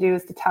we can do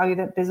is to tell you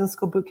that Business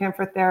School Bootcamp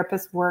for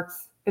Therapists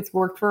works. It's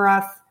worked for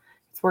us.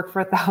 It's worked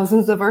for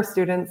thousands of our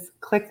students.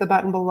 Click the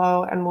button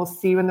below, and we'll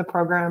see you in the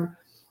program.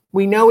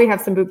 We know we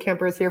have some boot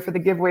campers here for the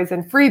giveaways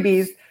and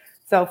freebies,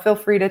 so feel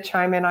free to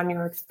chime in on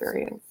your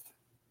experience.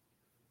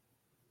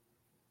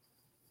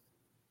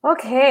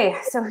 Okay,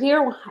 so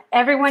here,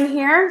 everyone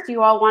here, do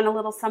you all want a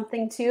little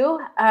something too?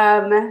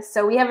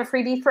 So we have a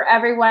freebie for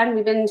everyone.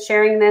 We've been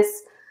sharing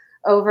this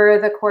over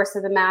the course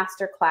of the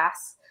master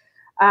class.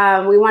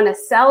 We want to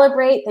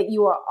celebrate that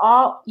you are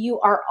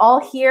all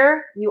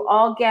here. You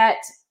all get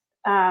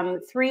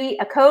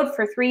a code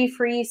for 3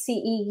 free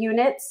CE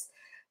units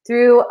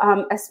through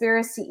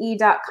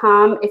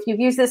aspirasce.com. If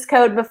you've used this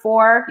code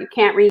before, you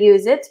can't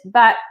reuse it.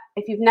 But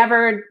if you've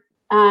never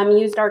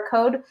used our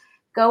code,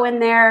 go in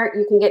there.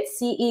 You can get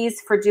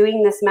CEs for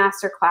doing this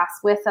masterclass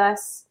with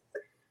us.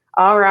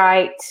 All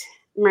right.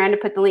 Miranda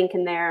put the link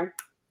in there.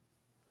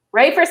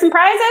 Ready for some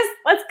prizes?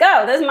 Let's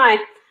go. This is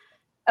my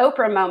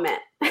Oprah moment.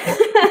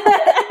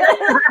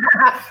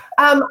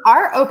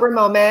 Our Oprah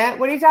moment.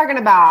 What are you talking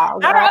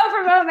about? Our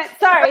Oprah moment.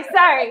 Sorry.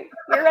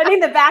 You're running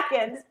the back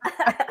end.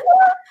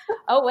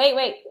 Oh,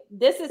 wait.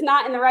 This is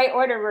not in the right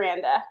order,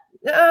 Miranda.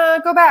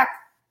 Go back.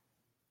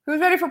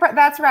 Who's ready for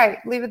that's right.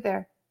 Leave it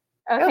there.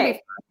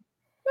 Okay.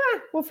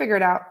 We'll figure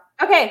it out.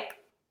 Okay.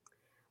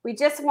 We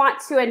just want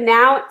to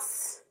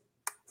announce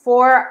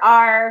for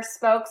our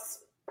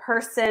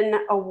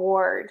spokesperson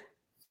award.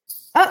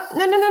 Oh,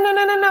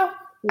 no.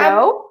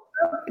 No?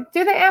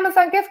 Do the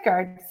Amazon gift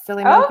card.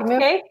 Silly monkey move.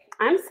 Okay.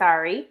 I'm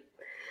sorry.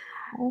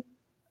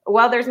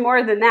 Well, there's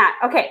more than that.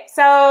 Okay.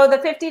 So the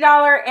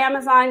 $50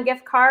 Amazon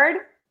gift card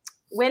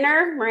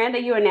winner, Miranda,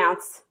 you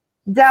announce.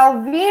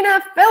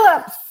 Delvina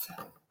Phillips.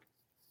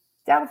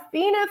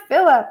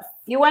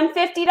 You won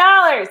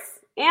 $50.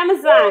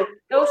 Amazon.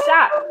 Go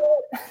shop.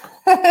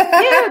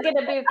 You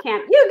get a boot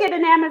camp. You get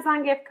an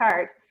Amazon gift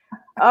card.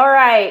 All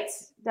right.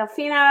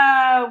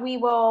 Delphina, we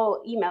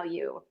will email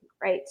you.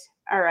 Right.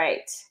 All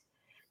right.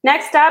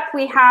 Next up,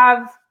 we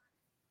have,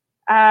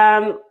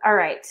 all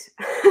right.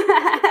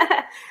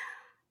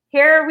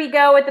 Here we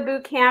go with the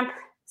boot camp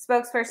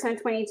spokesperson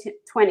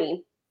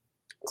 2020.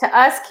 To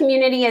us,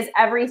 community is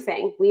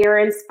everything. We are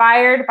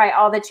inspired by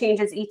all the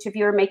changes each of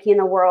you are making in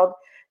the world.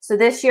 So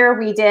this year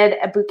we did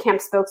a boot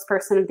camp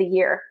spokesperson of the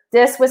year.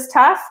 This was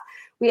tough.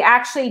 We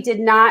actually did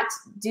not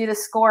do the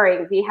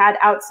scoring. We had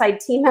outside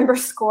team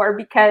members score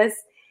because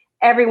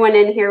everyone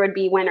in here would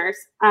be winners.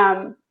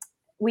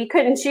 We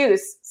couldn't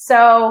choose.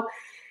 So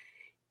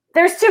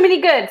there's too many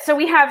good. So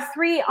we have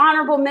 3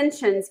 honorable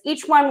mentions.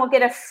 Each one will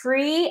get a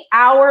free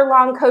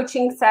hour-long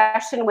coaching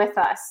session with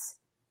us.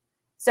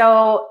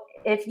 So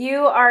if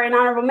you are an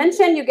honorable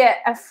mention, you get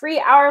a free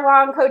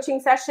hour-long coaching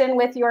session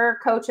with your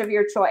coach of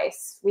your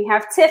choice. We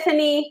have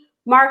Tiffany,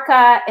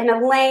 Marka, and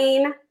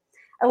Elaine.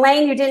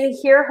 Elaine, you didn't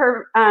hear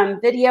her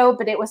video,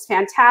 but it was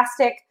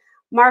fantastic.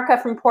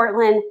 Marka from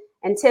Portland,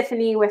 and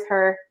Tiffany with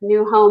her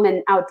new home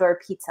and outdoor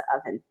pizza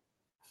oven.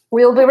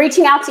 We will be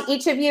reaching out to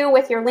each of you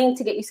with your link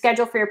to get you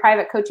scheduled for your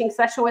private coaching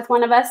session with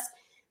one of us.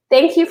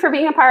 Thank you for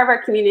being a part of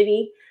our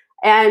community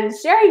and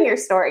sharing your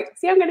story.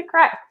 See, I'm going to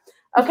cry.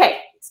 Okay,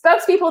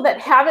 spokespeople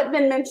that haven't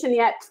been mentioned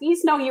yet,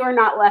 please know you are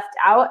not left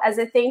out. As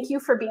a thank you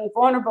for being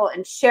vulnerable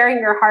and sharing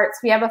your hearts,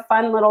 we have a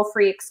fun little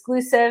free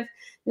exclusive,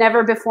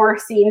 never before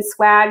seen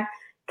swag.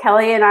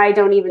 Kelly and I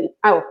don't even,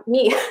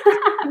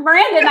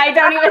 Miranda and I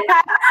don't even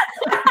have,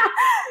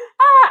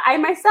 I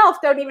myself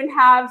don't even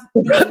have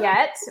these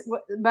yet,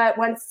 but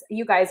once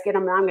you guys get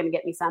them, I'm going to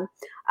get me some.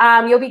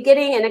 You'll be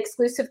getting an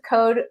exclusive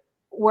code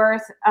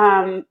worth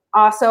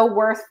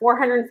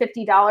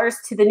 $450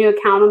 to the new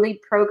Accountability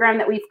program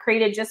that we've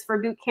created just for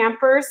boot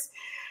campers.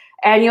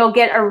 And you'll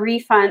get a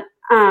refund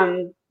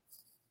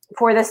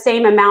for the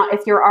same amount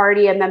if you're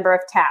already a member of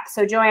TAP.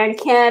 So Joanne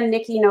Kim,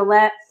 Nikki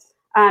Nolette,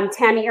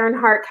 Tammy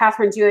Earnhardt,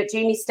 Catherine Jewett,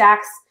 Jamie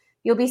Stacks,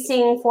 you'll be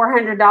seeing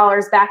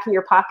 $400 back in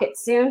your pocket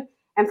soon.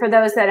 And for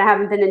those that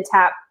haven't been in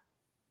TAP,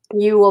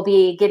 you will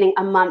be getting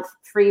a month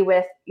free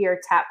with your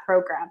TAP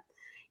program.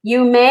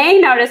 You may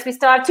notice we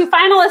still have 2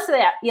 finalists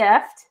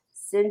left,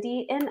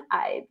 Cindy and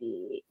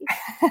Ivy.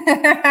 Like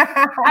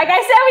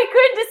I said, we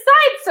couldn't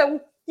decide,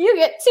 so you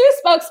get 2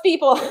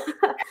 spokespeople.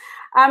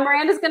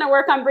 Miranda's going to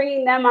work on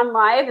bringing them on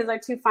live as our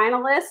 2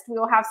 finalists. We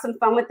will have some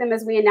fun with them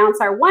as we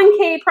announce our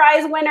 1K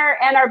prize winner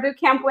and our boot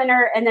camp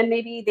winner, and then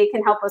maybe they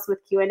can help us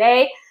with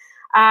Q&A.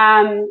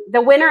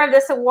 The winner of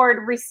this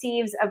award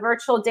receives a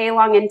virtual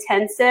day-long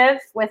intensive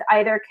with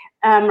either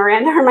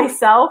Miranda or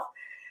myself.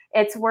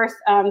 It's worth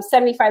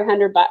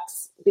 $7,500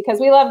 because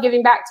we love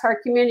giving back to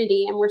our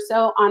community, and we're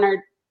so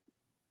honored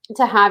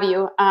to have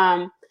you.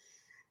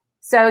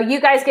 So you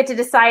guys get to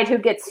decide who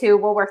gets who.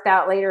 We'll work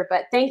that out later.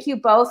 But thank you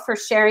both for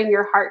sharing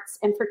your hearts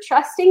and for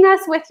trusting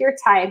us with your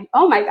time.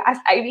 Oh my gosh,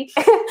 Ivy.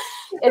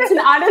 It's an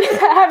honor to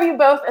have you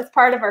both as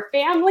part of our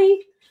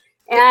family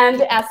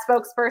and as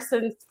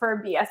spokespersons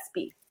for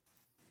BSB.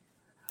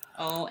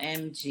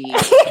 OMG.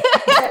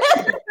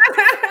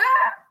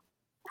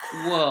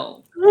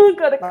 Whoa. I'm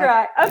gonna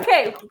cry.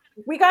 Okay,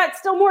 we got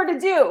still more to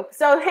do.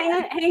 So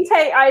hang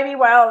tight, Ivy,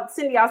 while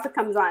Cindy also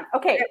comes on.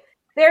 Okay.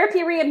 Therapy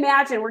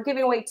Reimagined. We're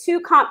giving away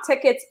 2 comp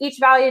tickets, each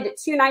valued at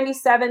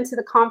 $297 to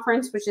the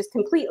conference, which is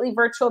completely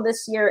virtual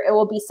this year. It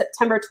will be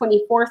September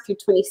 24th through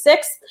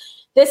 26th.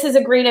 This is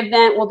a great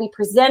event. We'll be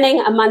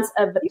presenting amongst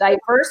a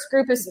diverse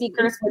group of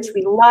speakers, which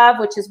we love,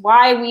 which is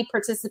why we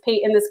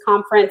participate in this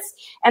conference.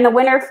 And the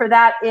winner for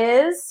that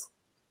is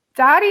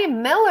Dottie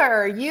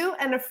Miller. You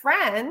and a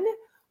friend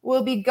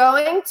will be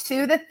going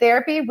to the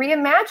Therapy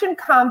Reimagined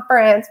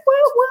conference.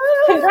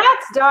 Woo-woo.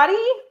 Congrats, Dottie.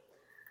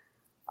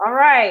 All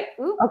right.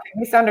 Ooh. Okay,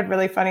 we sounded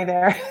really funny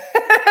there.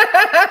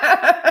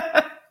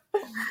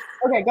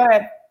 Okay, go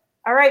ahead.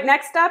 All right,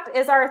 next up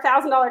is our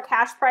 $1,000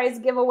 cash prize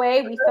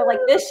giveaway. We feel like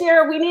this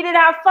year we needed to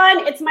have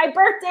fun. It's my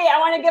birthday. I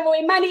want to give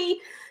away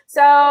money.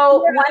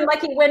 So one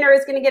lucky winner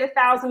is going to get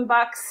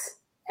 $1,000.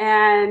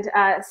 And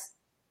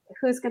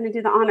who's going to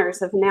do the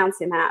honors of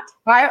announcing that?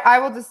 I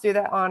will just do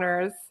the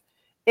honors.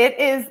 It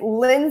is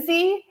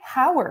Lindsay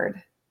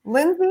Howard.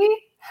 Lindsay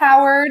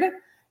Howard,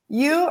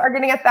 you are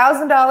getting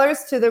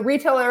 $1,000 to the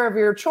retailer of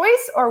your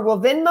choice, or we'll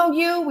Venmo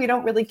you. We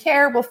don't really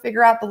care. We'll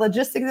figure out the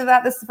logistics of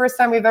that. This is the first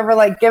time we've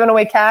ever given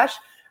away cash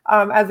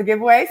as a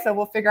giveaway. So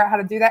we'll figure out how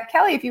to do that.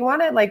 Kelly, if you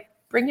want to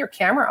bring your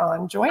camera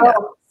on, join us.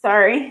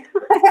 Sorry.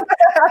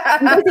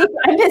 I'm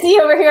busy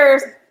over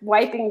here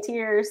wiping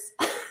tears.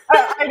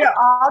 I know.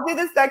 I'll do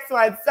this next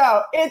one.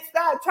 So it's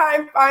that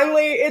time.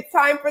 Finally, it's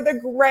time for the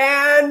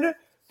grand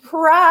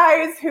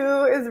prize.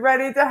 Who is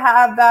ready to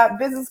have that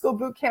business school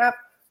boot camp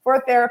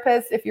for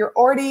therapists? If you're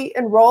already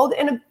enrolled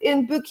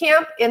in boot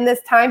camp in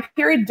this time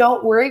period,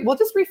 don't worry. We'll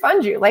just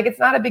refund you. It's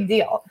not a big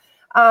deal.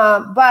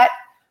 But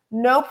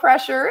no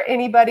pressure.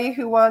 Anybody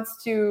who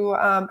wants to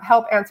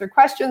help answer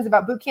questions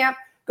about boot camp,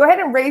 go ahead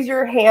and raise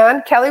your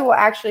hand. Kelly will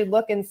actually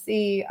look and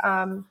see.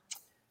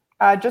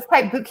 Just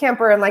type boot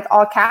camper in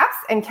all caps,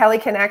 and Kelly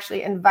can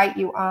actually invite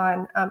you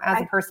on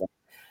as a person.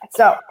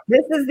 So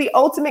this is the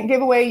ultimate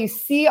giveaway. You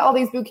see all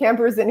these boot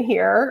campers in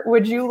here.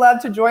 Would you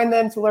love to join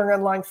them, to learn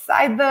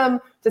alongside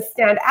them, to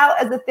stand out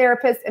as a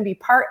therapist and be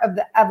part of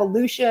the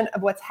evolution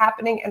of what's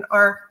happening in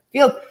our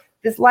field?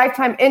 This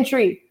lifetime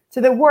entry to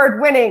the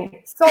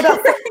award-winning, sold out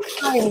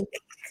times.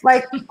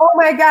 Oh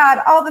my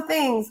God, all the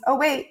things. Oh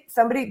wait,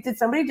 did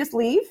somebody just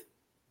leave?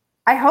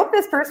 I hope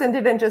this person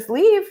didn't just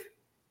leave.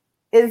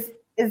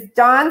 Is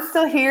Dawn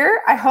still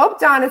here? I hope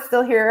Dawn is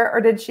still here,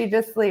 or did she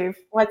just leave?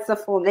 What's the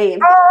full name?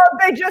 Oh,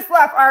 they just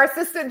left. Our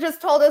assistant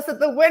just told us that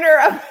the winner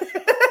of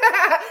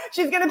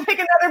she's going to pick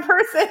another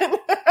person.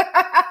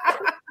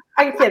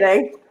 I'm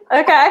kidding.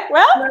 Okay,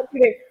 well, no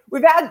kidding.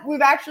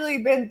 We've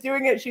actually been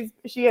doing it.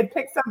 She had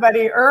picked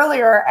somebody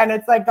earlier, and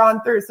it's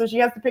gone through, so she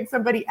has to pick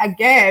somebody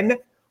again.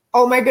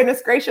 Oh my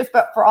goodness gracious!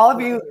 But for all of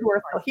you who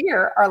are still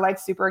here, are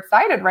super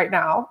excited right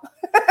now.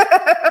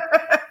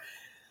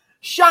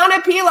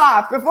 Shauna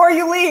Piloff, before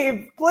you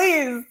leave,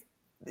 please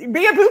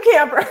be a boot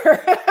camper.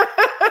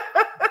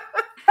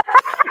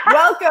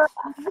 Welcome.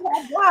 You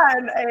have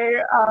won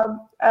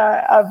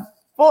a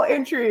full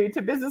entry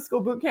to business school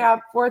boot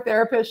camp for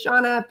therapists.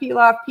 Shauna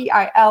Piloff,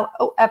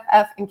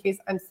 Piloff, in case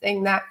I'm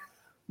saying that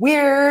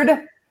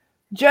weird.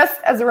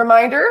 Just as a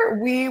reminder,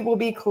 we will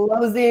be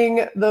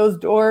closing those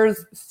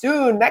doors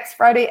soon, next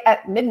Friday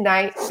at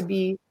midnight, to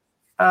be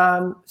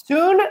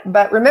soon.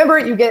 But remember,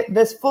 you get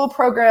this full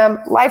program,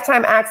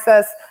 lifetime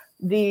access,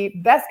 the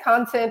best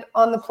content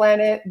on the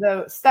planet,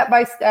 the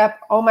step-by-step,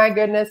 oh my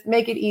goodness,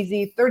 make it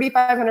easy,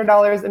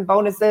 $3,500 in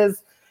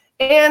bonuses.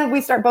 And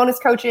we start bonus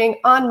coaching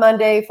on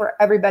Monday for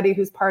everybody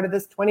who's part of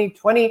this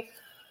 2020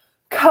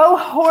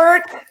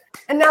 cohort.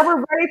 And now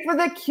we're ready for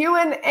the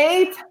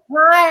Q&A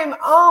time.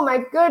 Oh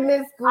my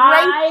goodness. Great.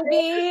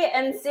 Ivy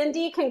and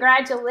Cindy,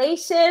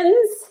 congratulations.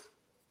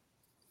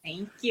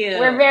 Thank you.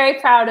 We're very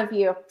proud of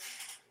you.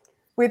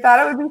 We thought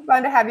it would be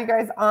fun to have you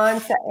guys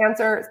on to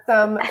answer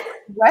some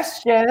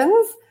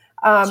questions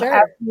as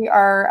we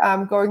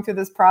are going through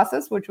this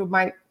process, which we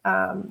might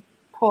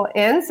pull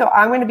in. So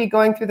I'm going to be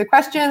going through the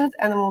questions,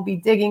 and then we'll be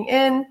digging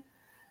in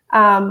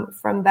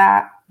from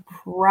that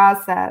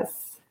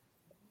process.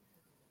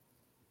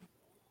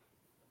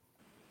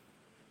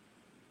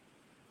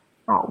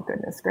 Oh,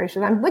 goodness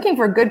gracious. I'm looking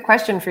for a good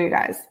question for you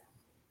guys.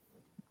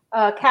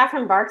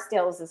 Catherine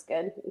Barksdale's is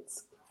good.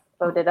 It's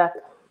loaded up.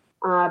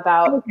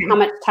 About how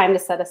much time to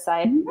set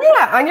aside.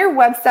 Yeah, on your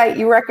website,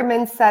 you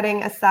recommend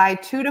setting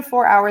aside 2 to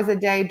 4 hours a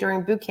day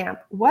during boot camp.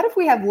 What if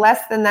we have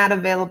less than that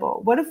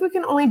available? What if we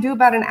can only do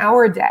about an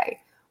hour a day?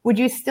 Would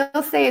you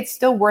still say it's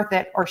still worth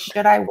it, or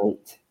should I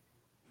wait?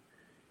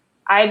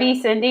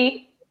 Ivy,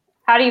 Cindy,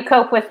 how do you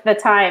cope with the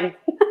time?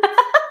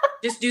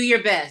 Just do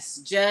your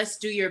best. Just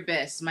do your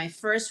best. My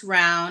first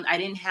round, I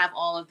didn't have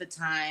all of the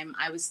time.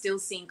 I was still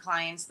seeing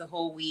clients the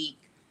whole week.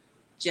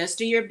 Just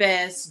do your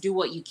best. Do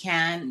what you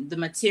can. The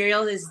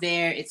material is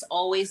there. It's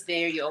always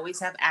there. You always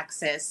have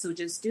access. So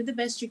just do the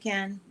best you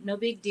can. No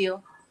big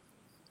deal.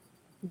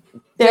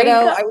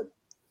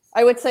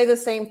 I would say the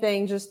same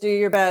thing. Just do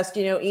your best.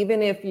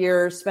 Even if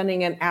you're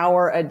spending an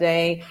hour a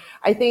day,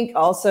 I think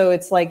also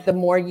it's the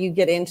more you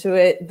get into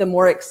it, the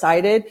more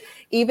excited.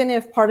 Even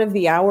if part of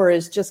the hour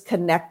is just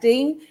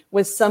connecting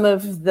with some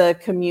of the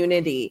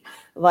community,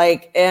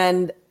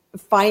 and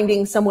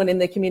finding someone in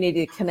the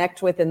community to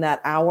connect with in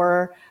that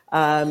hour.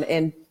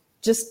 And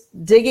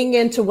just digging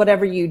into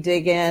whatever you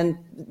dig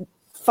in,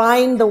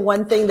 find the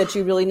one thing that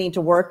you really need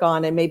to work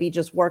on, and maybe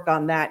just work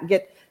on that.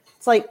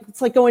 It's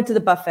like going to the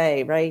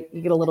buffet, right?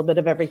 You get a little bit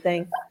of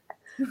everything,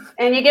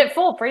 and you get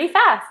full pretty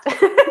fast.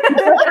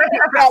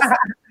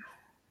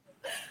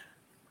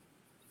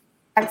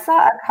 I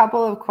saw a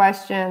couple of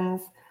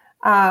questions.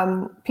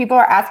 People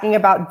are asking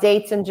about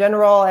dates in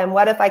general, and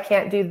what if I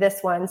can't do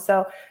this one?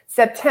 So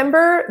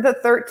September the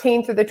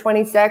 13th through the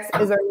 26th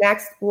is our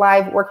next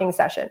live working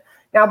session.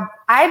 Now,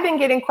 I've been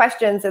getting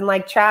questions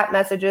and chat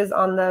messages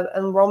on the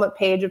enrollment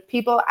page of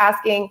people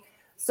asking,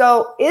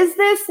 so is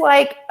this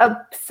a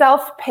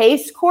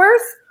self-paced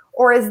course,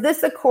 or is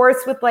this a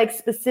course with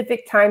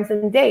specific times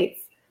and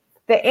dates?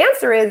 The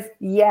answer is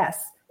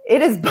yes,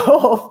 it is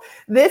both.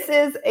 This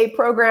is a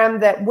program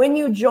that when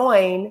you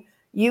join,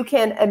 you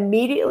can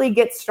immediately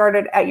get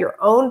started at your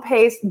own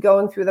pace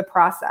going through the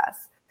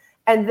process.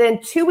 And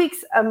then 2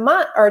 weeks a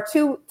month or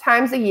 2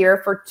 times a year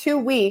for 2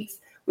 weeks,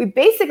 we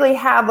basically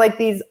have like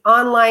these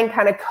online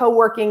kind of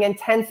co-working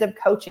intensive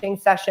coaching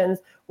sessions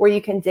where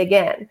you can dig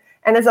in.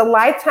 And as a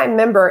lifetime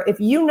member, if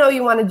you know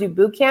you want to do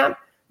boot camp,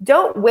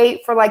 don't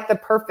wait for like the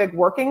perfect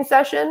working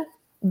session.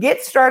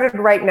 Get started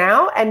right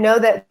now and know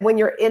that when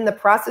you're in the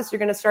process, you're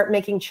going to start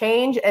making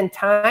change and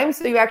time.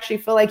 So you actually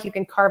feel like you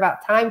can carve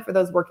out time for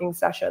those working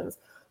sessions,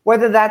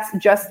 whether that's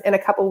just in a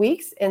couple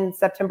weeks in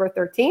September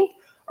 13th,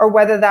 or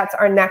whether that's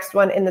our next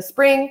one in the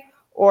spring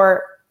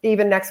or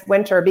even next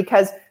winter,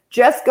 because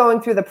just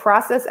going through the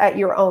process at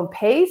your own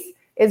pace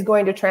is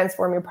going to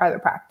transform your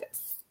private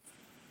practice.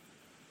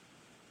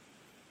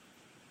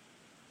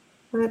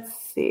 Let's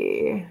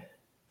see.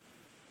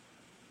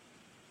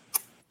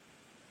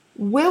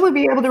 Will we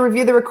be able to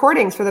review the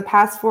recordings for the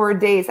past 4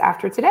 days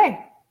after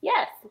today?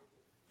 Yes.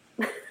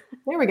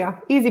 There we go.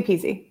 Easy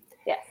peasy.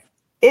 Yes.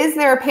 Is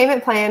there a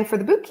payment plan for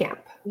the boot camp?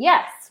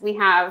 Yes, we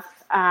have.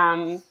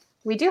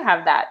 We do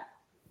have that.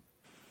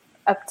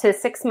 Up to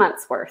 6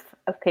 months worth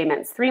of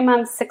payments. 3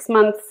 months, 6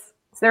 months.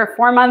 Is there a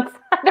 4 month?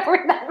 I don't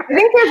remember. I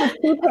think there's a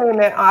 2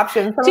 payment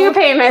option. 2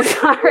 payments.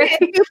 Sorry.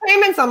 2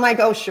 payments. I'm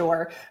like, oh,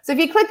 sure. So if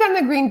you click on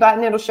the green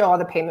button, it'll show all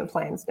the payment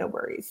plans. No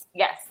worries.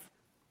 Yes.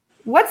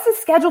 What's the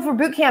schedule for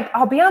boot camp?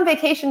 I'll be on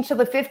vacation till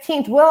the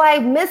 15th. Will I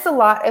miss a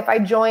lot if I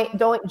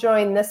don't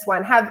join this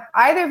one? Have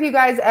either of you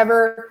guys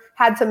ever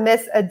had to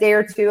miss a day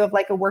or two of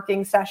like a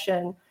working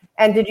session?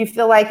 And did you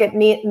feel like it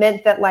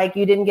meant that like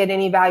you didn't get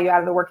any value out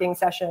of the working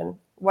session?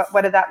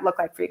 What did that look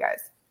like for you guys?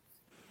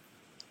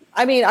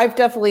 I mean, I've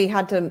definitely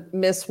had to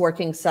miss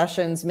working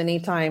sessions many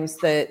times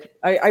that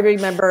I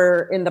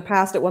remember in the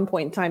past at one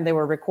point in time, they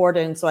were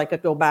recorded so I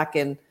could go back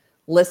and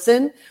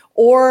listen.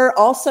 Or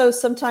also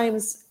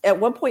sometimes at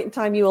one point in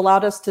time, you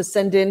allowed us to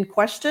send in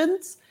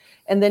questions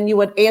and then you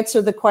would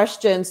answer the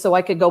question so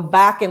I could go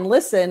back and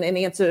listen and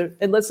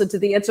listen to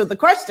the answer of the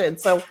question.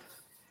 So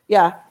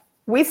yeah.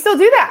 We still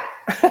do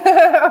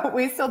that.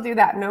 We still do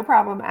that. No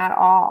problem at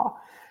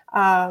all.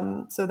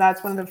 So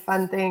that's one of the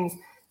fun things.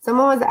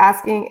 Someone was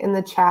asking in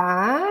the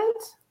chat.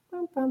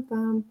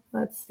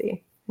 Let's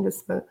see.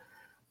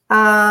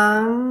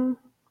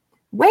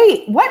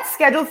 Wait, what's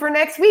scheduled for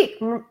next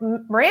week?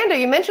 Miranda,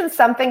 you mentioned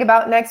something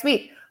about next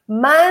week.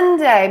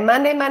 Monday.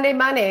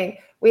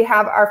 We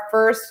have our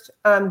first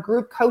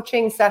group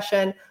coaching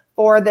session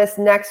for this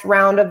next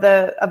round of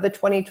the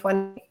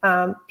 2020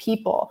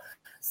 people.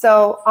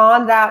 So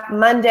on that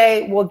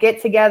Monday, we'll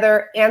get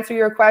together, answer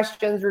your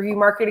questions, review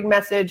marketing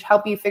message,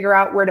 help you figure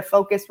out where to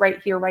focus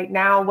right here, right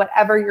now,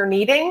 whatever you're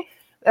needing.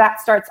 That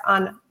starts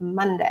on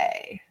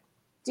Monday.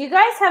 Do you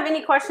guys have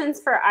any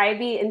questions for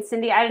Ivy and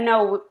Cindy? I don't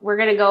know. We're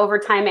going to go over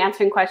time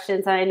answering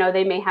questions, and I know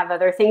they may have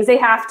other things they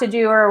have to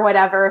do or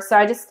whatever. So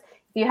if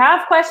you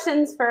have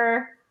questions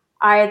for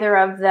either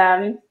of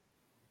them,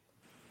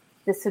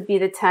 this would be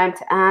the time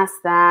to ask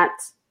that.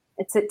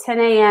 It's at 10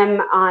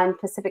 a.m. on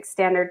Pacific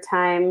Standard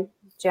Time,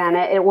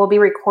 Janet. It will be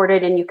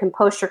recorded, and you can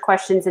post your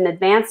questions in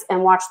advance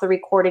and watch the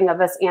recording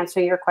of us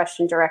answering your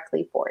question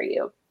directly for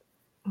you.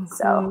 Mm-hmm.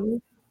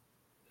 So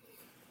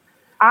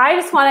I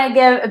just want to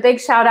give a big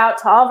shout out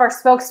to all of our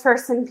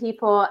spokesperson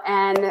people,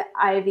 and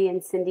Ivy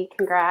and Cindy,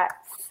 congrats.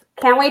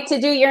 Can't wait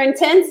to do your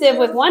intensive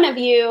with one of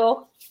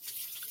you.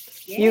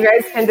 You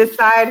guys can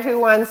decide who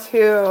wants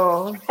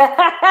who.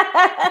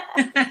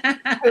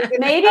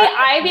 Maybe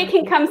Ivy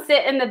can come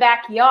sit in the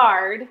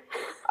backyard.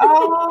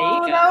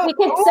 Oh, no. We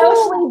can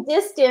socially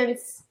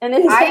distance and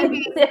then that'd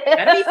be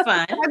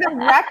fun. For the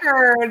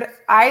record,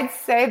 I'd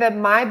say that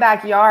my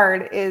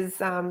backyard is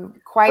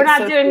quite. We're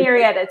not doing your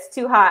yet. It's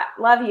too hot.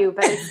 Love you,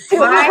 but it's too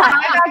hot.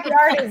 My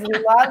backyard is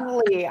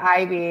lovely,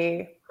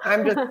 Ivy.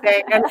 I'm just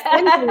saying. And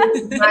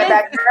Cindy, my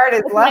backyard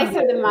is lovely.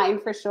 Nicer than mine,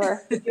 for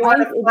sure. If you want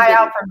to fly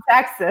out from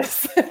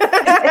Texas,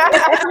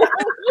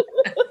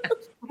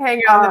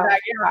 hang out in the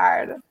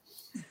backyard.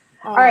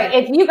 All right.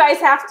 If you guys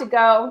have to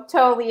go,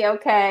 totally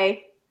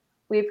okay.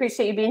 We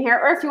appreciate you being here.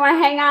 Or if you want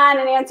to hang on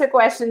and answer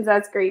questions,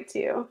 that's great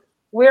too.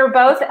 We're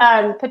both,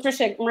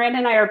 Patricia, Miranda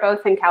and I are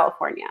both in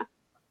California.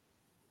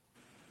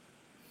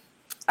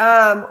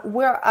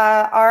 We're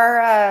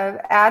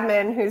our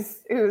admin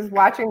who's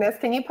watching this.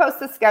 Can you post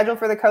the schedule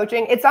for the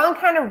coaching? It's on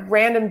kind of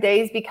random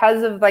days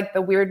because of like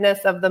the weirdness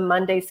of the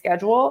Monday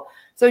schedule.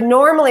 So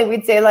normally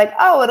we'd say like,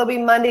 oh, it'll be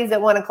Mondays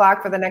at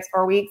 1:00 for the next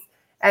 4 weeks.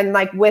 And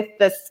like with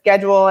the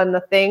schedule and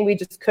the thing, we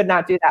just could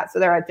not do that. So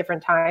they're at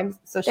different times.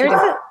 So she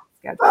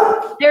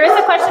there is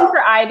a question for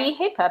Ivy.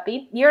 Hey,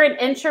 puppy. You're an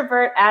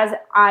introvert as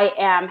I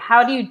am.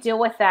 How do you deal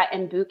with that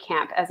in boot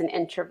camp as an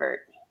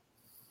introvert?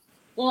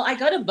 Well, I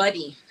got a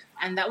buddy,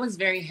 and that was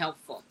very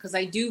helpful because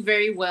I do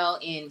very well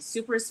in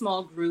super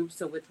small groups,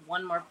 so with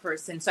one more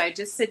person. So I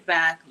just sit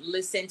back,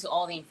 listen to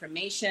all the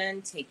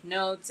information, take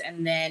notes,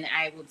 and then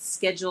I would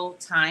schedule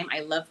time.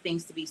 I love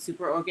things to be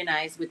super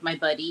organized with my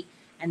buddy,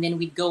 and then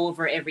we'd go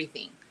over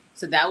everything.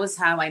 So that was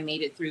how I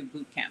made it through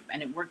boot camp,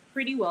 and it worked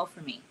pretty well for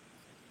me.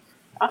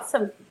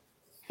 Awesome.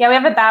 Yeah, we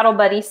have a battle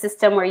buddy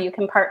system where you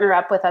can partner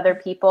up with other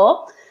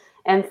people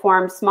and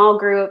form small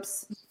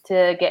groups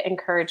to get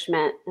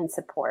encouragement and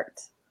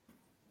support.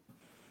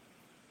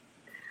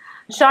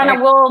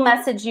 Shauna, we'll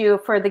message you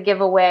for the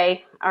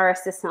giveaway. Our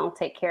assistant will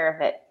take care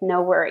of it.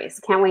 No worries.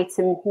 Can't wait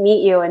to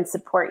meet you and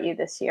support you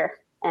this year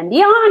and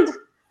beyond.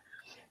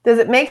 Does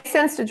it make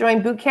sense to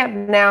join boot camp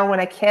now when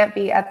I can't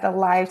be at the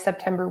live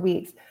September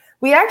weeks?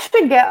 We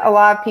actually get a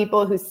lot of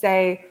people who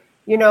say,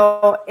 you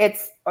know,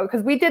 it's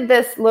because we did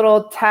this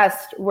little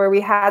test where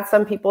we had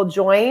some people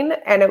join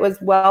and it was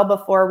well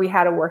before we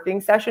had a working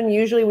session.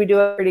 Usually we do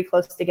it pretty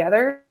close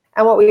together.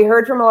 And what we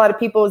heard from a lot of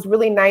people was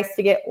really nice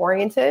to get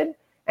oriented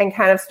and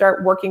kind of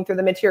start working through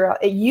the material.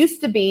 It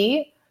used to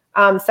be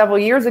several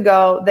years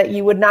ago that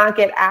you would not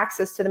get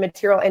access to the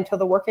material until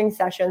the working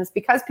sessions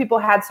because people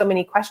had so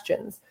many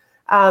questions.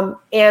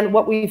 And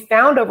what we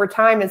found over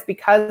time is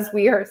because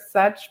we are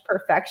such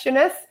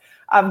perfectionists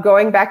of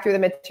going back through the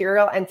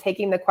material and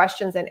taking the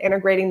questions and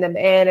integrating them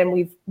in, and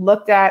we've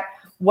looked at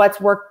what's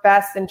worked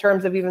best in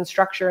terms of even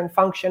structure and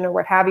function or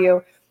what have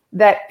you,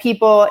 that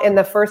people in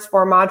the first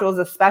 4 modules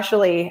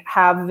especially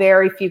have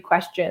very few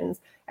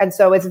questions. And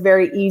so it's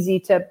very easy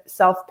to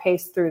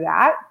self-pace through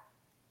that.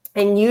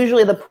 And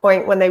usually the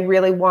point when they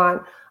really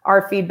want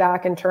our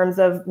feedback in terms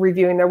of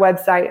reviewing their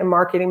website and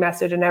marketing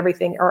message and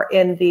everything are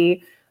in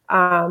the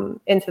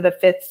into the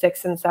 5th,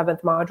 6th, and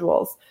 7th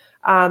modules.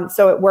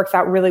 So it works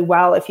out really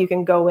well if you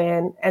can go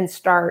in and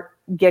start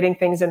getting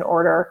things in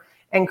order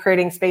and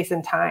creating space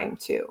and time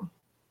too.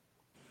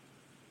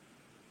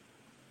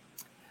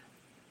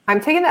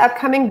 I'm taking the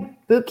upcoming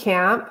boot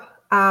camp,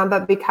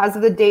 but because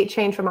of the date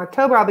change from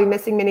October, I'll be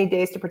missing many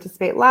days to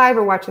participate live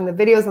or watching the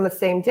videos on the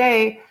same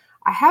day.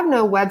 I have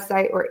no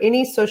website or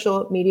any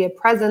social media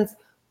presence.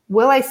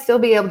 Will I still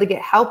be able to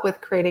get help with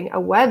creating a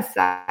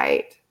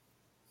website?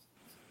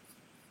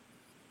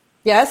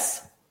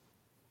 Yes.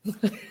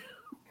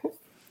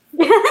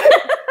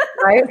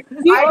 Right?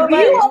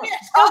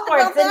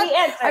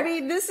 I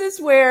mean, this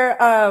is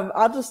where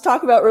I'll just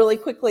talk about really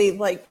quickly.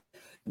 Like,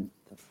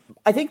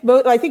 I think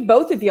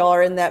both of y'all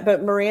are in that,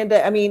 but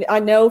Miranda, I mean, I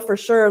know for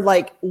sure,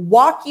 like,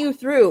 walk you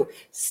through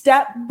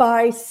step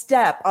by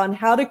step on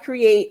how to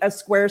create a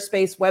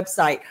Squarespace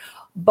website.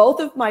 Both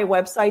of my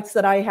websites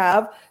that I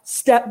have,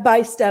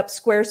 step-by-step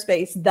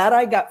Squarespace that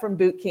I got from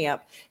boot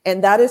camp.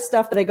 And that is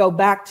stuff that I go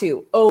back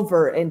to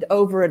over and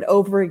over and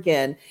over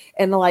again.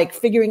 And like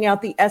figuring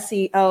out the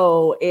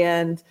SEO.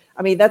 And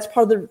I mean, that's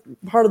part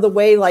of the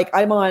way, like,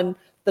 I'm on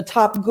the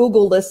top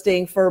Google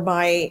listing for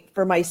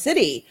my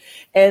city.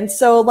 And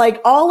so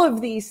like all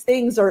of these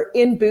things are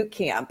in boot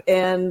camp.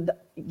 And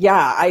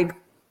yeah, I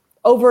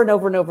over and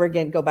over and over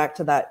again go back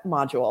to that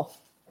module.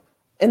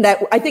 And that,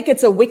 I think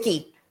it's a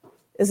wiki.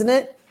 Isn't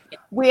it?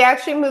 We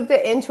actually moved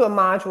it into a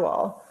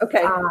module.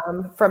 Okay.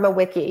 From a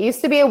wiki. It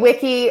used to be a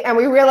wiki, and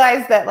we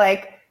realized that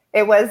like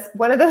it was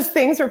one of those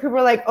things where people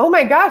were like, "Oh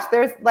my gosh,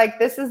 there's like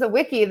this is a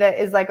wiki that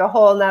is like a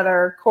whole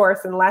nother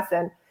course and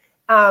lesson."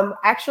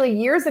 Actually,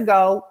 years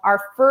ago, our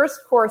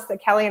first course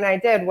that Kelly and I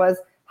did was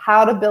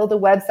how to build a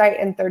website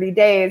in 30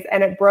 days,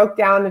 and it broke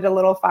down into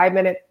little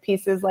 5-minute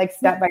pieces, like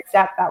step by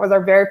step. That was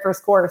our very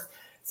first course.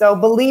 So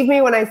believe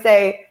me when I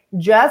say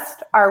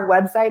just our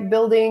website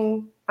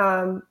building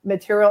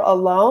material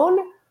alone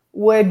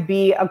would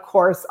be a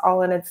course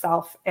all in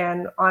itself,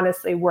 and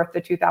honestly worth the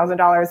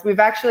 $2,000.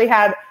 We've actually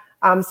had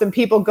some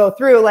people go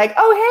through like,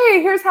 oh,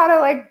 hey, here's how to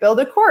like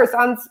build a course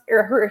on,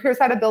 or here's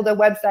how to build a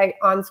website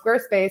on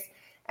Squarespace.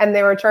 And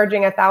they were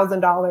charging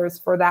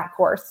 $1,000 for that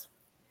course.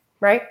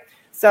 Right.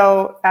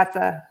 So that's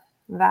a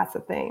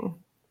thing.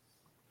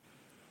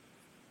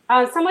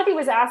 Somebody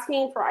was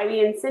asking for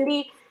Ivy and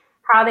Cindy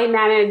how they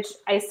manage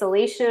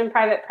isolation in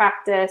private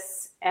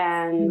practice,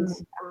 and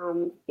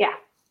yeah.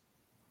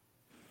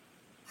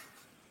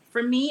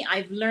 For me,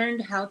 I've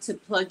learned how to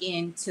plug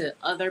into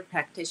other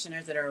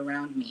practitioners that are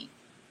around me.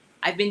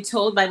 I've been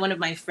told by one of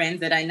my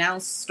friends that I now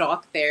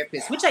stalk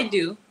therapists, which I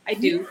do. I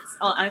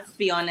have to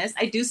be honest.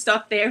 I do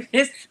stalk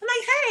therapists. I'm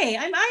like, hey,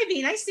 I'm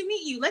Ivy. Nice to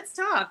meet you. Let's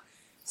talk.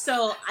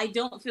 So I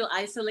don't feel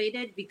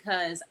isolated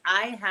because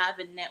I have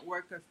a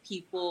network of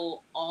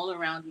people all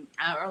around me.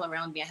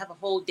 I have a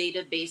whole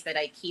database that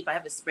I keep. I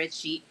have a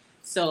spreadsheet.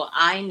 So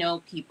I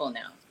know people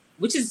now,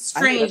 which is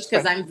strange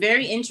because I'm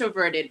very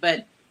introverted,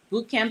 but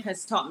bootcamp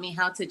has taught me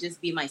how to just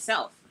be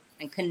myself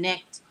and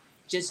connect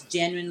just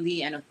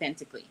genuinely and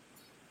authentically.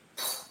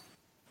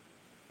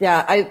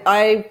 Yeah,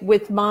 I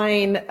with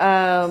mine,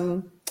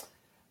 I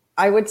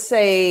would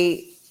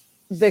say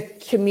the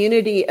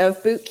community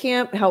of boot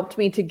camp helped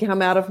me to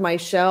come out of my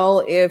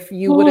shell. If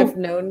you would have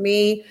known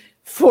me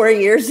 4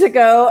 years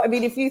ago, I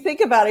mean, if you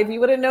think about it, if you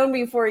would have known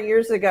me 4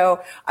 years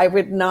ago, I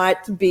would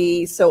not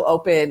be so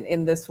open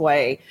in this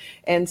way.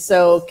 And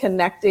so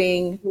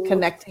connecting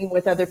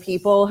with other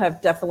people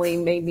have definitely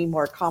made me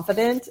more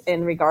confident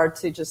in regard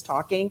to just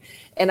talking.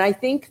 And I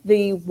think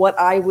what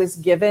I was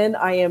given,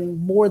 I am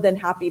more than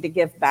happy to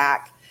give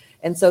back.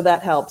 And so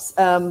that helps.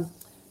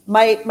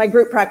 My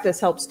group practice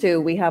helps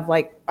too.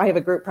 I have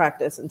a group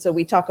practice, and so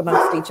we talk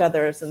amongst each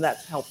other, and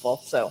that's helpful.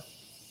 So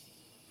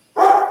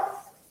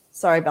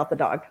sorry about the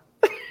dog.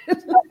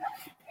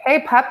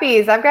 Hey,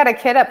 puppies. I've got a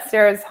kid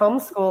upstairs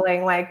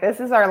homeschooling. Like, this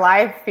is our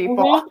life,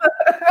 people.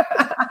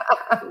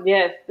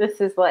 Yes,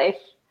 this is life.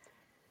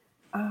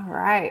 All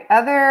right.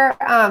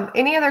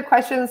 Any other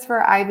questions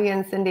for Ivy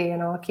and Cindy?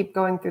 And I'll keep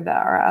going through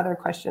our other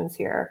questions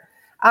here.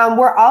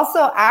 We're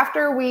also,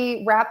 after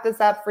we wrap this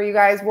up for you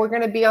guys, we're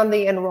going to be on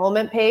the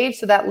enrollment page.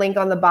 So that link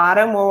on the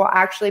bottom where we'll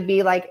actually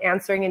be like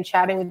answering and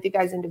chatting with you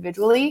guys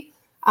individually.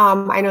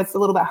 I know it's a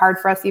little bit hard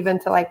for us even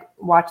to like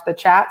watch the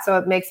chat. So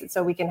it makes it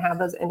so we can have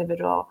those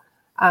individual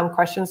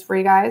questions for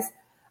you guys.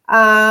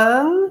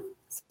 So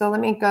let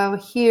me go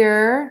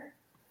here.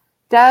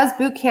 Does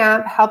boot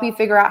camp help you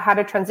figure out how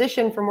to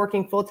transition from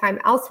working full-time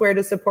elsewhere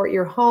to support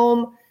your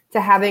home to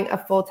having a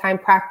full-time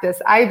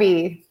practice?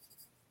 Ivy?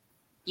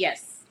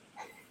 Yes.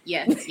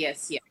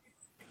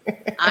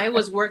 I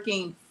was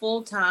working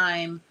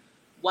full-time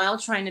while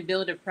trying to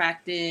build a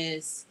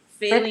practice,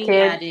 failing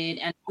at it,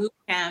 and boot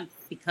camp,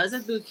 because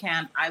of boot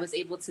camp, I was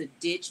able to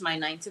ditch my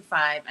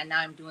 9-to-5, and now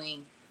I'm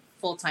doing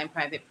full-time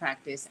private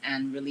practice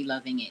and really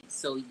loving it.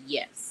 So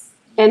yes.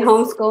 And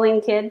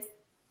homeschooling kids?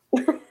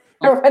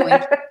 Or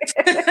whatever.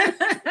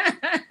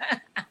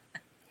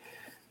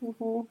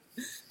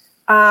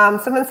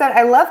 Someone said,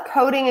 I love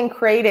coding and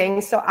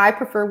creating, so I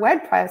prefer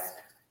WordPress.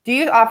 Do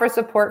you offer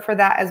support for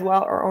that as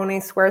well, or only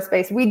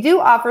Squarespace? We do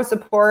offer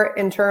support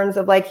in terms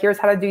of like, here's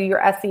how to do your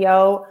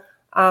SEO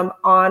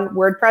on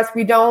WordPress.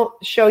 We don't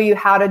show you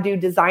how to do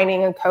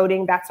designing and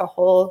coding. That's a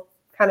whole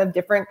kind of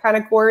different kind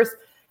of course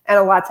and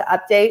a lot to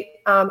update.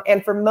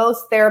 And for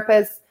most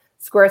therapists,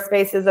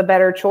 Squarespace is a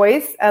better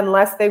choice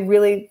unless they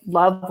really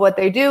love what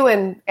they do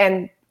and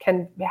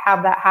can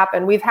have that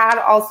happen. We've had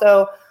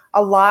also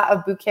a lot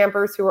of boot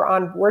campers who were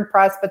on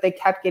WordPress, but they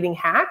kept getting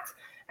hacked.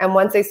 And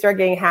once they started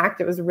getting hacked,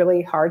 it was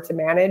really hard to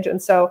manage.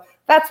 And so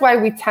that's why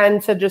we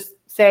tend to just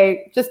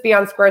say, just be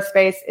on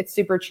Squarespace. It's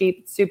super cheap,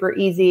 it's super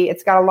easy.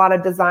 It's got a lot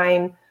of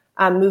design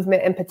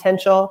movement and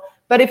potential.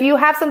 But if you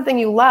have something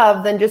you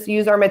love, then just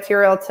use our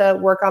material to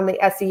work on the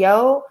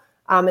SEO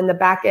in the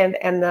back end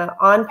and the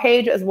on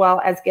page, as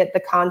well as get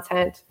the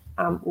content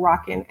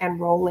rocking and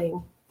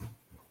rolling.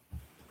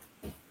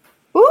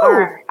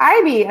 Ooh,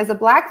 Ivy, as a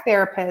Black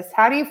therapist,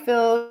 how do you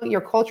feel your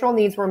cultural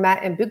needs were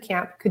met in boot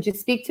camp? Could you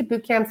speak to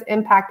boot camp's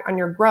impact on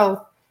your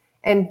growth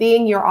and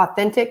being your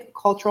authentic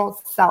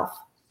cultural self?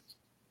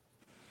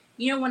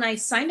 You know, when I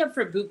signed up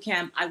for boot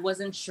camp, I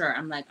wasn't sure.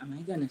 I'm like, am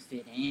I going to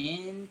fit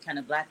in? Can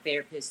a Black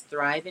therapist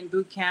thrive in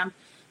boot camp?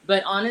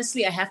 But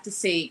honestly, I have to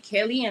say,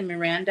 Kelly and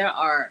Miranda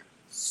are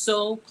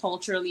so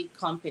culturally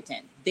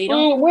competent. They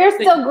don't. We're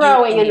still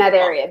growing in that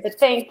area, but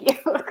thank you.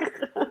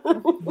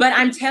 But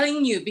I'm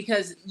telling you,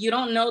 because you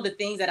don't know the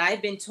things that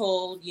I've been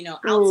told, you know,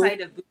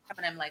 outside of boot camp,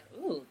 and I'm like,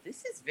 oh,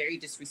 this is very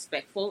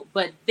disrespectful.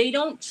 But they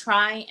don't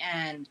try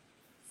and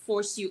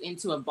force you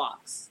into a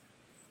box.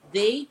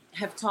 They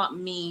have taught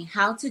me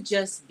how to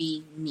just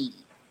be me.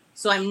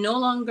 So I'm no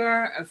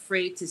longer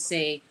afraid to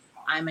say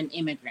I'm an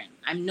immigrant.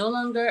 I'm no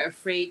longer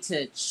afraid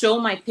to show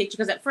my picture.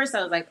 Because at first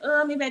I was like,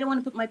 oh, maybe I don't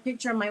want to put my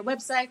picture on my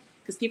website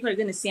because people are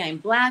going to see I'm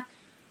Black.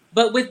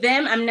 But with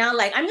them, I'm now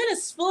like, I'm going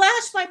to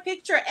splash my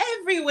picture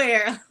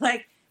everywhere.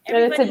 Like,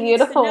 everybody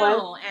needs to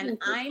know. And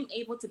I'm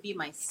able to be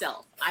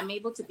myself. I'm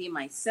able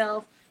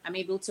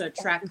to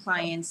attract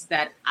clients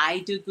that I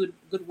do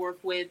good work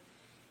with.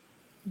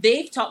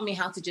 They've taught me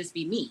how to just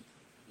be me.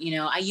 You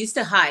know, I used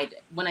to hide.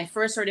 When I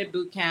first started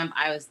boot camp,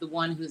 I was the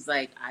one who's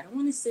like, I don't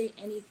want to say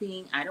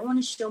anything. I don't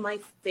want to show my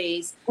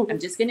face. I'm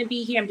just going to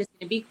be here. I'm just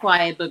going to be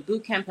quiet. But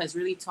boot camp has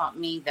really taught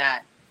me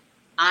that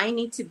I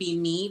need to be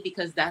me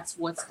because that's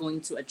what's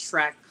going to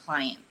attract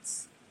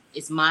clients.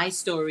 It's my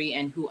story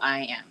and who I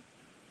am.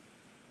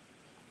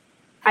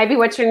 Ivy,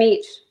 what's your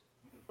niche?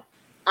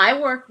 I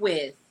work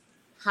with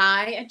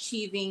high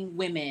achieving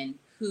women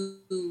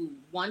who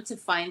want to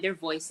find their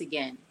voice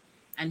again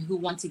and who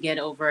want to get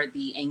over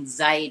the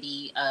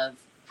anxiety of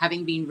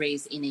having been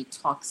raised in a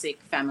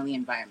toxic family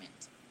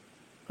environment.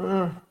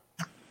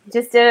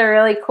 Just did a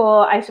really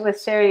cool, I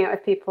was sharing it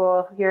with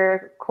people,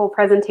 your cool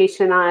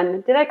presentation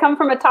on, did I come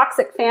from a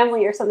toxic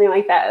family or something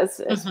like that?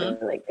 It's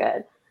really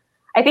good.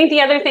 I think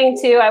the other thing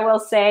too, I will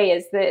say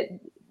is that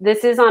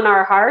this is on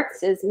our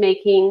hearts, is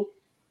making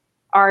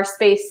our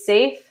space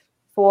safe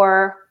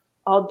for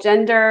all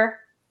gender,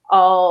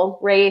 all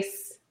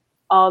race,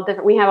 all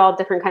different, we have all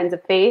different kinds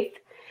of faith.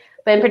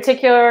 But in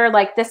particular,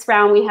 like this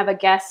round, we have a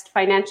guest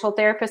financial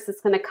therapist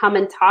that's going to come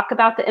and talk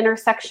about the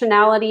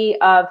intersectionality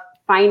of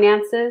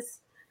finances,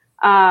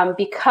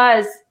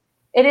 because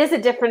it is a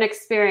different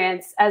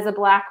experience as a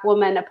Black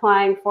woman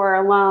applying for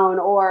a loan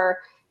or,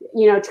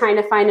 you know, trying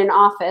to find an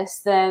office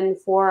than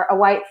for a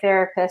white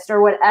therapist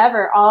or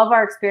whatever. All of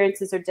our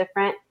experiences are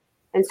different.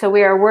 And so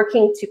we are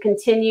working to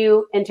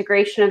continue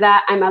integration of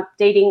that. I'm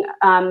updating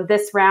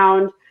this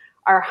round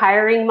our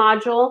hiring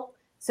module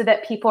so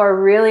that people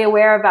are really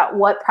aware about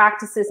what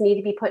practices need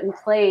to be put in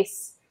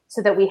place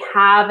so that we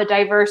have a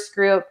diverse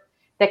group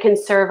that can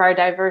serve our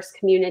diverse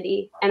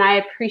community. And I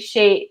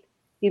appreciate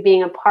you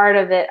being a part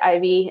of it,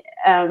 Ivy,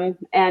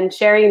 and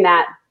sharing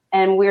that.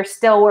 And we're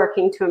still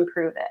working to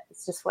improve it.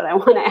 It's just what I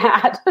want to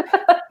add.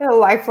 A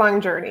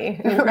lifelong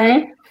journey,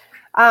 right?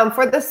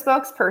 For the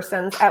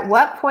spokespersons, at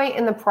what point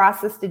in the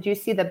process did you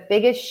see the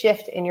biggest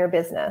shift in your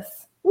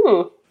business?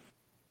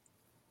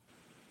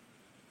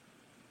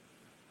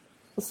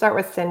 We'll start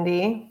with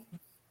Cindy.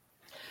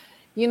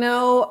 You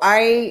know,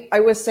 I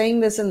was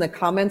saying this in the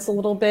comments a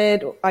little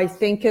bit. I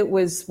think it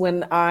was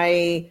when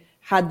I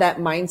had that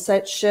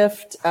mindset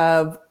shift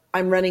of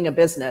I'm running a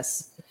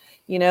business.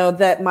 You know,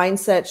 that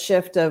mindset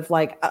shift of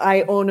like,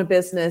 I own a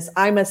business,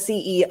 I'm a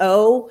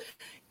CEO,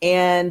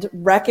 and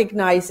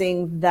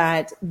recognizing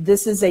that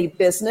this is a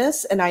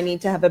business and I need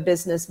to have a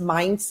business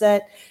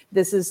mindset.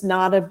 This is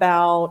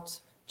not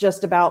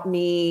just about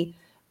me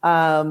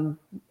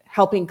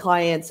helping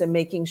clients and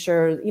making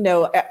sure,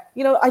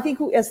 I think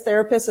as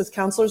therapists, as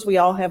counselors, we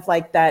all have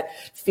like that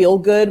feel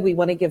good. We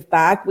want to give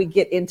back. We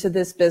get into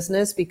this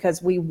business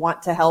because we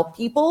want to help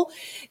people.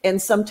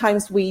 And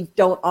sometimes we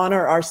don't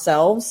honor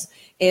ourselves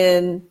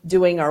in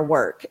doing our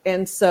work.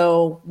 And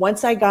so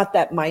once I got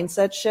that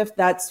mindset shift,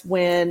 that's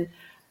when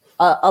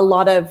a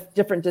lot of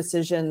different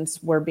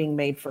decisions were being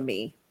made for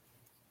me.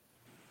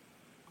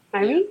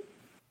 Irene?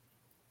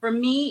 For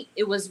me,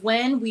 it was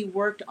when we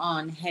worked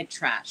on head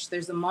trash.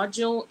 There's a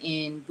module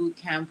in boot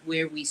camp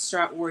where we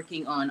start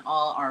working on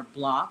all our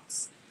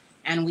blocks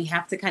and we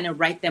have to kind of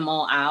write them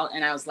all out.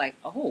 And I was like,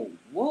 oh,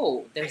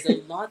 whoa, there's a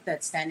lot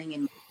that's standing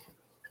in.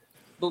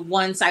 But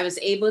once I was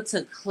able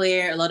to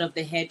clear a lot of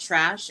the head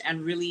trash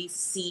and really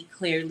see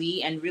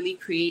clearly and really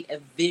create a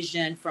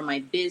vision for my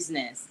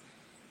business,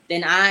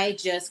 then I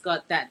just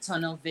got that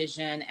tunnel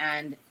vision.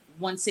 And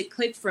once it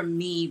clicked for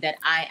me that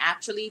I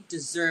actually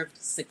deserved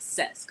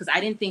success, because I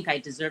didn't think I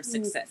deserved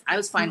success. I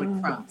was fine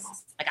with crumbs.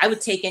 Like I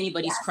would take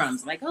anybody's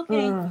crumbs. I'm like,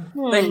 okay.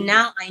 But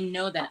now I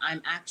know that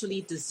I'm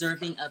actually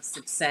deserving of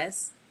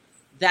success.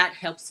 That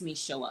helps me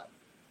show up.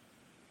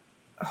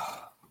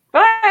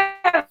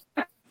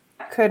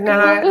 Could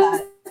not.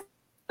 You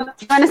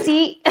want to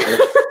see?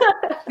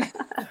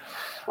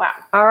 Wow.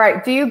 All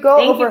right. Do you go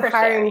Thank over you for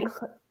hiring?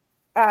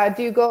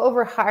 Do you go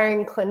over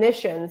hiring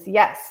clinicians?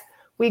 Yes.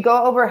 We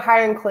go over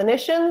hiring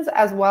clinicians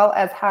as well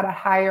as how to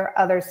hire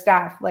other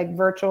staff like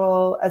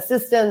virtual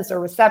assistants or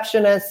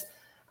receptionists,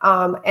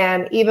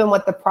 and even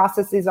what the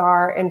processes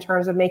are in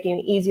terms of making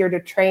it easier to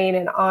train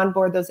and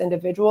onboard those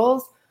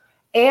individuals.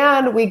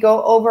 And we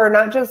go over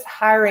not just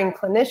hiring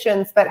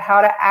clinicians, but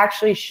how to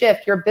actually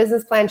shift. Your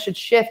business plan should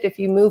shift if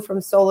you move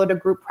from solo to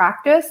group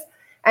practice,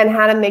 and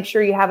how to make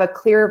sure you have a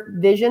clear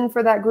vision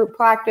for that group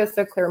practice,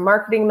 a clear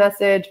marketing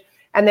message,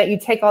 and that you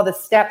take all the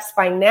steps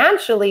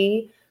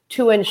financially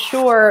to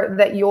ensure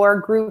that your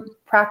group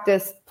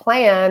practice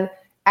plan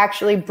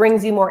actually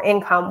brings you more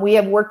income. We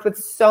have worked with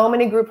so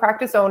many group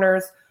practice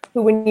owners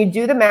who, when you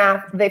do the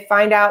math, they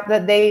find out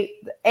that they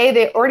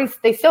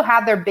still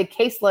have their big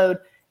caseload,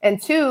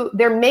 and two,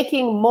 they're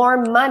making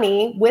more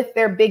money with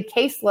their big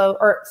caseload,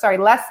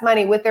 less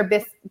money with their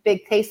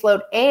big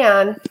caseload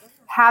and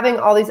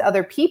having all these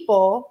other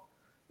people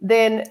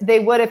than they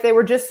would if they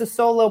were just a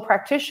solo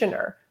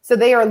practitioner. So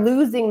they are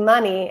losing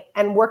money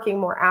and working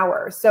more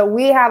hours. So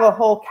we have a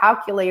whole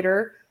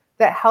calculator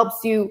that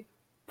helps you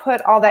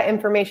put all that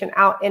information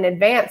out in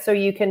advance so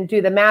you can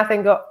do the math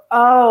and go,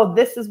 oh,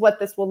 this is what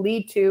this will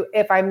lead to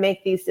if I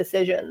make these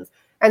decisions.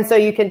 And so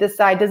you can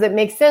decide, does it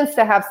make sense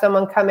to have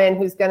someone come in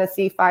who's going to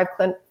see five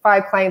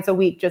clients a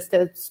week just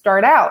to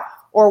start out?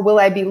 Or will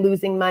I be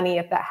losing money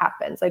if that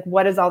happens? Like,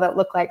 what does all that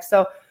look like?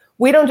 So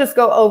we don't just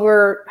go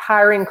over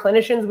hiring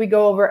clinicians. We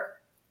go over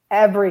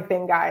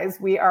everything, guys.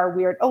 We are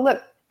weird. Oh,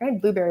 look. I had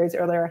blueberries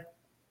earlier.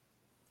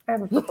 I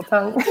have a purple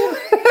tongue.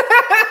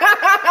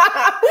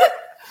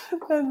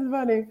 That's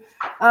funny.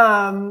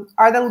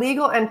 Are the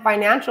legal and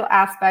financial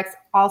aspects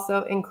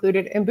also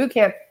included in boot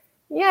camp?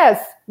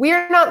 Yes, we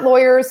are not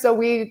lawyers, so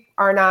we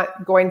are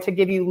not going to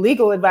give you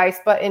legal advice.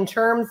 But in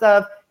terms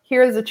of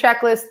here's a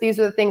checklist,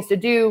 these are the things to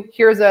do.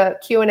 Here's a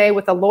Q&A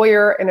with a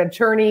lawyer, an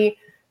attorney.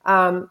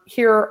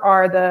 Here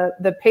are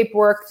the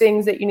paperwork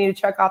things that you need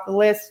to check off the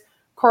list,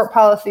 court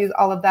policies,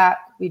 all of that.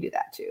 We do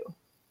that too.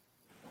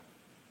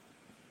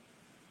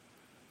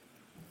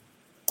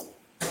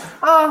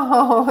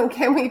 Oh,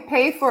 can we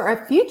pay for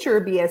a future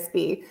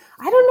BSB?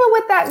 I don't know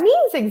what that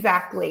means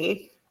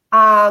exactly.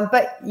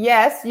 But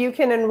yes, you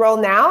can enroll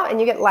now and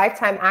you get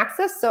lifetime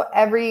access. So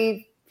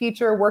every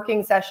future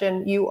working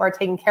session you are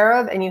taken care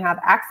of and you have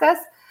access.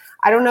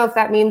 I don't know if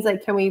that means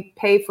like, can we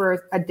pay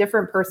for a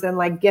different person,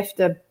 like gift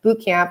a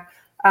boot camp?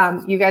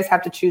 You guys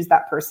have to choose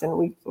that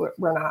person.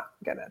 We're not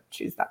going to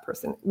choose that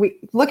person. We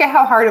look at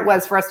how hard it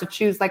was for us to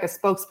choose like a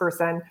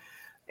spokesperson.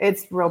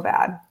 It's real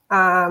bad.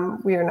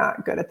 We are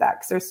not good at that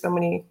because there's so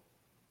many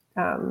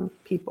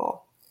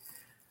people.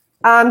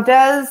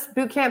 Does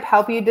boot camp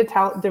help you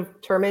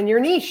determine your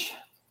niche?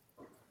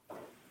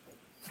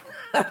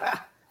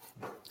 I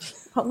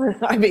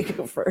may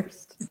go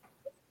first.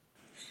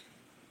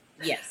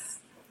 Yes,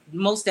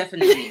 most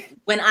definitely.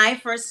 When I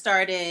first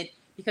started,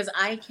 because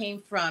I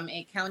came from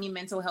a county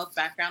mental health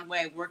background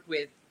where I worked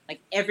with like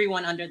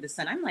everyone under the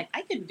sun, I'm like,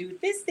 I could do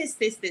this.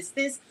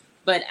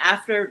 But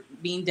after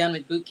being done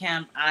with boot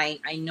camp, I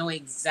know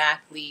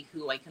exactly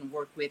who I can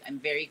work with. I'm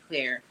very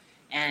clear.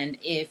 And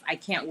if I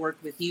can't work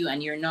with you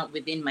and you're not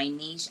within my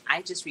niche,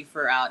 I just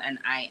refer out, and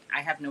I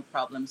have no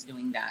problems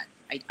doing that.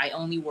 I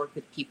only work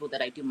with people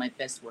that I do my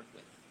best work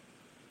with.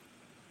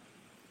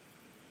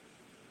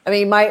 I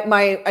mean,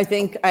 I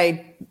think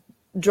I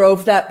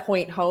drove that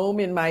point home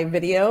in my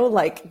video,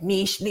 like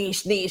niche.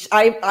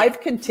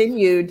 I've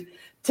continued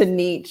to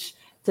niche.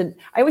 I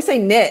always say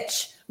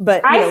niche,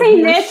 but I say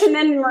niche, and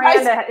then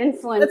Miranda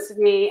influenced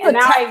me, and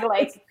now I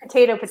like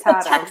potato.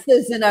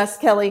 Texas in us,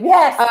 Kelly.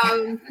 Yes.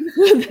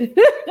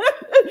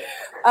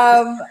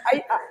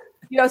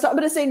 So I'm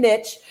going to say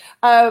niche,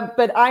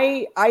 but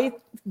I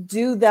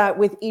do that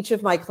with each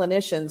of my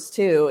clinicians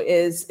too.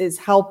 Is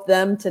help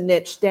them to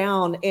niche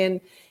down,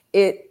 and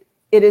it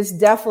is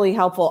definitely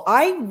helpful.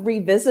 I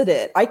revisit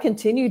it. I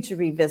continue to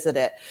revisit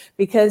it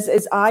because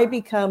as I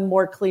become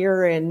more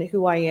clear in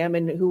who I am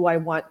and who I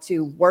want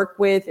to work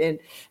with, and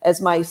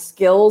as my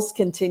skills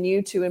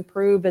continue to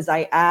improve, as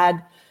I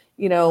add,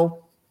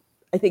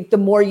 I think the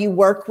more you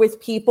work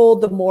with people,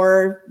 the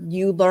more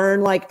you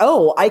learn like,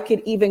 oh, I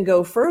could even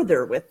go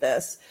further with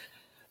this.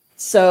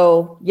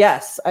 So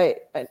yes,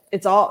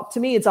 it's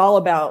all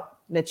about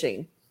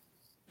niching.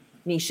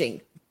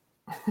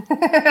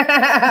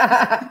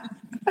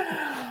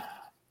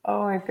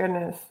 Oh my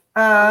goodness.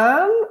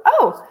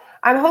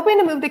 I'm hoping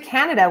to move to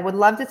Canada. Would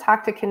love to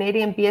talk to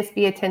Canadian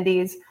BSB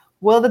attendees.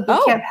 Will the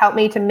bootcamp help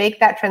me to make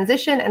that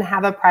transition and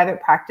have a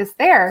private practice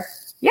there?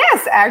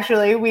 Yes,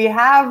 actually, we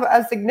have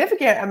a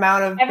significant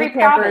amount of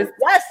bootcampers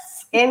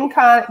in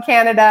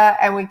Canada,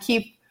 and we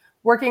keep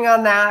working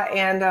on that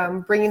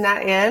and bringing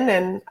that in.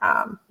 And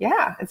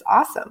it's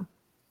awesome.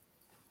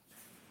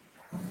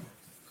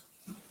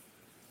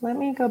 Let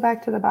me go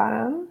back to the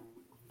bottom.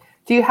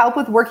 Do you help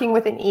with working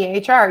with an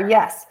EHR?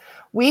 Yes.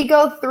 We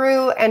go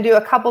through and do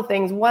a couple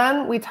things.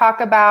 One, we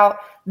talk about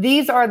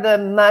these are the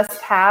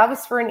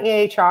must-haves for an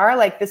EHR.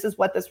 Like, this is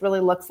what this really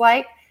looks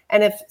like.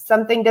 And if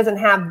something doesn't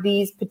have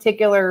these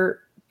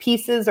particular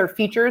pieces or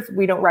features,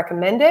 we don't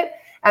recommend it.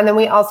 And then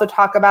we also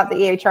talk about the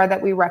EHR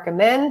that we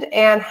recommend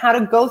and how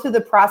to go through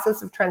the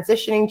process of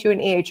transitioning to an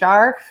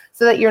EHR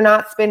so that you're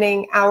not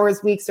spending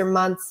hours, weeks, or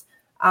months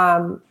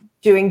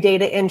doing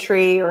data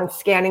entry or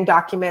scanning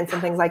documents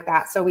and things like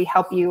that. So we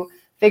help you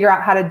figure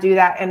out how to do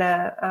that in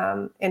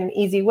an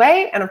easy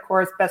way, and of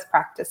course, best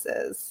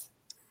practices.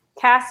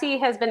 Cassie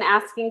has been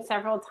asking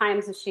several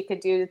times if she could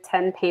do the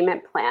 10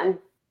 payment plan.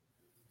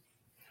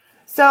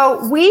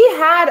 So we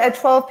had a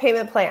 12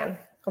 payment plan.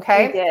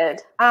 Okay. We did.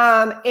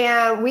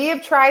 And we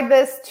have tried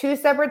this 2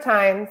 separate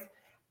times,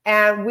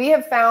 and we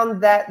have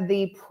found that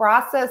the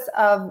process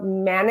of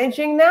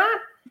managing that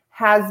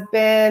has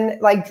been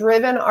like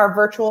driven our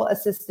virtual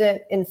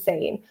assistant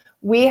insane.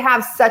 We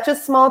have such a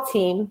small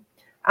team,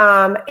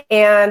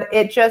 and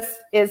it just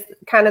is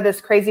kind of this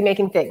crazy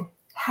making thing.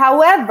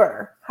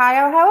 However,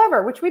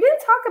 which we didn't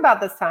talk about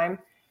this time,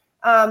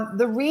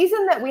 the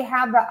reason that we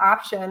have the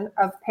option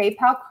of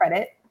PayPal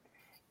credit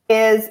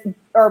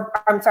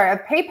of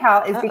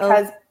PayPal is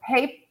because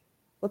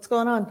What's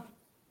going on?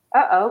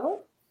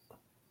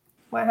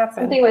 What happened?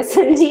 Something with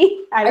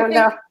Cindy. I don't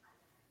know.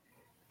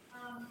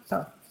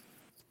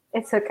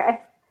 It's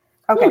okay.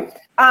 Okay.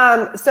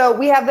 So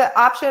we have the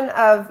option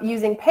of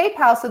using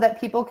PayPal so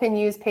that people can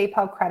use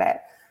PayPal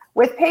credit.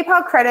 With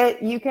PayPal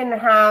credit, you can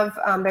have,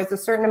 there's a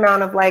certain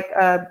amount of like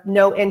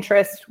no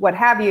interest, what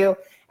have you.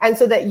 And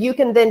so that you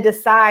can then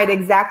decide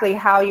exactly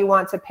how you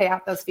want to pay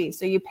out those fees.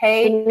 So you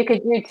pay. And you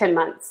could do 10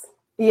 months.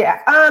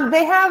 Yeah.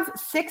 They have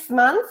 6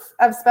 months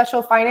of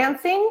special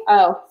financing.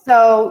 Oh.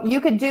 So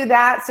you could do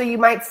that. So you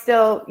might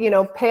still,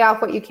 pay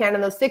off what you can in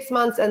those 6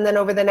 months. And then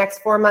over the next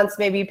 4 months,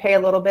 maybe you pay a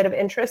little bit of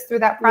interest through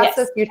that process.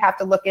 Yes. You'd have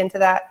to look into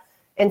that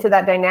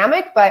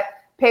dynamic. But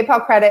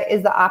PayPal credit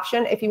is the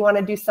option if you want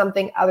to do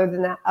something other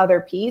than that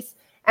other piece.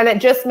 And it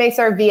just makes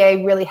our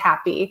VA really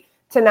happy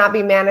to not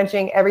be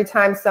managing every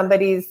time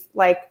somebody's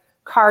like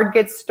card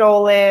gets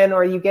stolen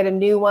or you get a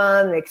new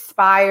one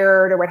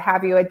expired or what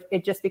have you.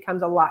 It just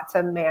becomes a lot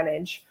to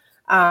manage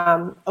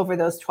over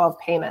those 12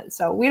 payments.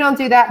 So we don't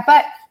do that,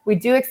 but we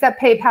do accept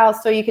PayPal,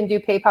 so you can do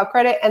PayPal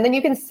credit, and then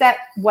you can set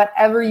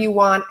whatever you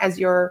want as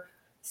your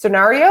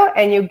scenario,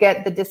 and you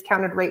get the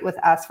discounted rate with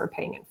us for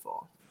paying in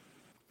full.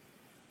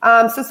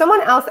 So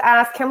someone else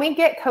asked, can we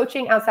get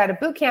coaching outside of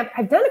boot camp?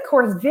 I've done a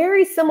course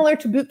very similar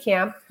to boot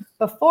camp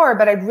before,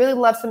 but I'd really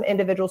love some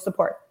individual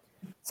support.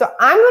 So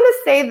I'm going to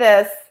say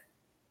this,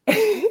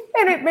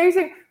 and it makes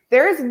it,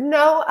 there's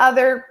no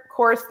other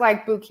course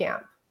like boot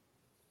camp.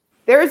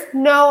 There's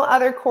no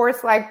other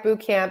course like boot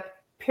camp,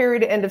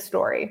 period, end of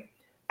story.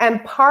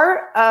 And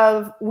part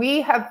of,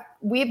 we've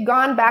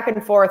gone back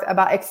and forth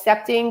about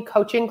accepting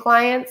coaching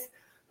clients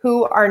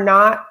who are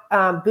not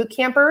boot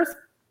campers.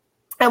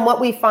 And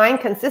what we find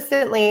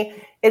consistently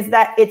is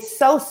that it's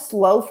so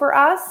slow for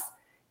us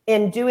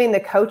in doing the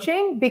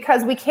coaching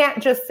because we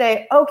can't just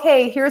say,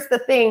 okay, here's the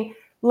thing.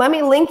 Let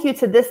me link you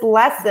to this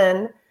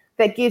lesson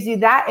that gives you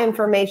that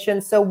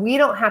information so we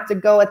don't have to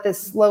go at this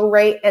slow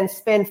rate and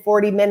spend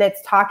 40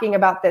 minutes talking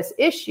about this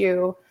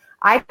issue.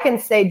 I can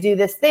say, do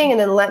this thing, and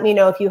then let me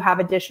know if you have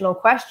additional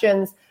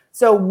questions.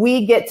 So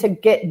we get to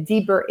get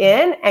deeper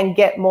in and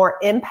get more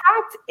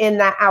impact in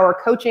that hour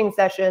coaching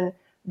session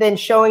than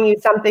showing you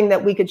something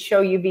that we could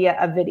show you via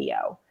a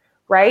video,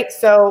 right?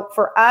 So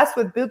for us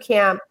with boot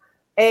camp,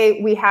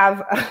 we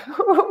have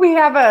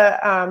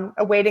a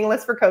waiting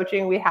list for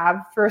coaching. We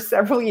have for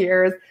several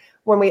years.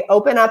 When we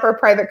open up our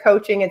private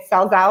coaching, it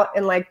sells out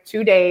in like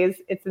 2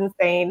 days. It's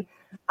insane.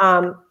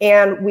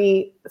 And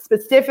we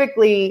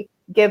specifically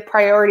give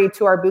priority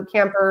to our boot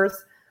campers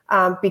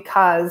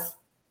because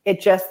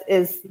it's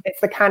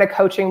the kind of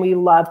coaching we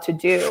love to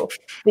do.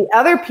 The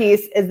other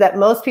piece is that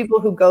most people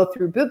who go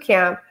through boot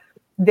camp,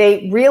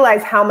 they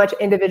realize how much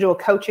individual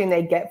coaching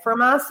they get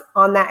from us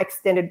on that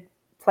extended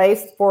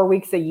place, 4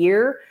 weeks a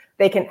year.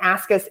 They can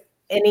ask us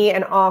any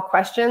and all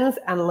questions,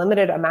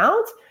 unlimited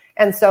amount.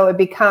 And so it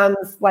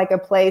becomes like a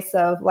place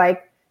of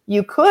like,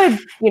 you could,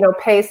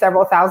 pay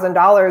several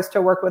 $1,000s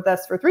to work with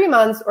us for 3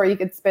 months, or you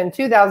could spend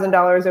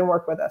 $2,000 and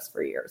work with us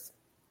for years.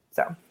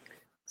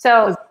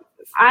 So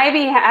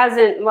Ivy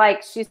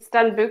hasn't she's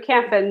done boot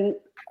camp, and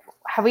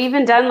have we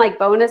even done like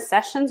bonus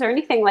sessions or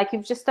anything? Like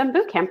you've just done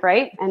boot camp,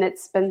 right? And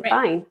it's been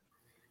fine.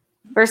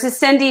 Versus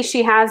Cindy,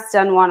 she has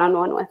done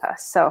one-on-one with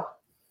us. So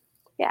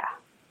yeah.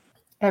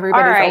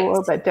 Everybody's a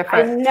little bit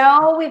different. I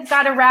know we've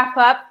got to wrap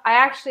up. I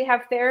actually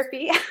have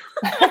therapy.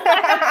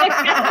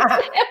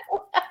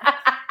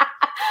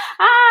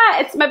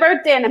 It's my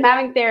birthday and I'm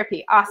having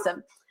therapy.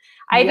 Awesome.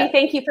 Ivy,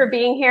 thank you for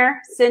being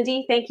here.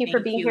 Cindy, thank you for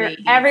being here.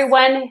 Ladies.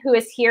 Everyone who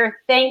is here,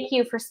 thank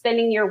you for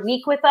spending your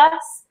week with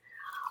us.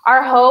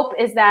 Our hope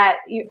is that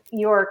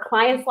your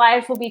clients'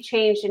 lives will be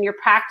changed and your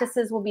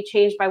practices will be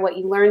changed by what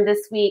you learned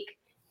this week,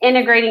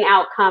 integrating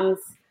outcomes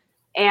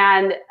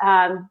and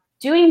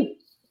doing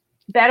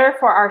better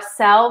for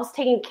ourselves,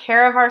 taking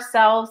care of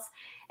ourselves,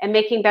 and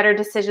making better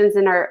decisions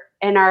in our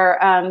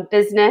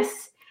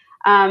business.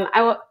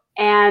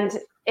 And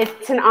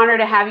it's an honor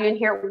to have you in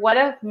here. One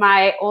of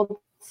my old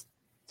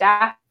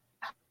staff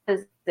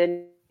is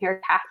in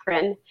here,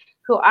 Catherine,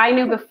 who I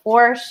knew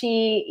before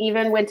she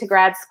even went to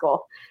grad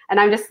school. And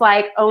I'm just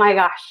like, oh my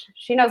gosh,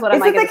 she knows what I'm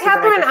like. Is it the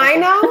Catherine I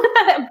know?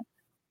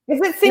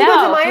 Is it Cinco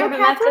de Mayo,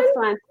 Catherine? This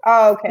one.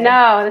 Oh, okay.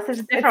 No, this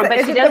is different,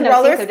 but she doesn't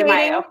know Cinco de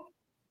Mayo.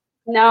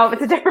 No,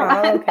 it's a different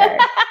one. Okay.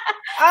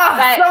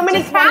 So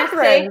many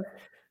Catherines.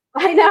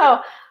 I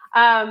know.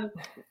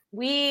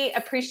 We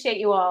appreciate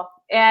you all.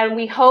 And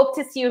we hope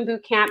to see you in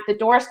boot camp. The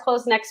doors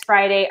close next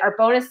Friday. Our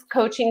bonus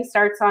coaching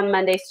starts on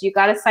Monday, so you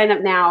got to sign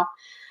up now.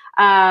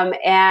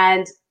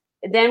 And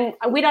then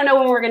we don't know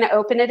when we're going to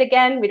open it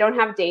again. We don't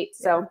have dates,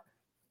 so.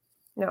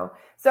 No.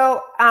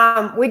 So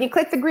when you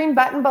click the green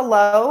button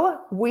below,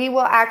 we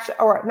will actually,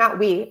 or not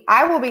we,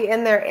 I will be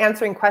in there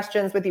answering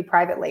questions with you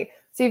privately.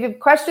 So if you have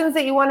questions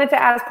that you wanted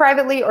to ask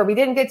privately, or we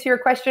didn't get to your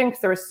question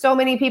because there were so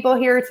many people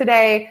here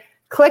today,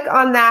 click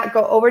on that,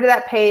 go over to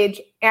that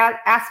page,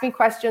 ask me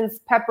questions,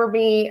 pepper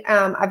me.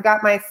 I've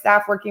got my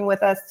staff working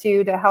with us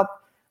too to help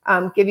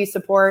give you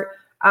support.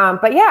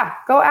 But yeah,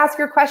 go ask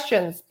your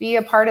questions. Be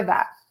a part of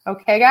that.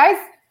 Okay, guys?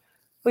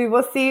 We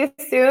will see you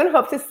soon.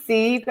 Hope to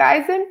see you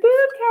guys in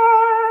boot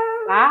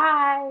camp.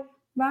 Bye.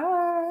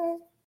 Bye.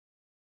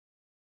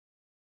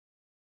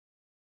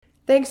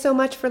 Thanks so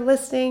much for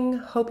listening.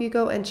 Hope you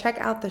go and check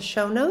out the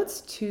show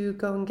notes to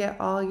go and get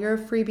all your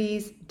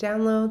freebies,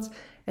 downloads,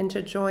 and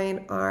to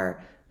join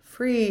our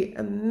free,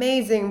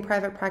 amazing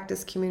private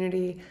practice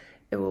community.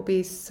 It will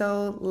be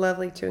so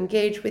lovely to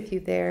engage with you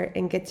there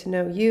and get to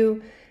know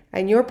you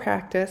and your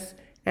practice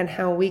and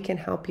how we can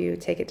help you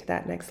take it to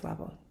that next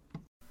level.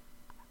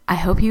 I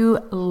hope you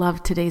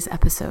loved today's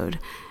episode.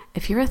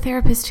 If you're a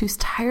therapist who's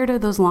tired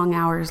of those long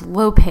hours,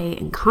 low pay,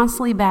 and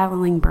constantly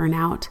battling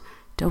burnout,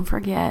 don't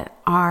forget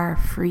our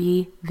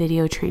free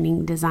video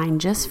training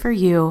designed just for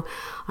you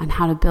on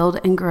how to build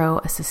and grow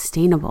a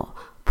sustainable,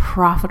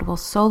 profitable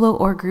solo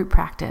or group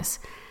practice.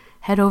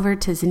 Head over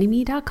to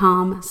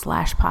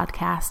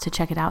zynnyme.com/podcast to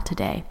check it out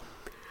today.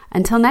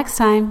 Until next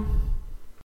time.